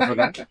responsible for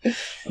that.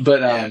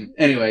 But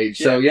anyway,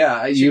 so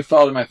you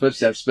followed in my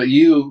footsteps, but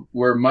you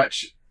were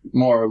much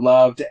more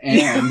loved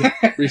and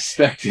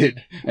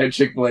respected at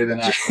Chick-fil-A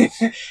than I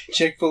was.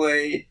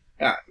 Chick-fil-A.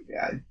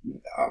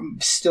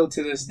 Still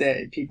to this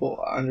day,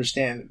 people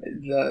understand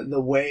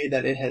the way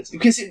that it has,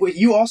 because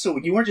you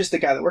weren't just the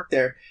guy that worked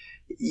there.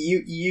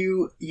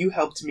 You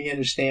helped me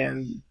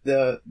understand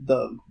the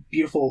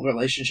beautiful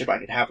relationship I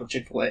could have with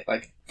Chick-fil-A,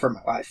 like, for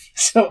my life.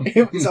 So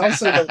it was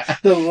also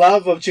the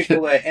love of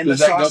Chick-fil-A and Does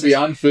the that sauces. Go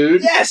beyond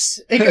food? Yes,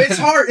 it's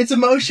heart, it's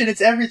emotion,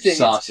 it's everything.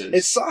 Sauces.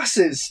 It's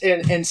sauces,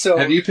 and so.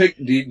 Have you picked?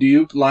 Do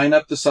you line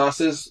up the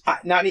sauces?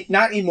 Not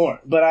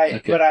anymore, but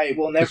I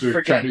will never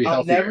forget.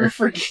 I'll never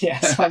forget.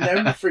 Yes, I'll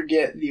never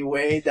forget the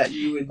way that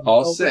you would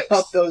open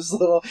up those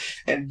little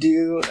and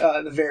do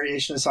the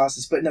variation of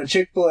sauces. But no,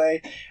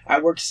 Chick-fil-A.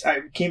 I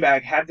came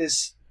back, had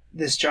this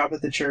job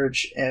at the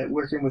church and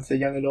working with the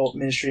young adult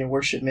ministry and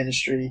worship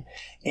ministry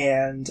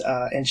and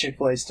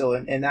Chick-fil-A still.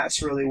 And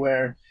that's really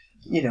where,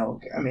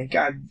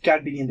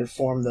 God began to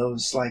form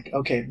those, like,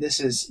 okay,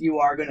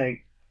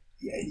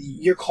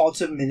 you're called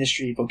to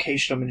ministry,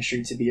 vocational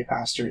ministry, to be a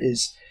pastor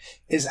is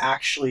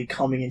actually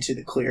coming into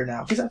the clear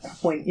now. Because at that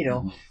point,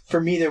 for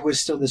me, there was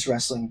still this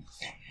wrestling.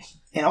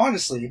 And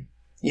honestly,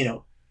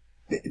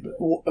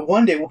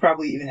 one day we'll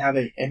probably even have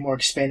a more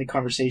expanded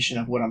conversation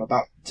of what I'm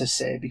about to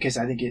say, because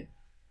I think it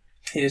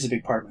is a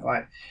big part of my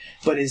life.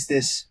 But is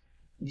this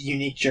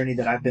unique journey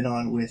that I've been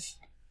on with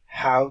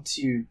how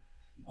to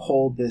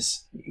hold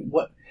this,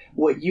 what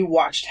you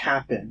watched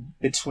happen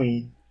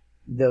between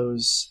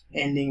those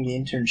ending the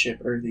internship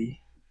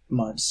early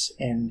months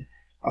in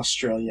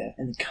Australia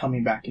and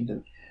coming back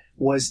into,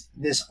 was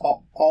this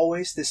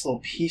always this little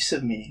piece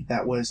of me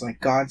that was like,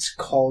 God's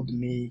called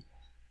me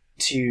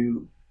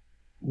to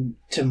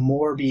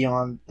more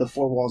beyond the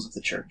 4 walls of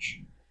the church.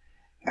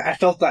 I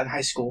felt that in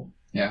high school.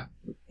 Yeah.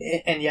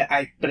 And yet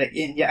I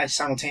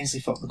simultaneously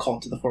felt the call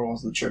to the 4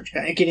 walls of the church.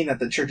 And getting that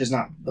the church is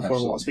not the 4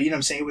 walls, but you know what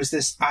I'm saying? It was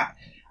this,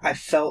 I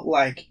felt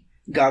like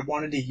God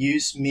wanted to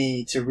use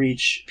me to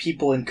reach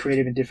people in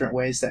creative and different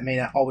ways that may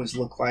not always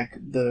look like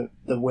the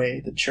way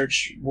the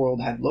church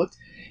world had looked.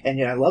 And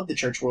yet I loved the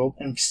church world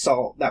and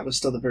saw that was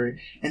still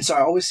and so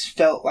I always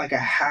felt like I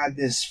had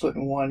this foot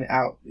in one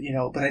out,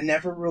 but I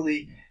never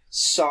really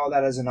saw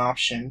that as an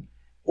option,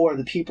 or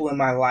the people in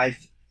my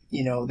life,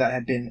 that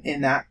had been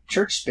in that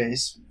church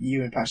space,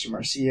 you and Pastor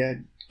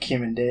Marcia,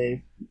 Kim and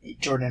Dave,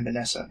 Jordan and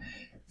Vanessa,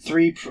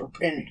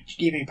 and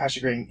even Pastor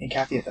Greg and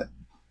Kathy at that.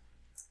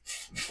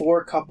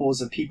 4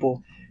 couples of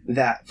people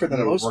that for the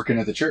most working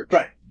at the church.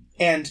 Right.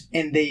 And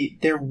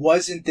there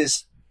wasn't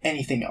this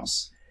anything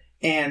else.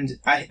 And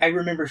I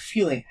remember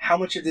feeling how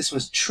much of this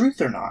was truth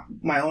or not.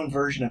 My own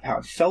version of how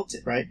I felt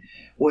it, right,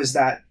 was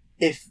that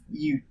if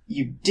you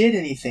did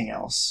anything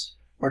else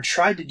or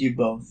tried to do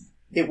both,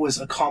 it was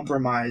a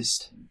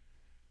compromised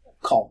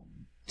call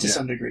to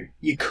some degree.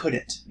 You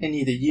couldn't. And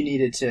either you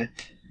needed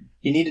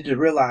to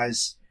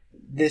realize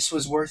this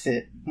was worth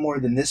it more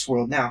than this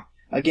world. Now,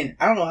 again,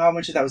 I don't know how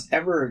much of that was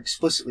ever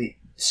explicitly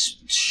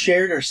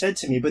shared or said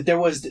to me, but there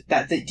was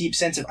that deep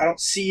sense of I don't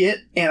see it,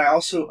 and I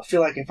also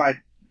feel like if I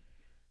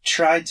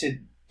tried to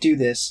do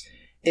this,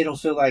 it'll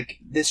feel like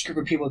this group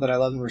of people that I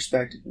love and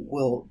respect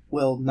will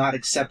not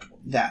accept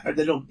that, or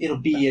that it'll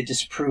be a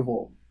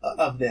disapproval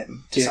of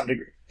them to some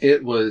degree.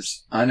 It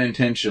was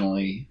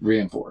unintentionally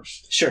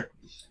reinforced. Sure.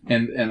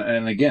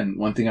 And again,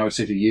 one thing I would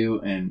say to you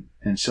and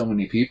so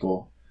many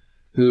people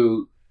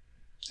who,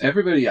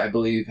 everybody I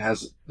believe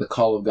has the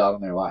call of God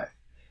on their life.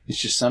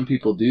 It's just some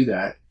people do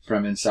that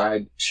from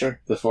inside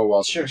the 4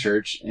 walls of the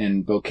church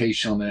in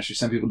vocational ministry.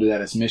 Some people do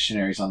that as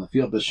missionaries on the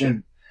field. But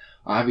then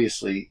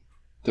obviously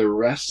the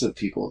rest of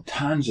people,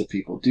 tons of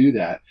people do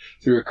that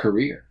through a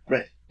career.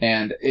 Right.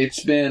 And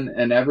it's been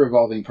an ever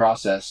evolving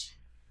process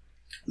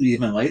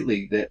even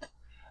lately that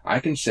I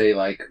can say,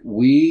 like,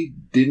 we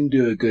didn't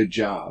do a good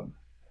job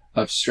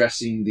of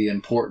stressing the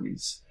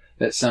importance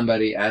that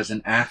somebody as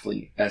an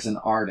athlete, as an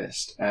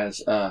artist,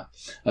 as a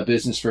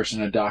business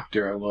person, a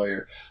doctor, a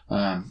lawyer,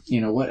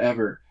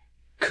 whatever,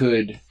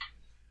 could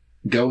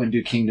go and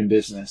do kingdom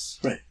business.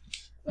 Right.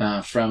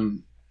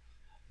 From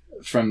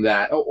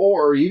that,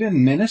 or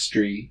even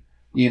ministry,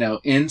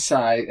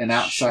 inside and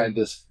outside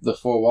the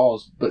 4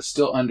 walls, but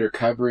still under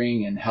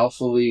covering and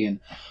healthily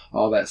and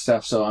all that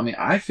stuff. So, I mean,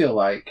 I feel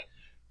like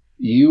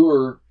you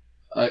were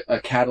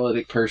a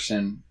catalytic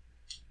person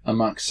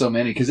amongst so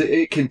many, because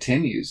it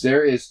continues.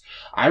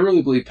 I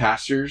really believe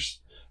pastors,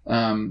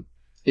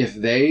 if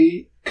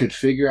they could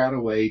figure out a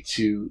way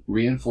to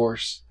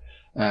reinforce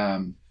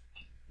that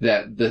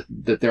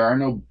there are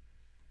no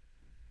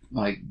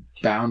like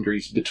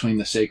boundaries between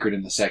the sacred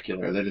and the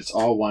secular, that it's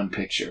all one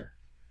picture,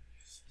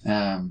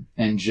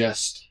 and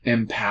just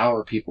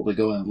empower people to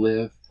go and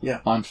live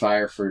on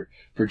fire for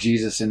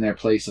Jesus in their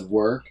place of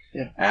work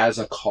as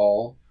a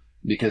call,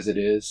 because it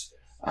is.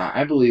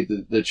 I believe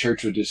that the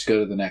church would just go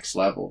to the next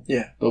level.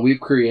 Yeah. But we've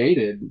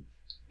created,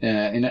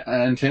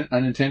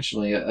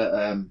 unintentionally,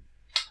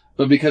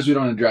 but because we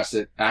don't address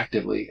it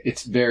actively,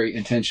 it's very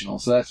intentional.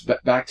 So that's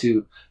back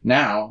to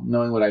now,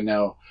 knowing what I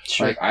know.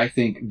 Sure. Like, I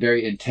think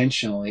very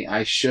intentionally,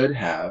 I should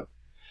have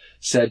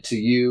said to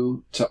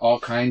you, to all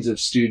kinds of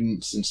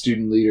students and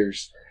student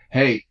leaders,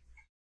 hey,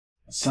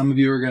 some of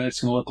you it's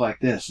going to look like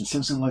this, and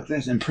some's going to look like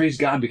this. And praise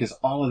God, because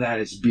all of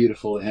that is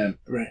beautiful to Him.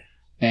 Right.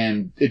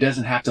 And it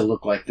doesn't have to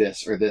look like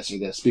this or this or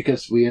this,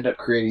 because we end up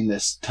creating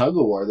this tug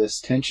of war,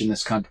 this tension,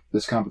 this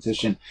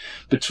competition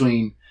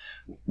between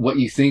what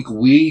you think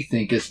we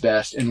think is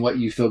best and what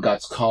you feel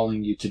God's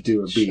calling you to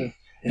do or be. Sure.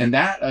 Yeah. And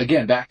that,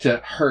 again, back to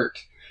hurt,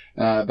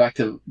 back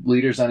to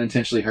leaders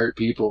unintentionally hurt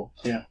people.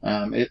 Yeah.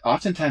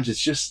 Oftentimes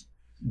it's just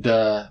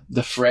the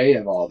fray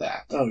of all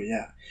that. Oh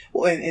yeah.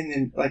 Well, and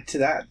then like to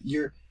that,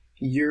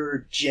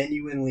 you're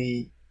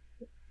genuinely,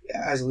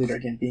 as a leader,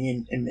 again,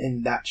 being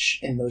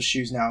in those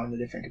shoes now in a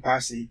different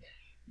capacity,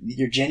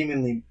 you're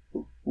genuinely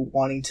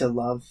wanting to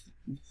love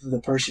the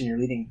person you're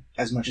leading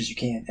as much as you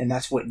can, and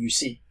that's what you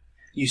see.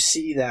 You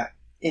see that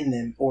in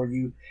them, or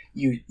you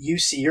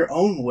see your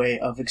own way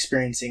of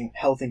experiencing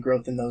health and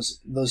growth in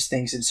those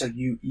things, and so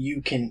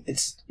you can.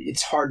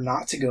 It's hard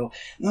not to go,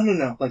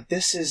 no, like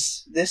this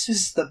is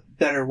the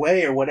better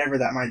way, or whatever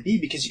that might be,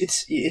 because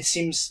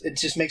it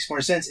just makes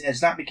more sense, and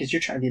it's not because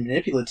you're trying to be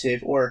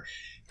manipulative or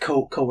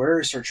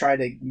coerce or try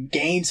to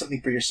gain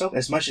something for yourself,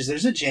 as much as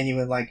there's a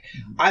genuine like,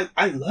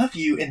 I love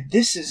you and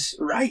this is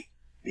right,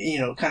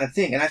 kind of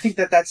thing. And I think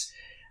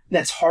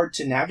that's hard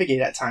to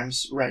navigate at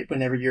times, right?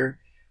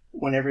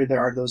 Whenever there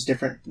are those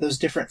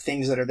different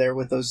things that are there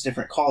with those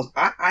different calls.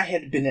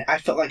 I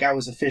felt like I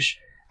was a fish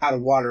out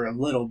of water a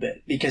little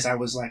bit, because I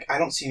was like, I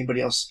don't see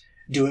anybody else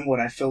doing what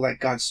I feel like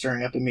God's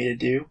stirring up in me to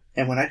do.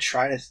 And when I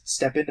try to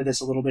step into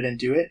this a little bit and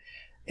do it,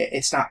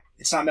 it's not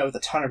met with a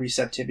ton of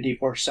receptivity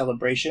or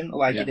celebration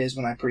like it is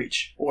when I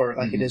preach, or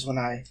like it is when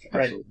I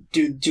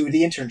do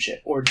the internship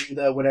or do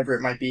the whatever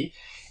it might be.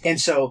 And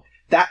so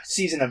that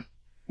season of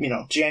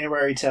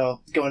January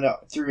till going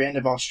through end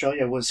of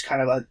Australia was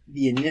kind of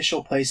the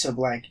initial place of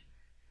like,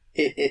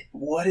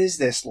 what is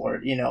this,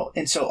 Lord?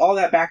 And so all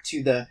that back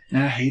to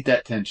and I hate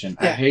that tension.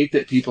 I hate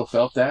that people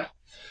felt that,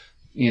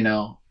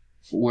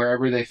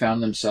 wherever they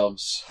found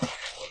themselves,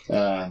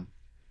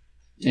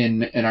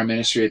 in our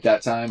ministry at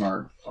that time,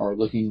 or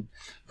looking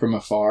from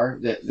afar,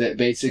 that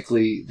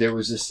basically there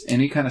was this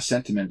any kind of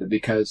sentiment that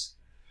because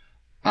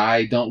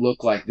I don't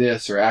look like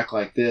this or act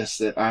like this,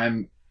 that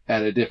I'm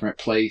at a different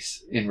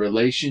place in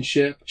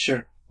relationship.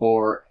 Sure.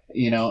 Or,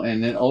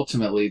 and then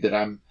ultimately that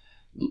I'm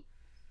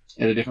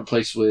at a different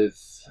place with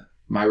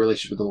my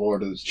relationship with the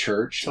Lord or the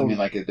church. Totally. I mean,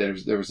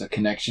 like there was a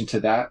connection to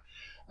that.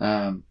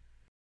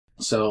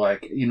 So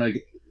like,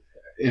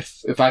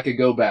 if I could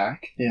go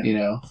back,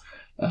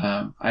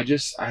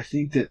 I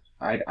think that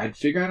I'd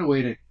figure out a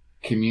way to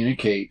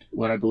communicate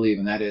what I believe,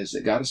 and that is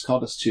that God has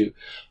called us to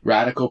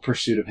radical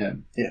pursuit of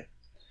Him. Yeah.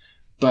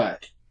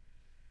 But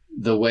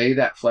the way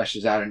that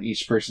fleshes out in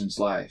each person's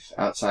life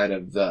outside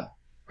of the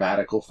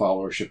radical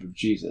followership of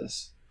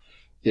Jesus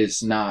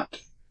is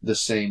not the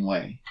same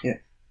way. Yeah.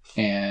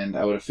 And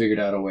I would have figured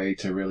out a way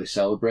to really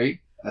celebrate.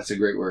 That's a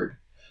great word.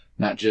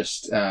 Not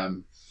just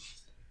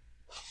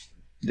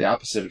the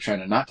opposite of trying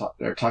to not talk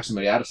or talk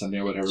somebody out of something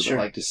or whatever, sure.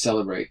 but like to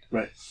celebrate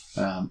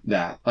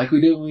that. Like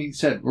we did when we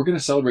said, we're going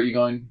to celebrate you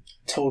going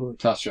to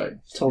Australia.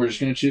 Totally. We're just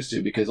going to choose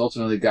to, because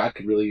ultimately God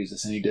could really use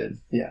this, and He did.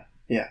 Yeah.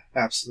 Yeah,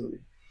 absolutely.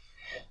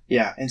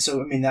 Yeah. And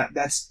so, I mean,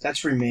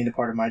 that's remained a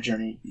part of my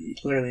journey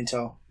literally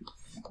until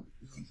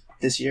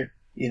this year,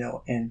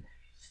 and,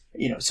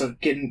 so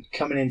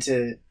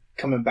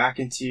coming back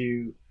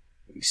into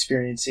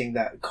experiencing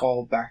that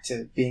call back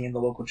to being in the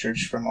local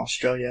church from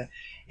Australia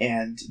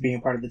and being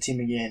a part of the team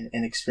again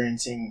and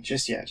experiencing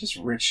just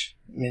rich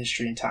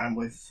ministry and time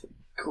with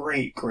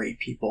great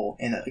people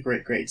in a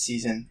great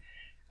season,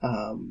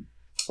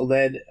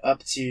 led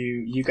up to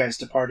you guys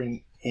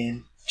departing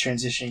and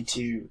transitioning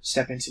to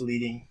step into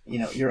leading,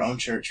 your own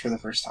church for the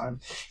first time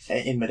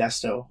in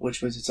Modesto,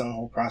 which was its own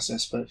whole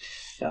process. But,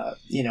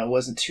 it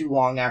wasn't too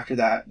long after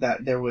that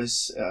there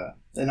was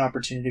an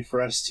opportunity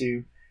for us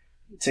to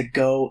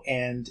go,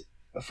 and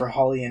for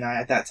Holly and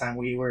I at that time,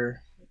 we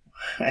were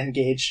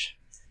engaged.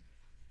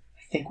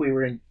 I think we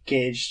were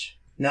engaged.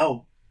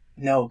 No,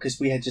 because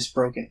we had just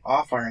broken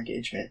off our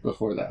engagement.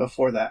 Before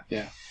that.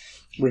 Yeah.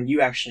 When you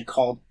actually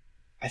called,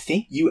 I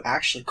think you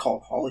actually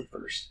called Holly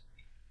first,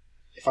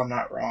 if I'm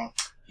not wrong.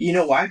 You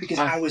know why? Because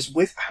I was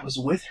with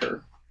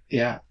her.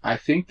 Yeah. I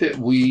think that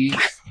we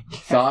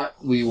thought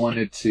we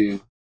wanted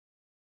to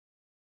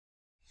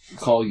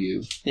call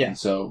you. Yeah. And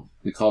so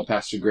we called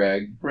Pastor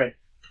Greg. Right.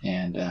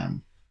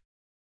 And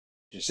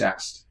just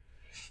asked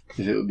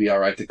if it would be all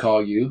right to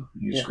call you.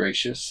 He was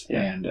gracious.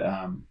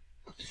 Yeah.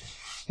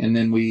 And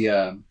then we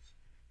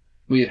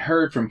had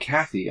heard from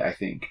Kathy, I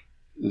think,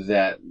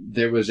 that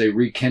there was a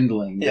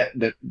rekindling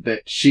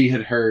that she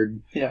had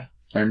heard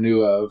or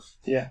knew of.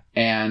 Yeah.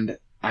 And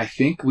I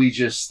think we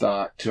just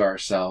thought to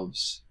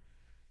ourselves,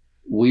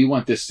 we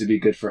want this to be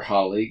good for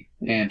Holly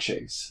and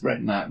Chase,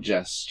 right? Not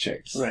just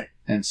Chase. Right.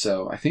 And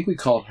so I think we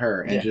called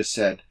her and just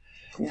said,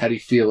 how do you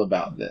feel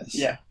about this?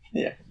 Yeah.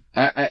 Yeah.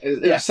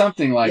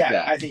 Something like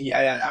that. I think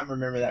I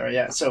remember that, right?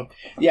 Yeah. So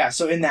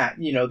in that,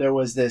 there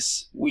was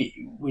this.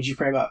 Would you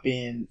pray about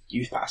being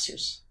youth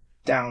pastors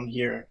down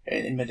here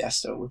in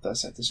Modesto with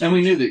us at this church? And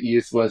we knew that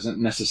youth wasn't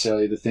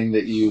necessarily the thing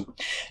that you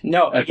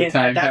at the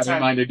time had in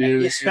mind to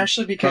do,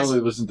 especially because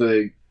probably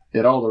wasn't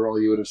at all the role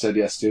you would have said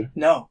yes to.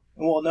 No,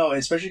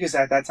 especially because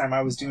at that time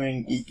I was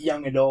doing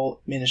young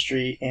adult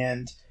ministry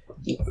and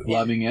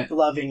loving it.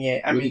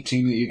 I mean, the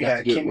team that you got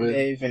to do Kim it with. and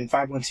Dave and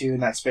 512 in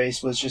that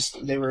space was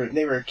just they were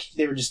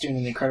just doing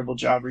an incredible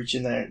job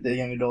reaching the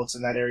young adults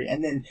in that area,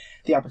 and then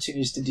the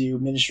opportunities to do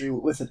ministry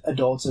with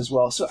adults as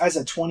well. So as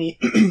a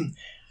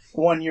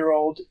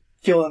 21-year-old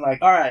feeling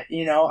like, all right,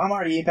 I'm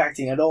already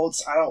impacting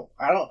adults. I don't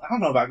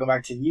know about going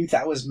back to youth.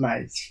 That was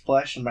my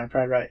flesh and my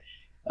pride, right?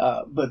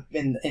 But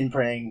in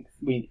praying,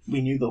 we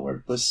knew the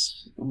Lord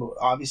was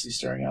obviously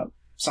stirring up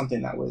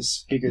something that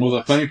was bigger than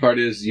the funny part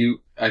is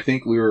I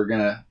think we were going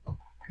to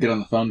get on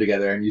the phone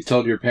together, and you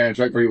told your parents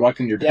right before you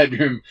walked in your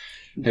bedroom,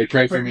 hey,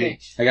 pray for me.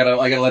 I gotta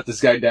let this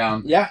guy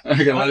down. Yeah.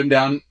 I gotta let him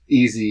down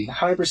easy.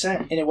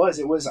 100%. And it was,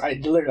 I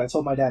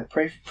told my dad,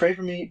 pray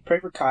for me, pray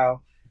for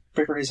Kyle,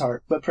 pray for his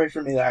heart, but pray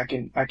for me that I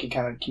can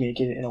kind of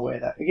communicate it in a way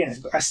that,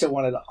 again, I still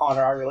wanted to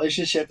honor our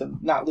relationship and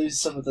not lose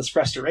some of this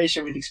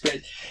restoration we'd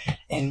experienced.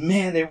 And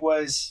man, there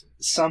was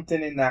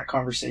something in that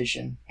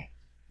conversation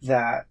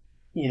that,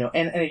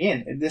 and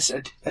again, this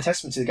a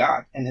testament to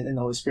God and the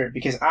Holy Spirit,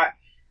 because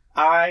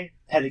I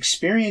had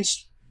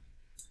experienced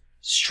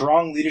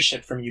strong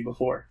leadership from you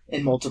before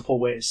in multiple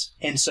ways.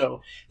 And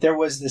so there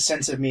was this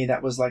sense of me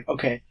that was like,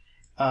 okay,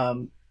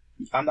 I'm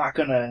not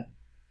gonna,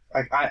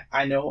 like,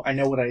 I know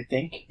what I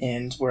think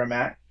and where I'm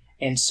at.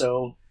 And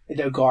so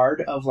the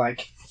guard of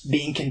like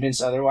being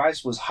convinced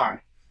otherwise was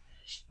high.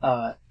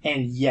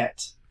 And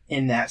yet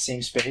in that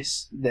same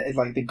space,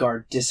 the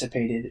guard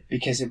dissipated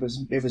because it was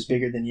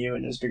bigger than you,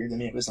 and it was bigger than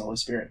me. It was the Holy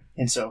Spirit.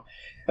 And so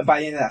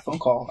by the end of that phone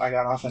call, I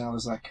got off and I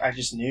was like, I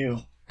just knew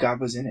God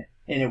was in it,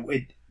 and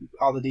it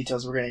all the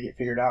details were going to get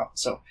figured out.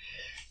 So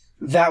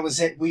that was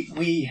it.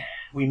 We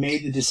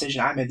made the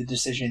decision. I made the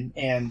decision,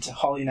 and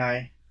Holly and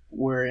I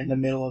were in the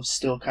middle of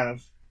still kind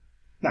of,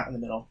 not in the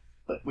middle,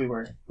 but we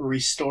were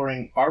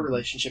restoring our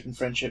relationship and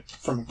friendship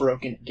from a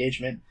broken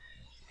engagement.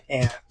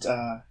 And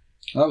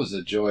that was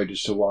a joy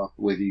just to walk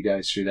with you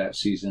guys through that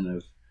season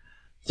of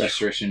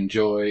restoration,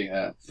 joy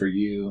for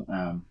you.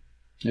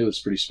 It was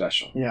pretty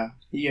special. Yeah,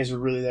 you guys were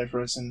really there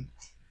for us in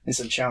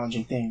some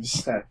challenging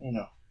things that, it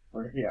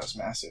was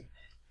massive.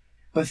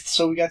 But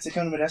so we got to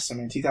come to Modesto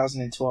in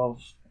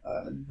 2012,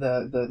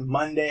 the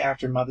Monday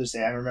after Mother's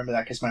Day. I remember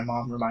that because my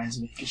mom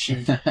reminds me, because she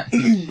left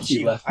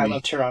me. I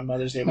left her on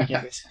Mother's Day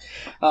weekend.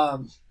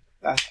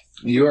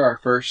 You were our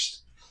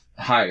first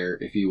hire,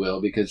 if you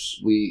will,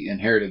 because we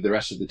inherited the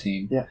rest of the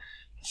team. Yeah.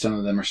 Some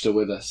of them are still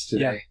with us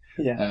today.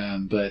 Yeah.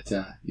 But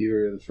you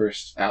were the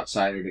first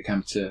outsider to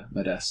come to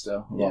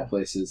Modesto, of all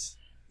places.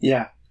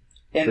 Yeah.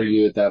 And for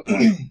you at that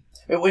point.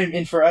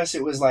 And for us,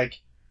 it was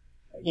like,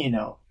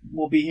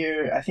 we'll be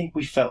here. I think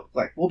we felt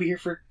like we'll be here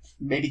for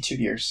maybe 2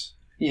 years.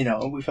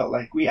 And we felt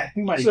like I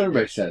think that's what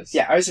everybody says.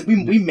 Yeah, I was.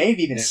 We may have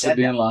even said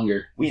being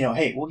longer.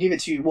 Hey, we'll give it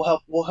to you.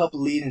 We'll help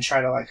lead and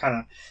try to like kind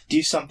of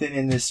do something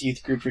in this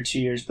youth group for 2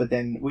 years. But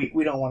then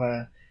we don't want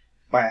to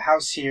buy a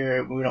house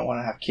here. We don't want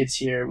to have kids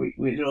here.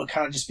 It'll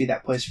kind of just be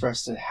that place for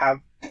us to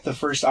have the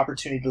first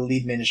opportunity to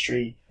lead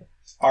ministry,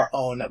 our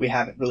own, that we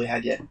haven't really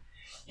had yet.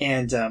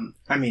 And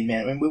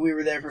we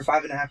were there for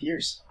 5.5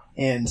 years,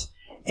 and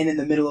in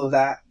the middle of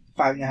that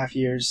 5.5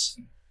 years,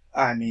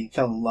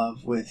 fell in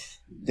love with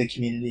the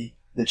community,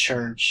 the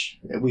church.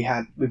 We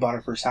bought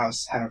our first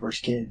house, had our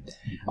first kid,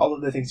 all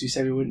of the things we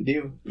said we wouldn't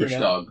do.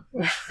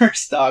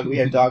 First dog. We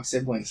have dog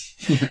siblings.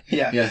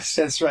 Yeah, yes,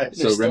 that's right.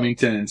 So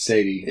Remington and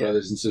Sadie,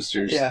 brothers and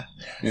sisters. Yeah,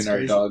 in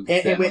our dog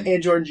family.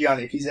 And Jordan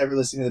Gianni, if he's ever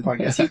listening to the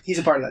podcast, he's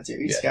a part of that too.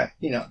 He's got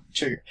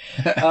trigger.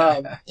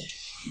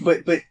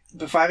 But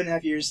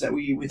 5.5 years that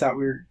we thought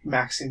we were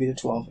max going to be the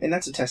 12, and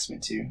that's a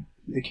testament to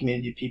the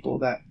community of people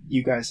that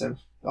you guys have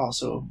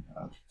also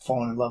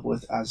fallen in love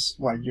with, as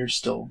why you're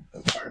still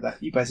a part of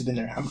that. You guys have been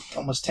there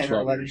almost 10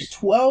 or 11 years.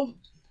 12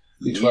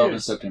 years. 12 in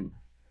September.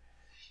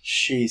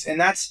 Jeez.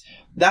 And that's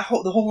the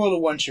whole world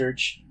of One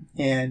Church,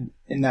 and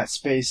in that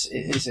space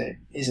is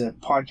a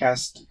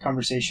podcast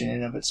conversation in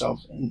and of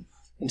itself in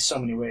so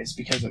many ways,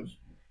 because of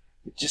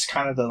just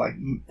kind of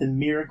the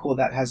miracle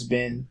that has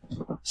been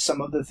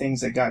some of the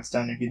things that God's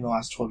done in the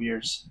last 12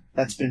 years.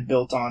 That's been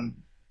built on,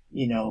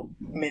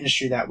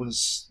 ministry that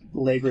was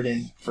labored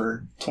in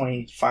for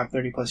 25,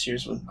 30 plus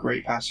years with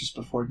great pastors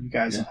before you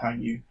guys, and how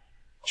you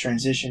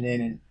transitioned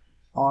in and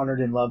honored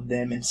and loved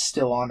them, and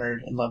still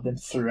honored and loved them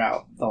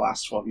throughout the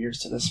last 12 years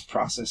to this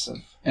process of.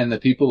 And the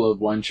people of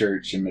One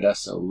Church in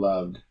Modesto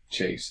loved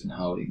Chase and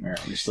Holly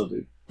Merrill. They still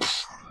do.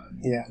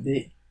 Yeah,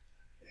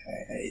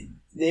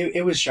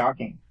 it was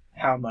shocking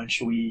how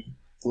much we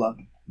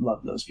loved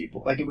those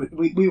people. Like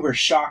we were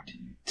shocked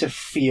to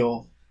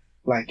feel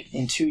like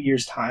in 2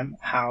 years' time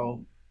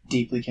how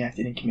deeply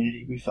connected in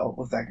community we felt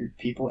with that group of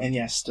people,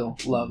 and still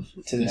love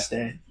to this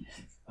day.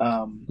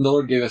 The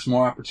Lord gave us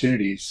more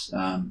opportunities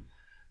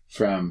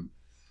from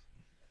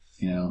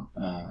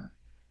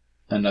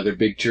another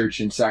big church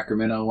in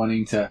Sacramento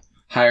wanting to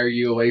hire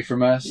you away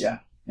from us. Yeah.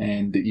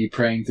 And you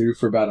praying through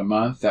for about a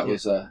month. That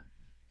was a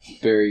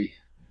very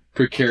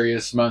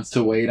precarious month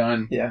to wait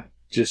on. Yeah.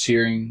 Just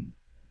hearing,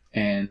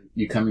 and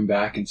you coming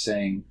back and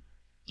saying,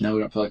 no,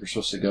 we don't feel like we're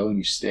supposed to go, and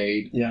you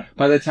stayed. Yeah.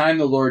 By the time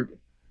the Lord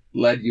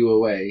led you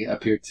away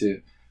up here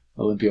to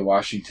Olympia,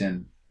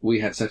 Washington, we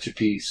had such a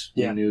peace.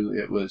 Yeah. We knew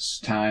it was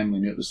time. We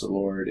knew it was the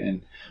Lord.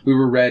 And we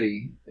were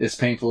ready, as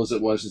painful as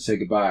it was to say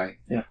goodbye.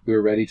 Yeah. We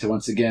were ready to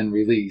once again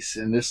release,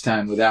 and this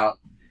time without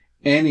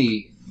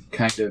any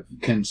kind of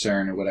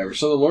concern or whatever.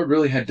 So the Lord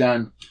really had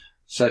done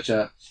such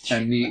a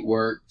neat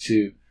work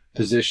to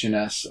position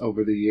us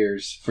over the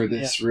years for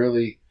this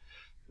really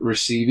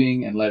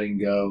receiving and letting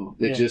go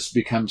that just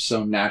becomes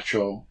so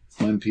natural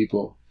when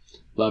people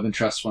love and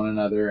trust one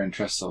another and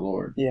trust the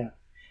Lord. Yeah.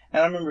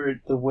 And I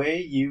remember the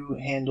way you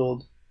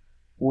handled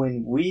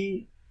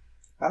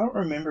I don't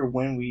remember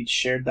when we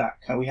shared that.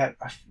 The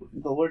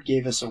Lord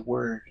gave us a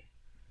word.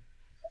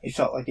 It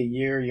felt like a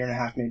year and a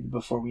half maybe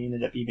before we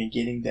ended up even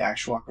getting the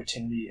actual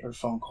opportunity or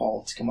phone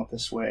call to come up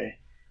this way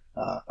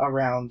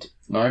around.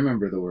 Oh, I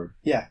remember the word.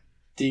 Yeah.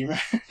 Do you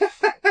remember?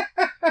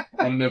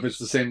 I don't know if it's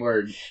the same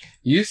word.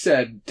 You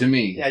said to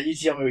me. Yeah, you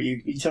tell me what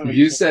you tell me.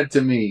 You said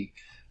to me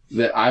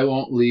that I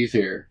won't leave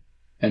here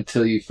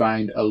until you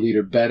find a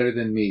leader better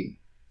than me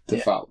to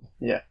follow.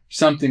 Yeah.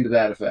 Something to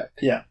that effect.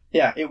 Yeah.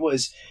 Yeah. It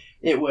was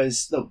there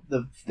was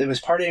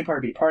part A and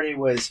part B. Part A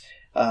was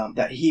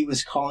that he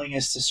was calling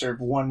us to serve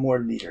one more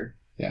leader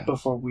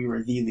before we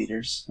were the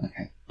leaders.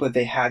 Okay. But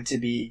they had to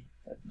be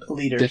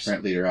leaders.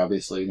 Different leader,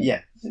 obviously.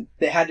 Yeah.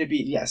 They had to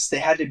be, they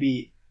had to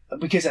be,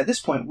 because at this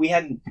point we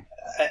hadn't,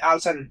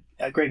 outside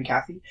of Greg and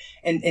Kathy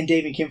and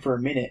Dave and Kim for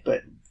a minute,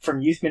 but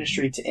from youth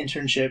ministry to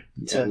internship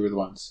to... we were the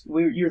ones.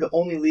 You were the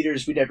only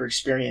leaders we'd ever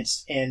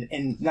experienced. And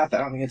not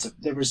that I don't think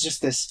there was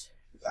just this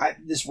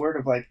word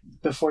of like,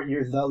 before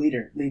you're the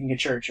leader leading a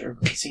church or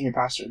a senior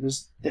pastor,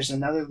 there's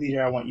another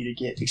leader I want you to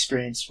get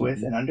experience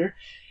with and under.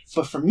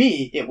 But for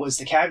me, it was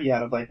the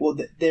caveat of like, well,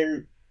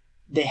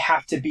 they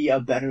have to be a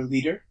better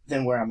leader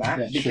than where I'm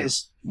at,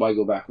 because why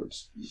go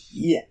backwards?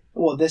 Yeah.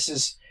 Well,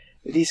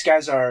 these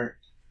guys are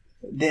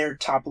they're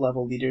top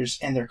level leaders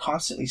and they're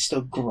constantly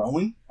still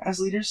growing as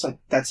leaders. Like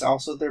that's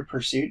also their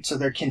pursuit. So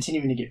they're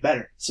continuing to get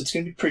better. So it's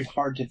going to be pretty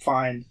hard to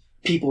find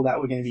people that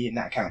were going to be in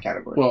that kind of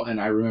category. Well, and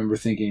I remember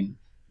thinking,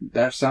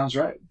 that sounds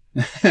right.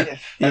 Yeah.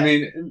 I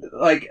mean,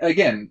 like,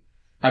 again,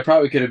 I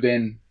probably could have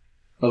been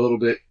a little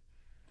bit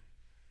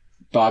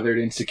bothered,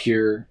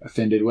 insecure,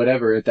 offended,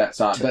 whatever at that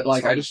thought. But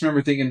like, I just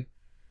remember thinking,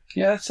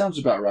 yeah, that sounds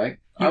about right.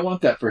 I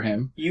want that for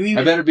him.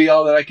 I better be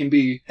all that I can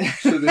be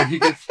so that he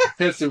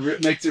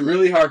makes it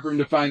really hard for him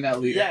to find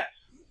that leader. Yeah.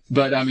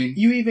 But I mean,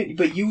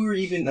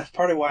 that's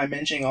part of why I'm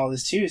mentioning all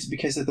this too, is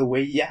because of the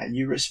way,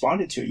 you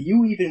responded to it.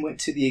 You even went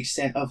to the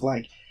extent of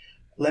like,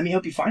 let me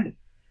help you find him.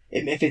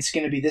 If it's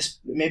going to be this,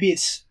 maybe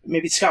it's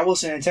Scott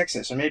Wilson in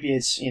Texas, or maybe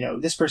it's,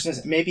 this person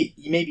is,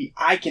 maybe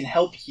I can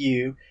help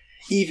you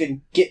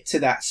even get to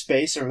that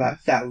space or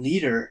that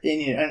leader.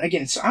 And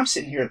again, so I'm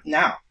sitting here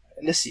now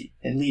in this seat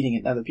and leading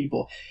in other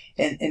people.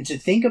 And to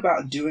think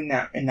about doing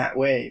that in that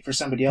way for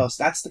somebody else,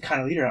 that's the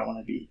kind of leader I want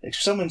to be. If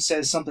someone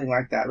says something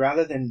like that,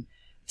 rather than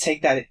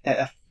take that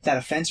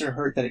offense or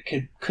hurt that it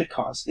could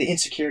cause, the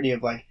insecurity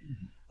of like,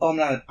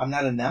 oh, I'm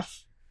not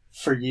enough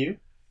for you.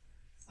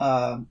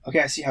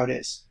 Okay, I see how it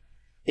is.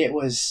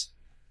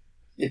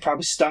 It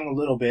probably stung a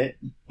little bit,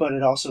 but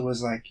it also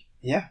was like,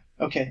 yeah,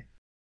 okay.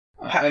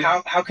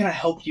 How can I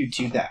help you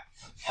do that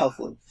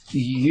healthily?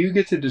 You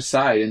get to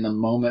decide in the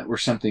moment where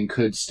something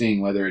could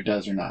sting, whether it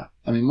does or not.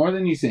 I mean, more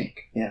than you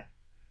think. Yeah.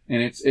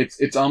 And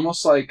it's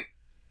almost like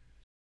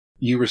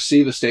you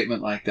receive a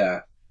statement like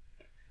that,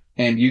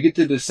 and you get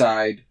to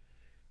decide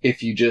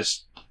if you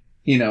just,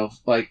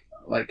 like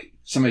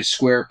somebody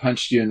square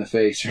punched you in the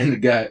face or in the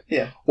gut.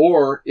 Yeah.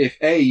 Or if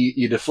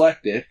you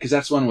deflect it, because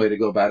that's one way to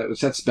go about it,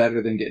 which that's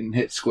better than getting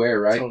hit square,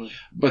 right? Totally.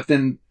 But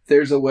then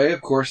there's a way,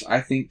 of course,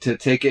 I think, to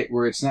take it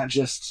where it's not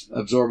just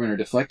absorbent or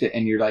deflect it,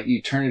 and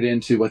you turn it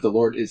into what the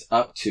Lord is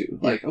up to. Yeah.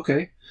 Like,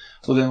 okay,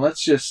 well then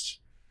let's just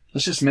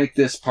make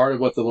this part of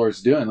what the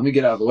Lord's doing. Let me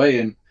get out of the way,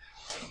 and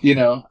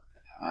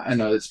I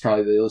know it's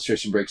probably the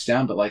illustration breaks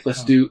down, but like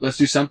let's do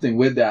something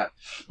with that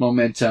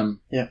momentum.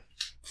 Yeah.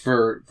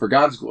 For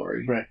God's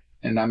glory. Right.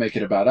 And not make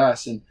it about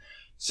us. And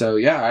so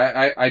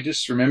I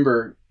just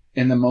remember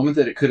in the moment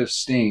that it could have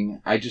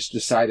sting, I just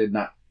decided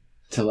not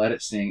to let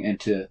it sting,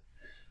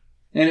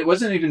 and it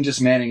wasn't even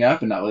just manning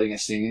up and not letting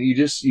it sting. You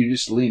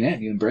just lean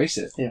in, you embrace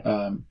it.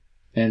 Yeah.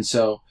 And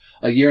so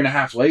a year and a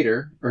half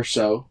later or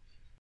so,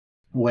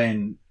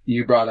 when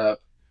you brought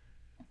up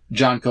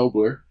John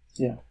Kobler.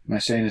 Yeah. Am I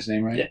saying his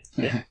name right?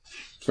 Yeah.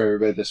 For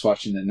everybody that's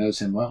watching that knows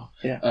him well.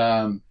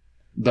 Yeah.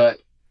 But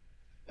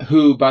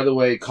who, by the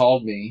way,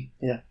 called me.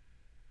 Yeah.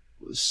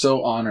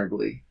 So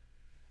honorably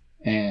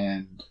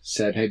and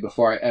said, hey,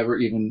 before I ever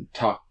even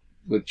talk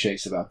with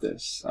Chase about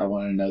this, I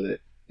want to know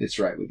that it's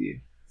right with you.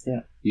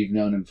 Yeah. You've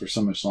known him for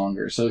so much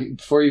longer. So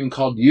before he even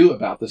called you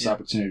about this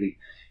opportunity,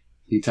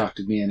 he talked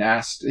to me and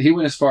asked, he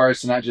went as far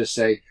as to not just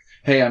say,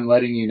 hey, I'm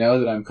letting you know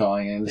that I'm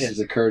calling in. This is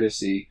a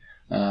courtesy,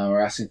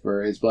 or asking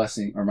for his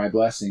blessing or my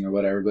blessing or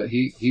whatever. But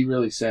he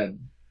really said,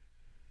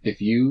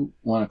 if you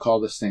want to call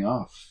this thing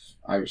off,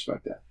 I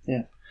respect that.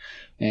 Yeah.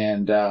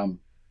 And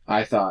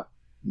I thought,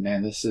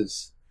 man, this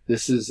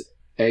is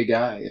a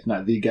guy, if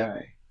not the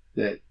guy,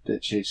 that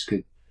Chase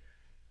could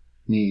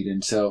need.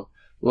 And so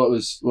what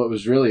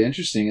was really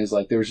interesting is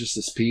like there was just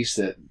this piece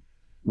that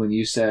when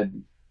you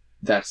said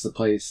that's the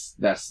place,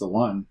 that's the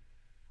one,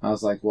 I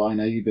was like, well, I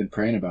know you've been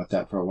praying about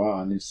that for a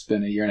while, and it's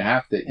been a year and a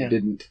half that you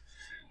didn't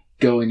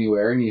go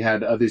anywhere, and you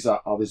had all these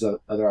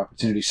other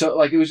opportunities. So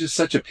like it was just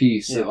such a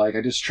piece that like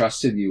I just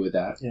trusted you with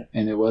that,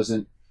 and it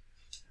wasn't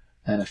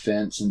an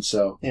offense. And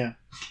so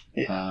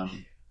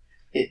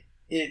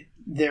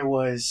there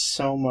was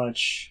so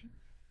much,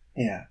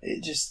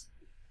 it just,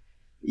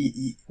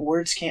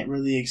 words can't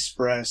really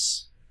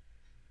express,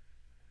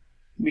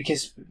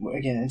 because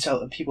again,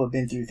 until people have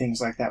been through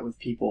things like that with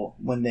people,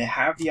 when they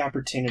have the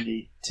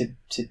opportunity to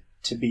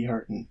be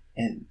hurt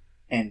and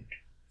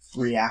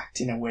react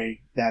in a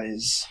way that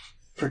is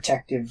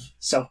protective,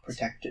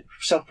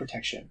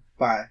 self-protection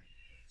by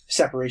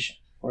separation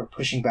or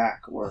pushing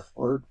back or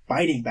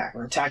biting back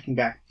or attacking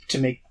back to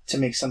make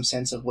some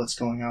sense of what's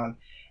going on,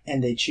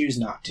 and they choose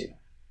not to,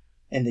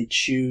 and they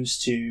choose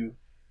to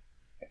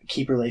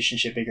keep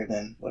relationship bigger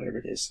than whatever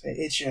it is. It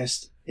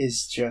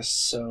is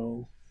just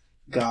so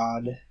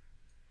God-centered.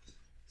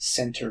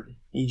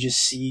 You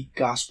just see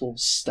gospel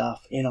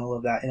stuff in all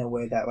of that in a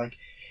way that like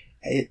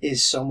it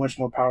is so much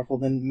more powerful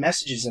than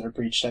messages that are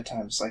preached at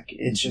times. Like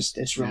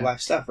it's real life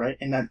stuff, right?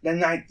 And that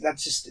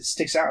just it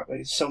sticks out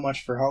like so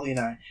much for Holly and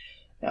I.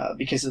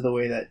 Because of the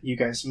way that you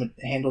guys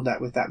handled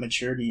that with that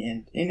maturity,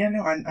 and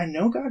I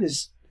know God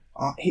is,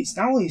 he's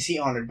not only is he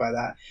honored by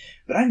that,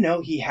 but I know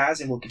he has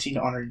and will continue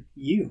to honor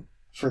you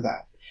for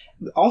that.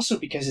 Also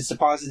because it's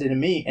deposited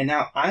in me, and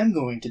now I'm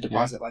going to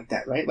deposit like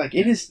that, right? Like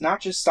it is not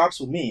just stops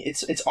with me.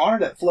 It's honor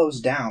that flows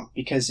down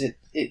because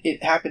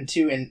it happened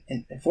to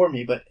and for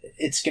me, but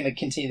it's going to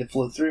continue to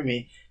flow through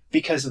me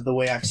because of the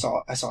way I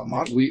saw it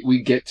modeled.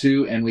 We get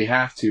to and we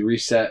have to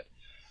reset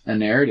a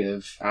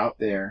narrative out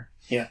there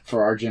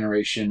for our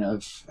generation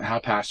of how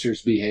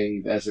pastors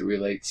behave as it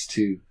relates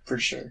to, for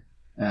sure,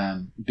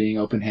 being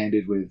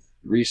open-handed with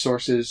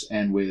resources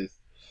and with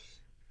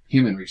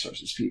human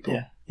resources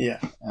people.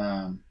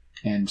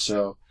 And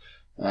so,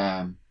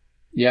 and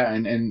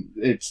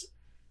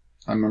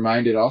I'm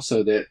reminded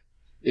also that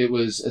it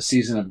was a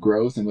season of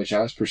growth in which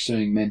I was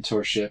pursuing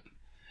mentorship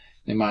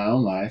in my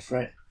own life,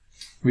 right?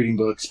 Reading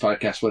books,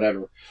 podcasts,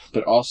 whatever,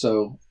 but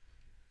also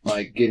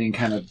like getting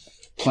kind of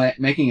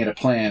making it a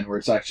plan where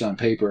it's actually on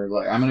paper.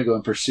 Like, I'm going to go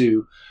and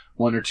pursue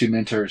 1 or 2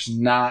 mentors,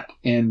 not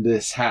in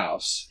this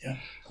house,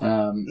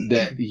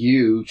 that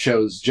you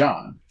chose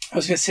John. I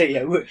was going to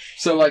say,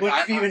 So like,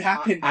 what even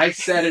happened? I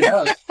set it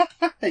up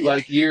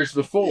like years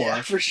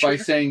before by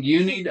saying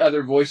you need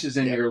other voices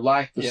in your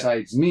life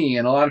besides me.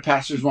 And a lot of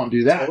pastors won't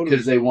do that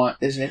because they want,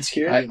 there's an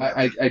insecurity.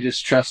 I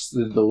just trust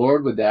the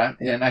Lord with that.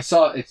 And I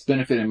saw its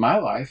benefit in my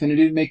life, and it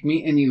didn't make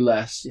me any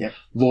less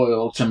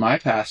loyal to my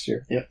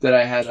pastor that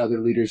I had other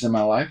leaders in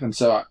my life. And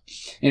so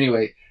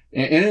anyway,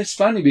 and it's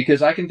funny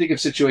because I can think of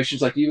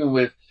situations like even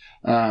with,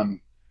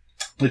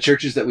 the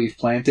churches that we've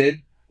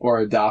planted or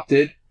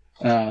adopted,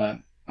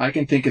 I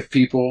can think of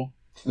people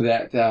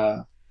that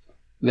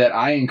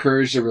I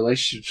encouraged a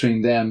relationship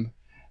between them,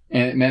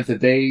 and it meant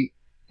that they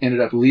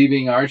ended up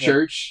leaving our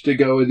church to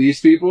go with these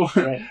people,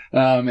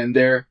 and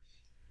their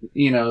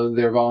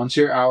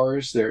volunteer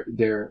hours,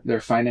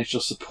 their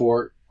financial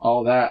support,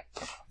 all that,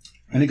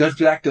 and it goes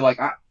back to like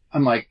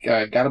I'm like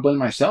gotta blame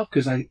myself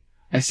because I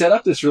set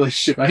up this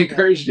relationship, I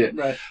encouraged it,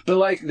 but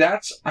like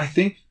that's I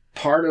think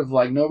part of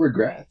like no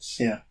regrets.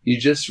 You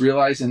just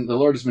realize, and the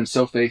Lord has been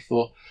so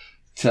faithful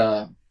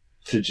to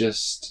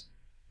just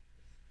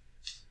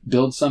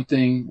build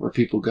something where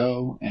people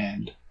go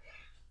and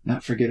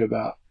not forget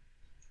about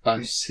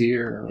us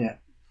here, or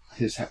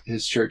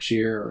his church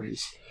here, or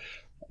his,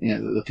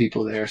 the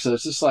people there. So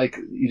it's just like,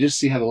 you just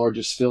see how the Lord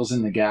just fills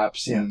in the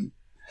gaps. And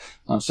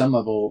on some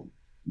level,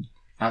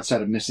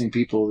 outside of missing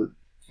people,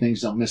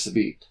 things don't miss a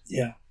beat.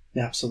 Yeah,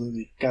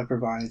 absolutely. God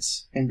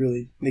provides, and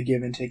really the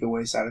give and take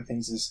away side of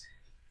things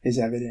is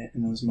evident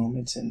in those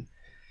moments. And,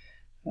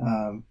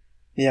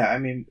 I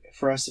mean,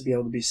 for us to be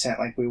able to be sent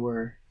like we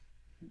were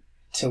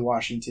to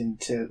Washington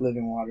to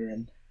Living Water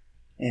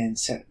and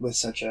sent with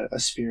such a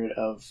spirit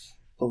of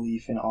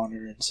belief and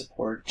honor and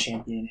support,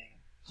 championing,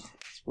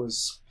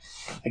 was,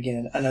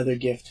 again, another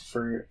gift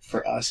for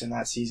us in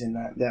that season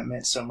that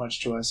meant so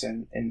much to us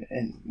and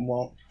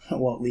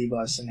won't leave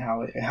us, and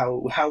how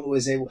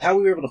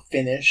we were able to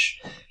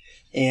finish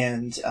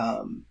and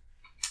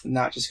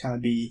not just kind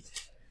of be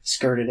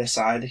skirted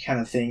aside kind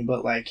of thing,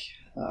 but like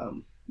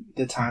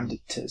the time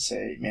to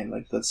say, man,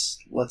 like let's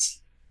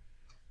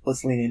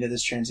lean into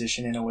this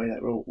transition in a way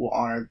that will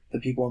honor the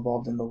people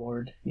involved in the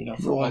Lord,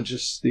 for one,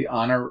 just the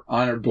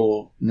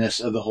honorableness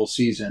of the whole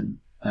season.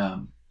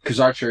 Because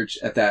our church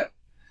at that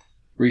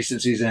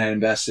recent season had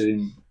invested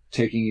in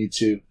taking you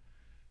to,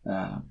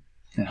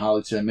 in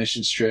Holly to a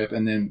mission trip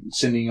and then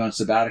sending you on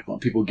sabbatical,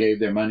 and people gave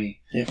their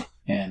money.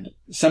 And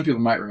some people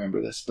might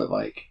remember this, but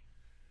like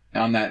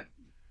on that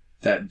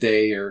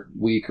day or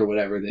week or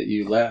whatever that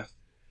you left,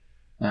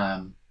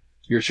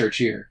 your church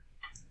here,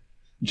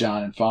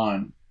 John and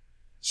Fawn,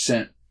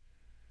 sent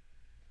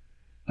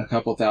a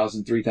couple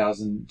 $1,000,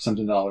 $3,000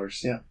 something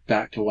dollars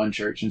back to one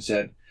church and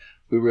said,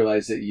 we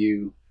realize that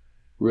you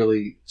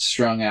really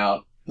strung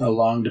out a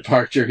long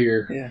departure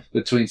here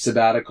between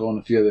sabbatical and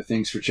a few other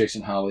things for Chase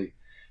and Holly,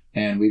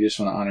 and we just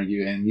want to honor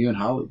you. And you and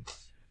Holly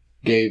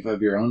gave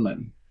of your own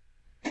money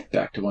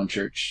back to one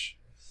church.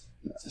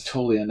 It's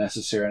totally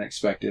unnecessary,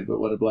 unexpected, but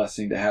what a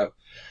blessing to have.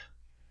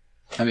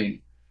 I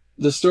mean,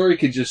 the story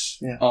could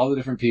just all the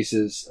different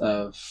pieces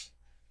of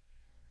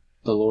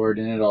the Lord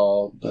in it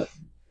all, but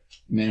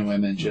men and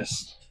women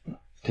just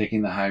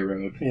taking the high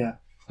road.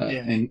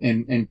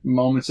 In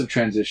moments of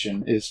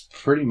transition is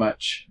pretty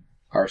much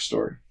our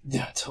story.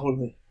 Yeah,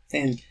 totally.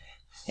 And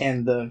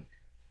the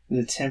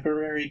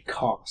temporary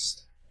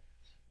cost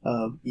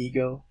of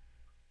ego,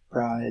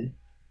 pride,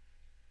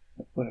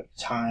 whatever,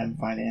 time,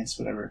 finance,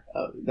 whatever,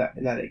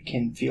 that it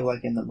can feel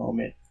like in the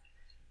moment,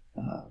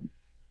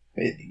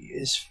 it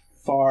is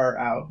far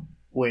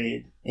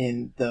outweighed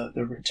in the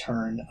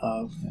return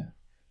of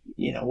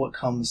what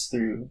comes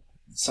through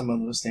some of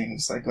those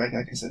things. Like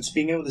I said,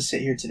 being able to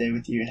sit here today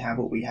with you and have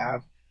what we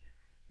have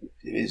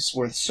is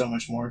worth so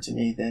much more to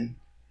me than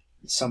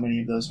so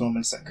many of those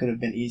moments that could have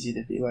been easy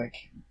to be like,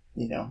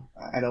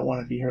 I don't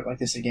want to be hurt like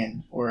this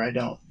again, or I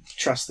don't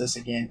trust this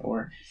again,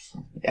 or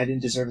I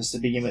didn't deserve this to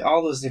begin with.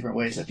 All those different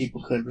ways that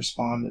people could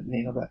respond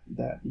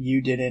that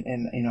you didn't.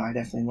 And, I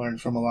definitely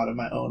learned from a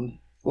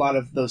lot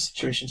of those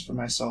situations for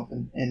myself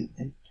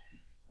and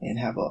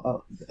have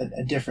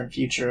a different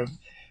future of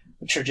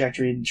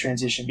trajectory and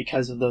transition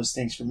because of those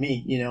things for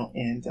me,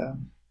 and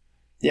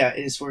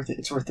it's worth it.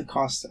 It's worth the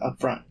cost up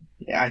front.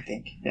 I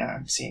think.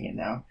 I'm seeing it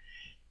now.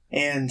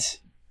 And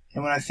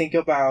when I think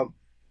about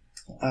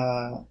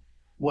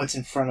what's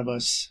in front of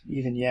us,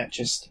 even yet,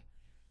 just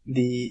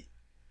the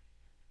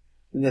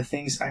the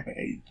things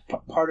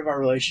part of our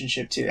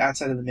relationship too,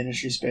 outside of the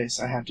ministry space,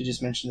 I have to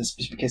just mention this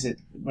just because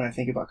when I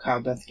think about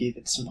Kyle Bethke,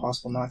 it's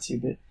impossible not to,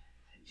 but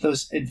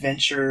those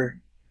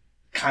adventure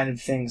kind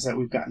of things that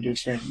we've gotten to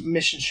experience,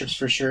 mission trips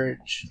for sure,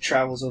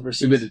 travels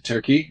overseas. We've been to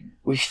Turkey.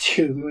 We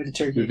went to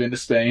Turkey. We've been to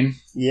Spain.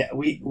 Yeah,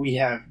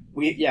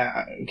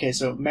 okay,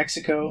 so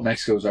Mexico.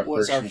 Mexico was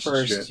our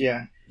first trip.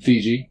 Yeah.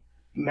 Fiji.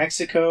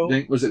 Mexico.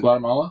 Was it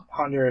Guatemala?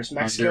 Honduras.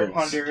 Mexico,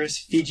 Honduras,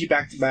 Fiji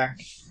back to back.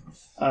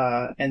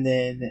 And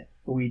then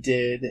we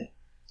did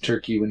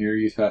Turkey when you were a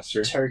youth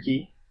pastor.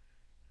 Turkey.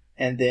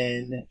 And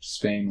then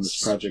Spain was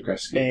Project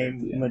Rescue.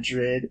 Spain,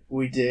 Madrid.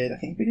 We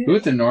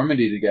went to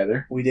Normandy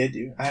together. We did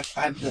do. I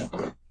have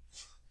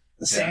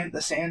the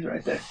sand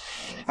right there.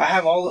 I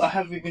have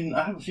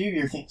a few of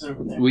your things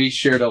over there. We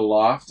shared a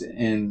loft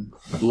in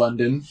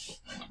London.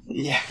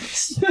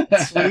 Yes,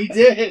 we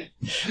did.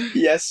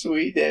 Yes,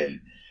 we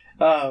did.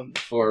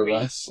 Four of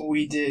us.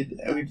 We did.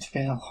 We've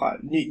been a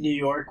lot. New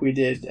York. We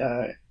did.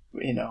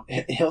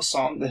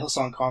 Hillsong, the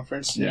Hillsong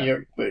conference in New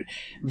York, but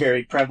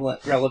very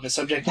relevant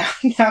subject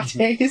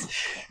nowadays.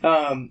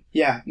 But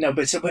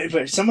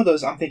some of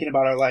those I'm thinking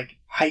about are like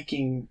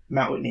hiking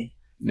Mount Whitney.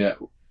 Yeah.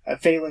 A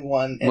failing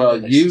one.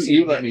 Well,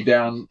 you let me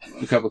down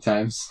a couple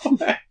times.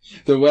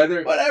 The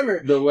weather.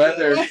 Whatever. The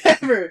weather.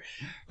 Whatever.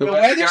 The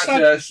weather got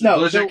to us.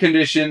 Blizzard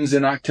conditions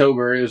in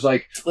October. It was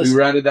like we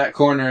rounded that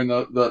corner and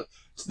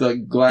the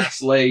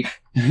glass lake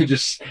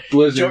just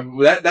blizzard.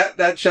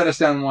 That shut us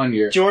down one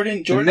year.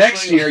 Jordan.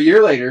 Next year, a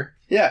year later.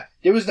 Yeah,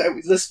 it was.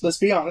 Let's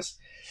be honest.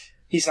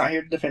 He's not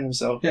here to defend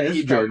himself. Yeah,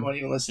 he Jordan. Won't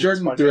even listen.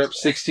 Jordan threw up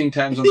 16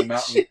 times on the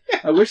mountain.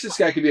 I wish this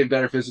guy could be in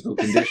better physical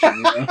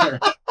condition.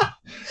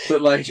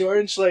 But like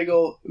Jordan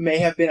Schlegel may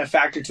have been a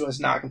factor to us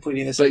not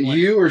completing this. But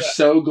you were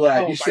so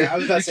glad. You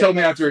told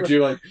me afterwards,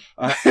 you're like,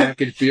 I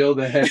could feel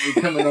the heavy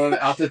coming on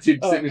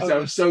altitude sickness. I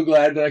was so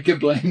glad that I could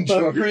blame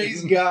Jordan. But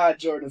praise God,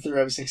 Jordan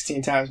threw up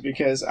 16 times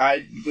because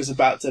I was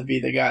about to be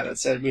the guy that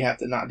said we have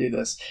to not do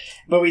this.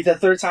 But the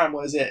third time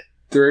was it.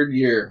 Third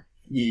year.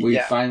 We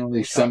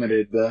finally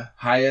summited the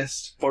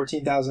highest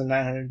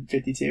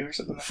 14,952 or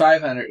something.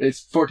 500.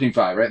 It's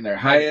 14.5 right in there.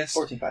 Highest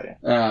 14.5.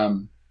 Yeah.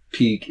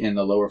 Peak in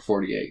the lower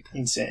 48.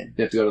 Insane.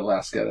 You have to go to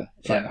Alaska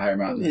to find a higher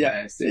mountain in the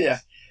United States. Yeah.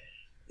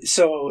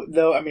 So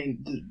though, I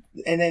mean,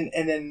 and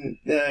then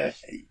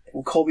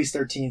Colby's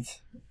 13th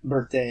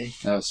birthday.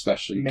 That was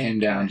special. You came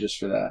down just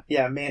for that.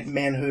 Yeah,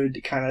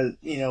 manhood kind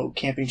of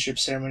camping trip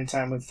ceremony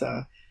time with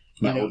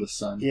my oldest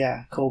son.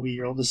 Yeah, Colby,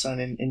 your oldest son,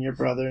 and your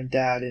brother and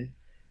dad,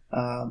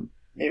 and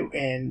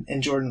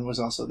Jordan was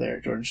also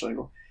there. Jordan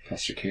Schlegel.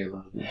 Pastor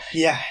Caleb.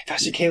 Yeah,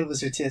 Pastor Caleb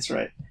was there too. That's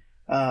right.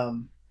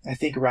 I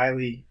think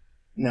Riley.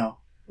 No,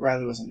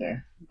 Riley wasn't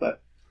there.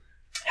 But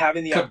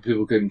having the a couple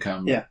people couldn't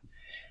come. Yeah,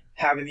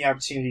 having the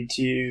opportunity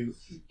to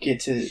get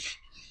to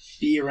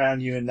be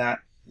around you in that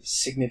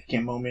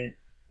significant moment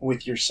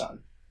with your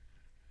son,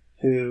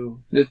 who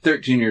they're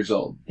 13 years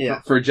old.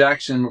 Yeah. For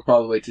Jackson, we'll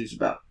probably wait till he's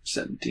about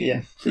 17.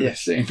 Yeah.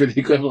 For the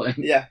equivalent.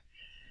 Yeah.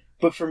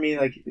 But for me,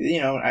 like,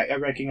 I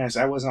recognize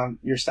I wasn't on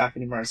your staff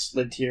anymore. I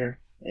lived here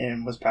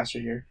and was pastor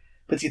here.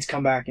 But to get to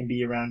come back and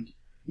be around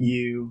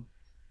you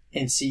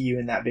and see you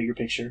in that bigger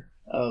picture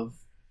of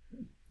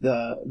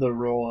the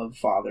role of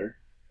father,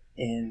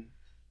 and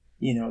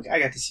I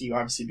got to see you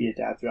obviously be a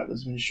dad throughout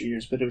those ministry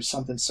years, but it was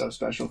something so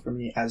special for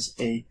me as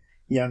a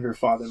younger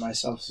father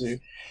myself,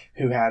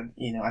 who had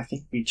I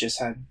think we just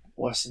had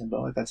Weston and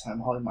Bo at that time.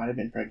 Holly might have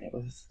been pregnant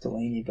with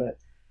Delaney, but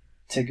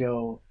to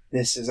go,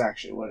 this is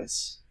actually what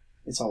it's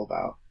all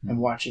about. And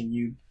watching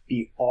you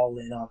be all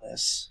in on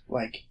this,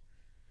 like,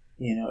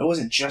 it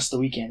wasn't just the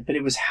weekend, but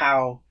it was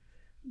how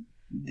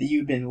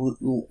you've been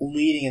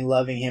leading and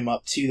loving him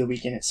up to the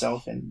weekend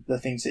itself, and the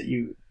things that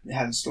you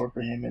had in store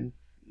for him, and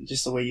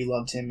just the way you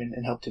loved him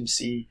and helped him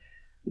see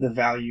the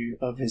value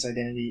of his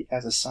identity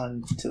as a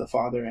son to the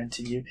Father and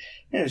to you.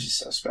 And it was just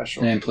so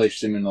special. And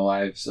placed him in the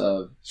lives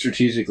of,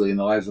 strategically in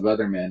the lives of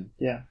other men.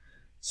 Yeah.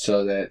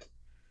 So that,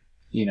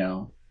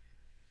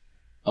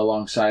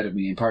 alongside of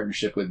me, in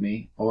partnership with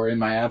me, or in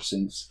my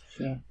absence,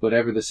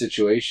 whatever the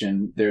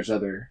situation, there's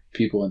other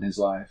people in his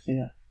life.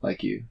 Yeah.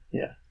 Like you.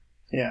 Yeah.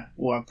 Yeah.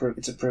 Well,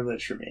 it's a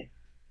privilege for me.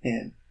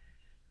 And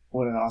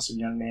what an awesome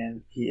young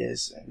man he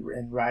is.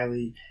 And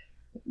Riley,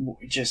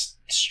 just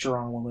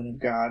strong woman of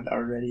God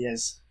already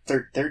as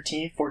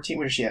 13, 14.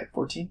 What is she at?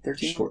 14,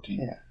 13? She's 14.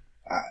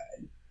 Yeah.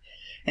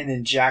 And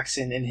then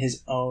Jackson in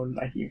his own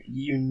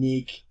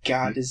unique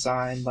God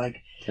design, that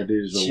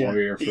dude is a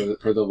warrior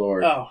for the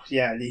Lord. Oh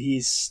yeah, he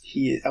is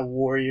a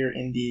warrior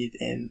indeed,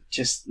 and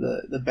just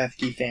the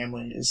Bethke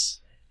family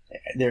is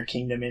their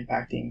kingdom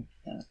impacting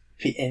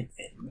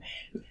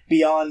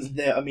beyond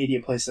the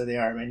immediate place that they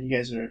are. Man, you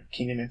guys are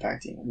kingdom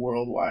impacting,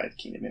 worldwide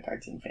kingdom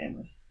impacting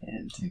family,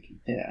 and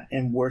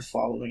and worth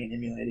following and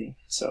emulating.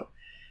 So,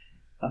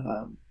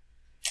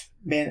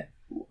 man.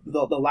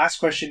 The last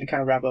question to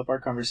kind of wrap up our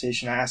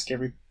conversation, I ask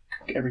every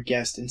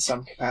guest in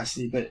some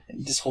capacity, but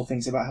this whole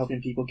thing's about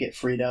helping people get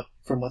freed up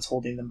from what's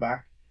holding them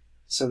back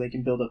so they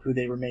can build up who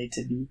they were made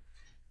to be.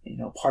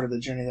 Part of the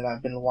journey that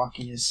I've been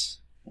walking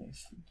is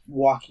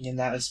walking in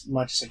that as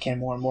much as I can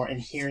more and more,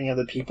 and hearing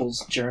other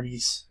people's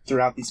journeys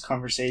throughout these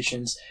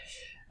conversations.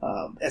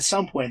 At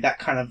some point that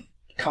kind of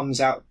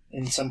comes out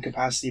in some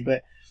capacity,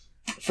 but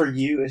for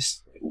you,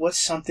 what's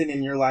something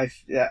in your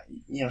life that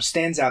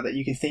stands out that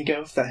you can think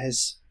of that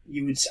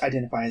you would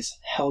identify as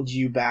held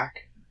you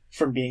back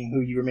from being who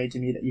you were made to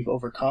be, that you've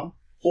overcome?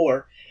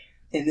 Or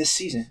in this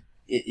season,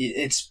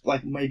 it's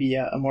like maybe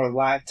a more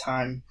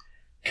lifetime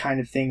kind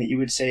of thing that you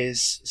would say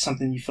is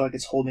something you feel like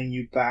it's holding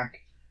you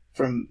back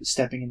from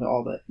stepping into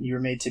all that you were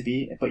made to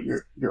be, but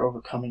you're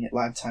overcoming it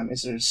lifetime.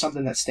 Is there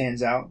something that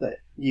stands out that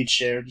you'd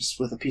share just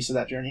with a piece of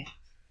that journey?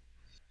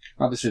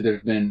 Obviously,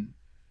 there's been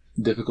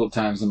difficult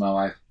times in my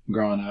life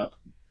growing up.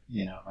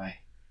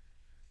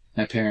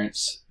 My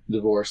parents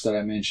divorced that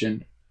I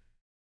mentioned,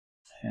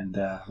 and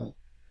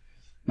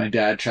my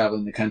dad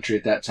traveling the country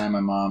at that time. My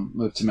mom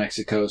moved to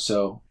Mexico,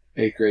 so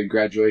 8th grade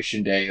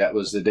graduation day, that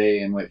was the day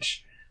in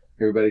which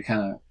everybody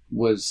kind of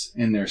was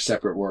in their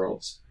separate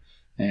worlds.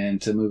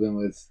 And to move in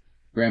with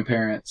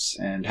grandparents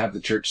and have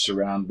the church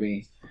surround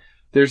me,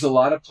 there's a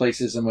lot of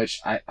places in which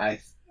I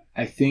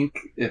think,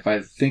 if I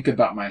think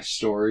about my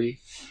story,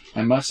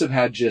 I must have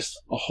had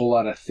just a whole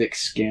lot of thick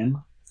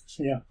skin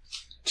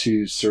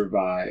to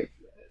survive.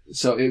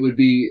 So it would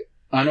be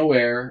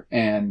unaware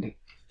and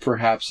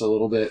perhaps a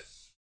little bit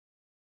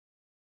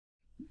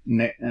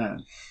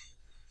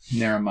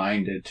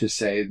narrow-minded to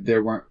say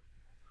there weren't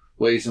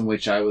ways in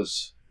which I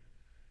was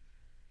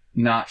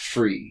not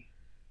free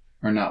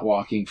or not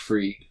walking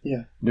free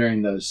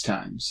during those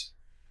times.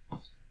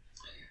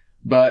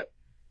 But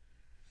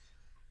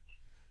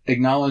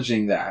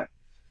acknowledging that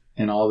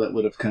and all that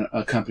would have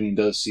accompanied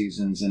those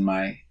seasons in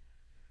my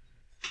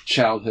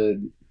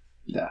childhood,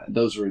 that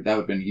would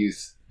have been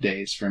youth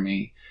days for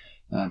me,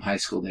 high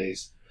school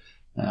days,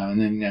 and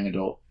then young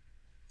adult.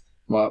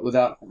 Well,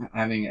 without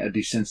having an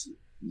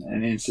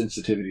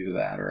insensitivity to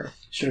that or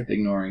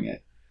ignoring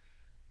it.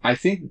 I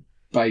think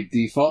by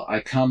default,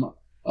 I come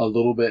a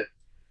little bit,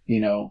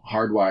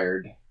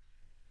 hardwired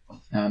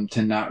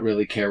to not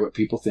really care what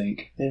people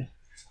think,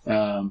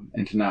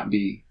 and to not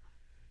be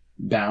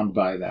bound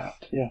by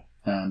that,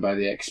 by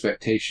the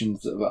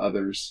expectations of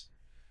others.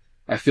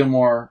 I feel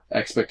more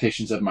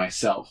expectations of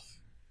myself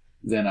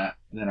than I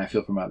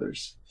feel from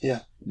others.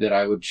 That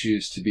I would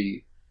choose to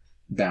be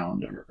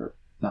bound or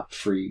not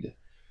freed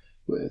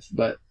with.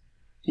 But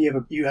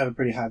you have a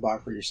pretty high bar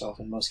for yourself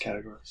in most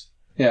categories.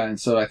 Yeah, and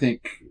so I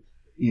think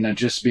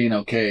just being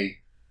okay,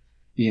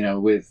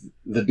 with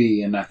the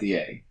B and not the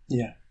A.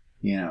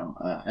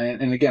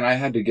 And again, I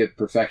had to give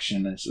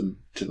perfectionism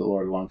to the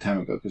Lord a long time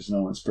ago because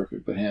no one's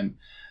perfect but Him.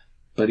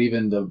 But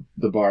even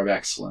the bar of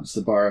excellence,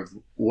 the bar of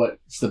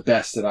what's the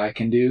best that I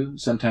can do,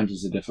 sometimes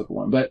is a difficult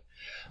one. But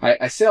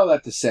I say all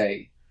that to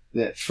say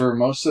that for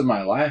most of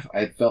my life,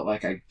 I felt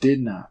like I did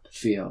not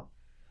feel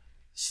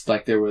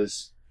like there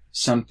was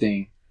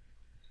something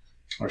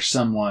or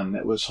someone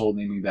that was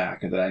holding me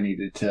back or that I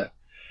needed to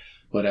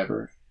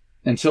whatever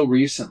until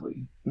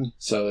recently.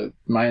 So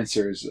my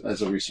answer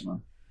is a recent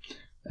one.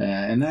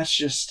 And that's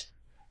just,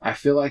 I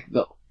feel like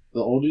the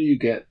older you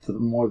get, the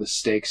more the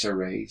stakes are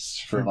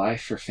raised for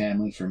life, for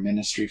family, for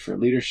ministry, for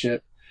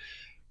leadership.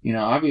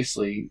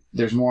 Obviously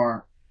there's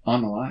more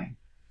on the line.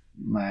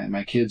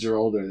 My kids are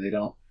older.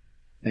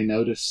 They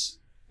notice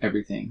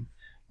everything.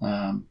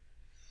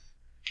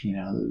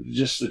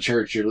 Just the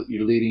church, you're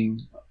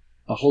leading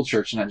a whole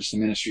church, not just the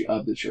ministry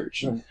of the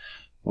church.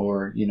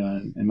 Or,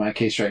 in my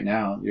case right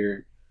now,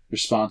 you're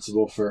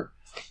responsible for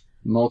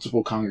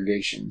multiple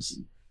congregations.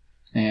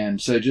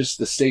 And so just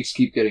the stakes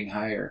keep getting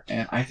higher.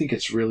 And I think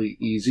it's really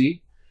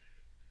easy.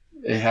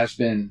 It has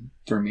been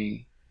for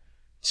me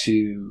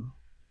to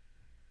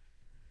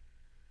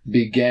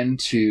begin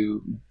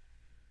to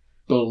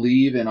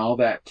believe in all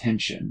that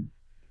tension,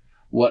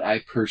 what I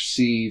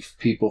perceive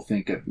people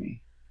think of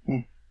me.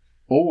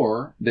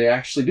 Or they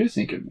actually do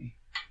think of me.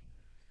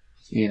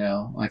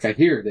 Like I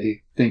hear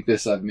they think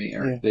this of me,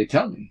 or they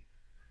tell me,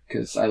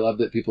 because I love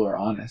that people are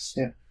honest.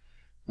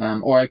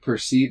 Or I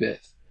perceive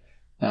it.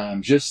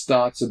 Just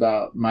thoughts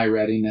about my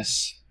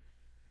readiness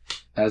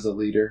as a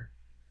leader,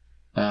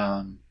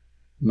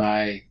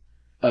 my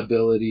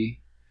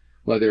ability,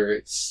 whether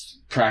it's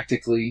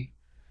practically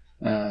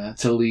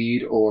to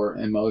lead or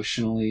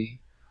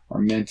emotionally or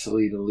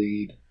mentally to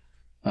lead.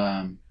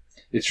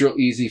 It's real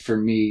easy for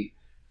me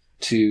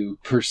to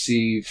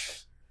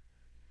perceive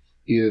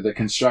either the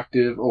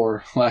constructive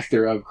or lack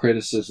thereof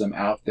criticism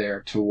out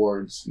there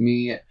towards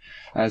me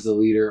as a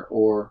leader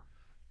or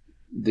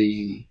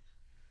the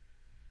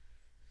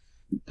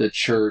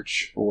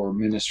church or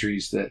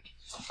ministries that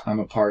I'm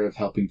a part of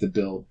helping to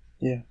build.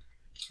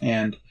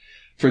 And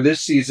for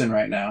this season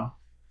right now,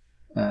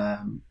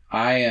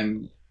 I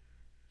am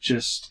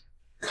just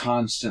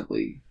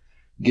constantly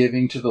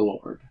giving to the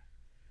Lord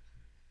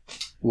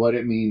what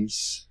it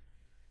means,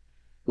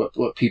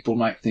 what people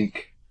might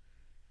think.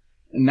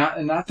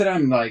 Not that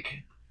I'm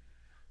like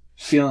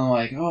feeling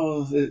like,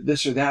 oh,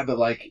 this or that, but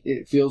like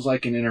it feels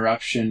like an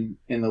interruption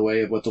in the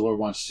way of what the Lord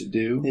wants to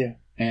do.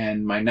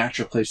 And my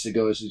natural place to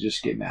go is to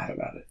just get mad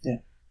about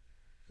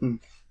it.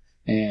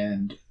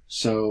 And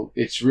so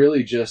it's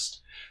really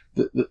just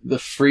the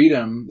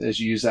freedom, as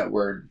you use that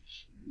word,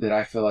 that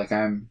I feel like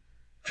I'm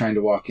trying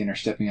to walk in or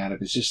stepping out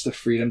of, is just the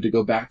freedom to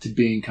go back to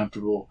being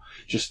comfortable,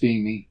 just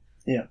being me.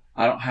 Yeah.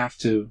 I don't have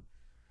to,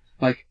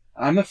 like,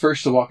 I'm the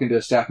first to walk into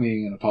a staff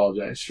meeting and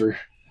apologize for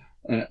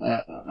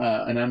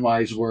an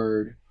unwise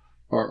word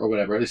or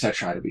whatever. At least I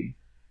try to be.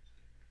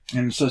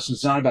 And so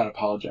it's not about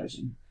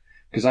apologizing,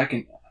 because I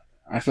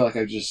feel like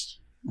I've just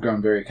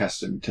grown very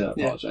accustomed to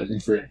apologizing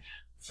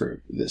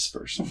for this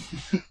person.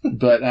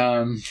 But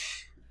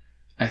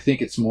I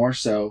think it's more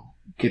so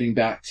getting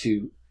back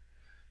to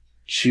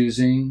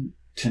choosing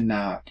to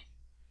not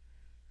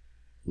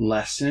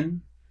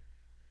lessen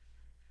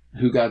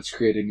who God's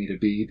created me to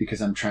be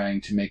because I'm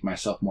trying to make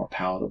myself more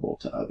palatable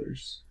to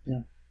others.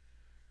 Yeah.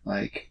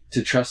 Like,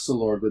 to trust the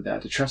Lord with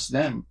that, to trust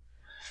them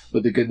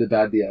with the good, the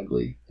bad, the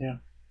ugly. Yeah.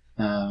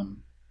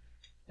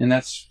 And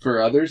that's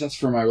for others. That's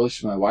for my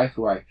relationship with my wife,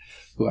 who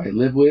I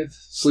live with,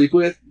 sleep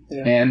with,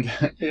 and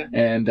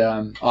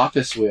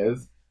office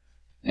with.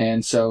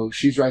 And so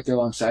she's right there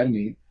alongside of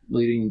me,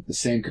 leading the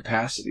same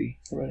capacity.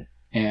 Right.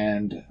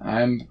 And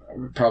I'm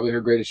probably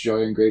her greatest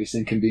joy and greatest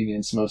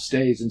inconvenience most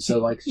days. And so,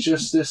 like,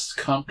 just this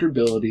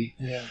comfortability,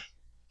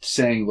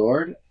 saying,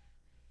 Lord,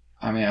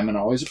 I mean, I'm going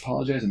to always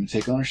apologize. I'm going to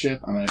take ownership.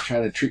 I'm going to try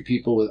to treat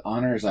people with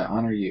honor as I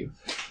honor you.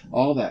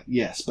 All that,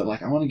 yes. But,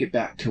 like, I want to get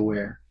back to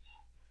where,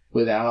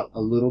 without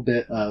a little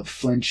bit of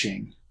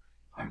flinching,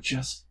 I'm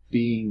just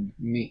being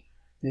me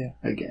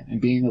again,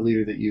 and being the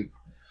leader that you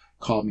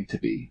called me to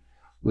be,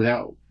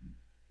 without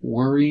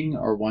worrying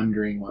or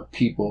wondering what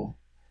people,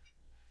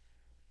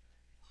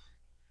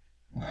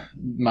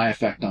 my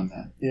effect on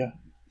them. Yeah.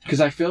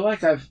 Because I feel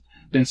like I've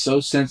been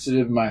so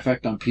sensitive to my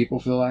effect on people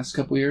for the last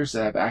couple of years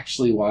that I've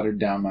actually watered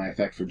down my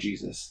effect for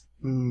Jesus.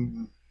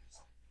 Mm.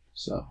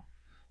 So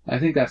I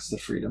think that's the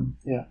freedom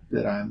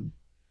that I'm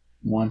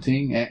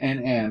wanting.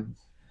 And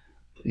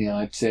you know,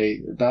 I'd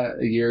say about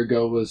a year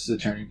ago was the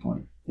turning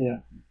point. Yeah.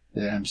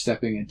 That I'm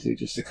stepping into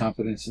just a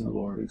confidence in the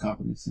Lord and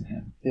confidence in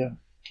Him. Yeah.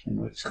 And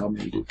what He's called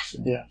me to do. So.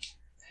 Yeah.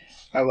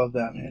 I love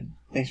that, man.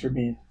 Thanks for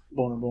being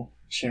vulnerable,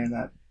 sharing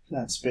that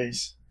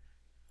space.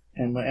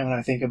 And when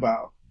I think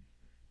about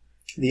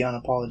the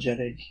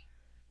unapologetic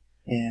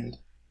and,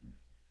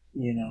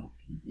 you know,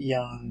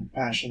 young,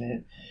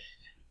 passionate,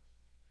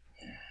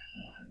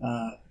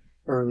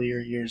 earlier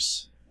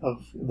years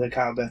of the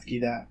Kyle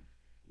Bethke that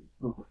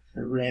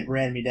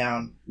ran me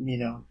down, you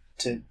know,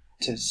 to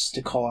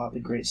call out the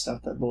great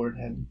stuff that Lord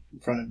had in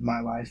front of my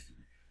life,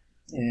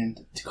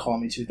 and to call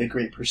me to the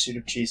great pursuit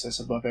of Jesus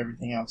above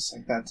everything else.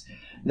 Like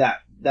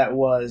that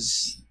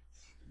was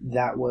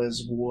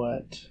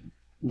what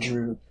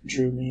drew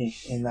me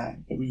in that,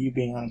 you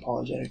being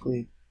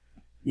unapologetically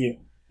you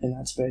in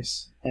that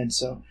space. And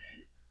so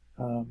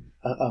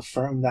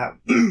affirm that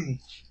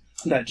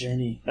that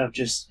journey of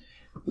just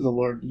the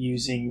Lord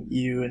using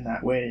you in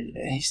that way.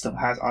 And He still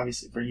has,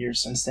 obviously, for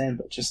years since then,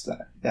 but just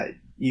that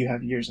you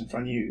have years in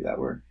front of you that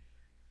are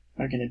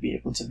going to be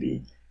able to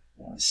be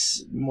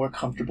more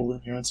comfortable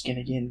in your own skin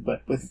again,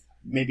 but with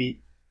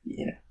maybe,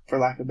 you know, for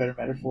lack of a better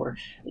metaphor,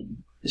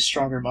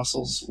 stronger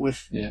muscles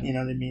with, you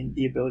know what I mean,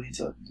 the ability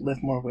to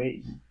lift more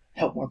weight,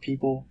 help more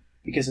people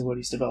because of what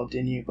He's developed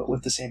in you, but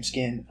with the same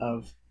skin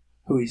of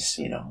who He's,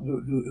 you know,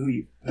 who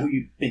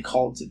you've been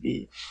called to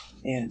be.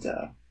 And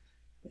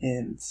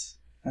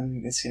I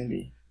think it's going to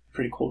be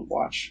pretty cool to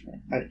watch.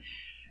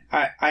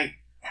 I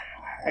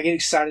get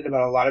excited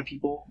about a lot of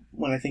people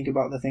when I think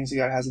about the things that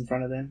God has in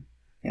front of them,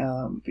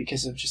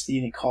 because of just the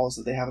unique calls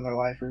that they have in their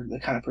life, or the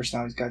kind of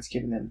personalities God's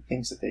given them,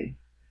 things that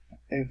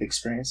they've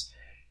experienced.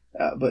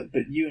 But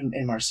you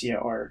and Marcia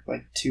are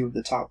like two of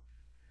the top.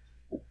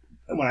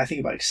 When I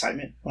think about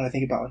excitement, when I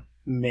think about,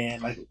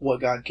 man, like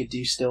what God could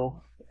do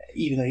still,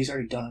 even though He's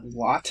already done a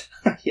lot,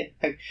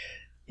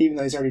 even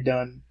though He's already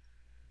done,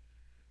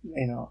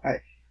 you know,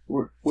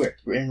 we're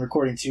in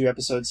recording 2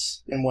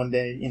 episodes in one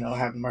day, you know,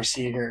 having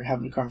Marcia here,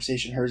 having a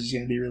conversation. Hers is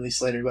going to be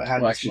released later, but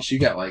actually, she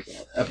got like an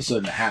episode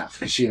and a half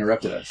because she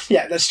interrupted us.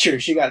 Yeah, that's true.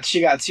 She got 2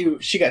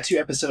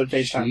 episode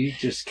FaceTime. She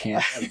just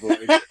can't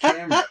avoid the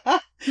camera.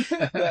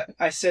 But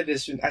I said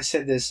this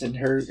in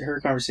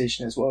her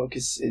conversation as well,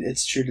 because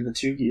it's true to the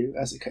two of you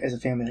as a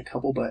family and a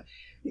couple. But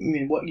I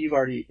mean,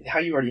 how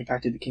you've already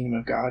impacted the kingdom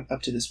of God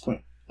up to this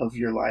point of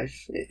your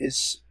life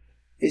is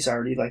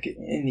already like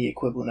in the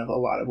equivalent of a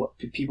lot of what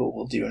people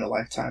will do in a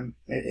lifetime,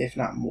 if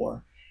not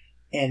more.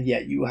 And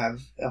yet you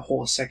have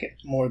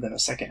more than a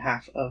second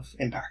half of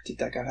impact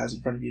that God has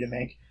in front of you to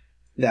make,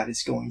 that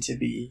is going to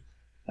be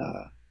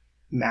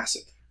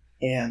massive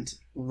and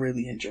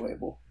really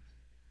enjoyable.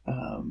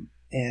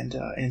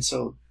 And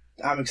so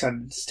I'm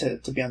excited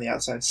to be on the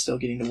outside, still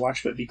getting to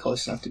watch, but be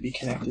close enough to be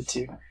connected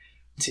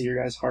to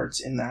your guys'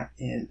 hearts in that,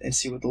 and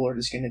see what the Lord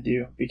is going to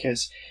do.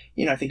 Because,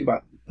 you know, I think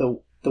about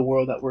the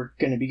world that we're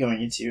going to be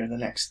going into in the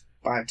next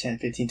 5, 10,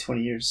 15,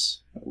 20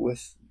 years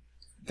with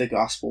the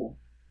gospel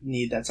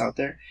need that's out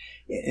there.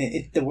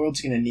 The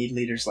world's going to need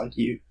leaders like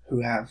you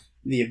who have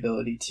the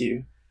ability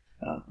to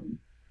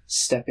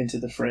step into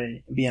the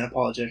fray, be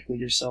unapologetically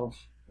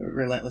yourself,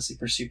 relentlessly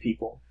pursue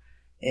people,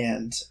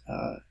 and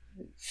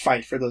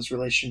fight for those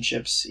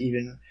relationships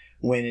even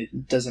when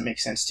it doesn't make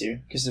sense to,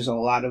 because there's a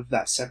lot of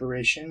that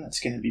separation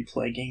that's going to be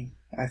plaguing,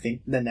 I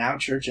think, the now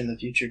church and the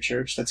future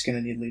church. That's going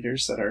to need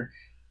leaders that are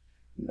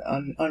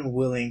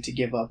unwilling to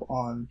give up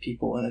on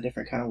people in a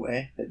different kind of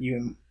way that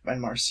you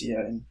and Marcia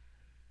and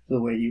the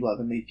way you love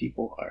and lead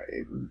people are,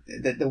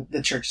 that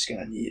the church is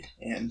going to need.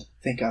 And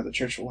thank God the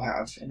church will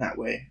have in that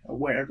way,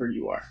 wherever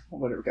you are,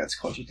 whatever God's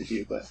called you to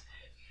do. But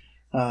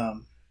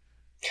God,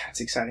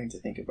 it's exciting to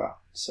think about.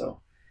 So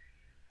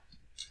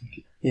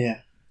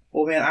yeah.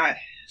 Well, man,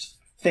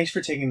 thanks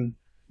for taking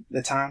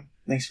the time.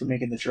 Thanks for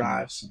making the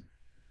drives,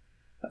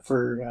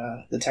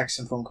 for the texts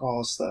and phone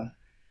calls,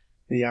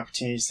 the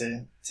opportunities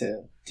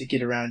to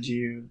get around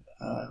you,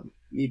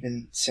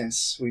 even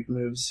since we've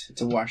moved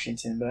to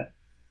Washington. But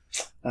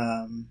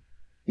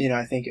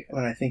I think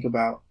when I think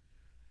about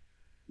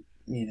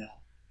the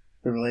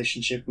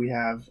relationship we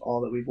have,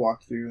 all that we've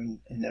walked through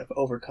and have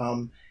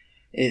overcome,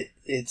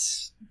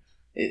 it's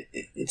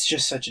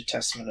just such a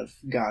testament of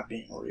God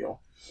being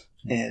real.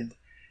 And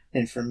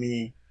for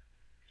me,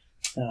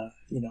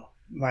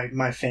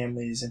 my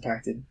family is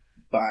impacted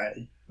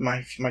by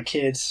my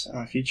kids,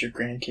 my future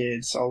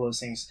grandkids. All those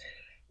things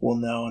will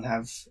know and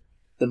have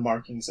the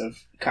markings of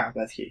Kyle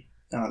Bethke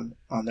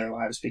on their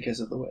lives because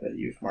of the way that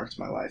you've marked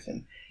my life.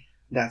 And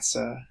that's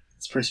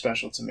it's pretty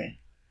special to me.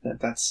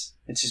 It's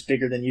just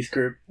bigger than youth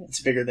group.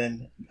 It's bigger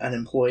than an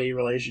employee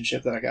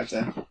relationship that I got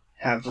to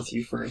have with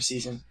you for a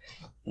season.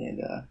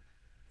 And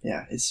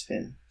it's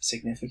been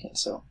significant.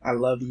 So I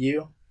love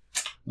you.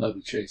 Love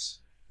you, Chase.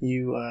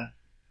 You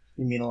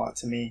mean a lot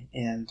to me.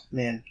 And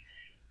man,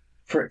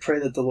 pray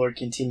that the Lord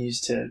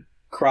continues to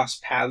cross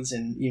paths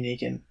in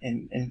unique and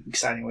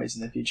exciting ways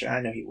in the future.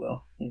 I know He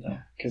will,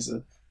 because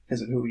of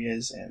who He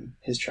is and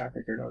His track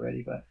record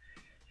already. But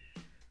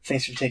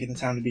thanks for taking the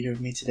time to be here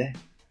with me today.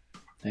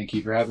 Thank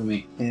you for having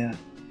me. Yeah.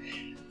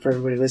 For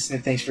everybody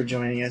listening, thanks for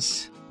joining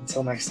us.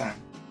 Until next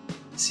time,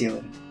 see you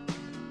later.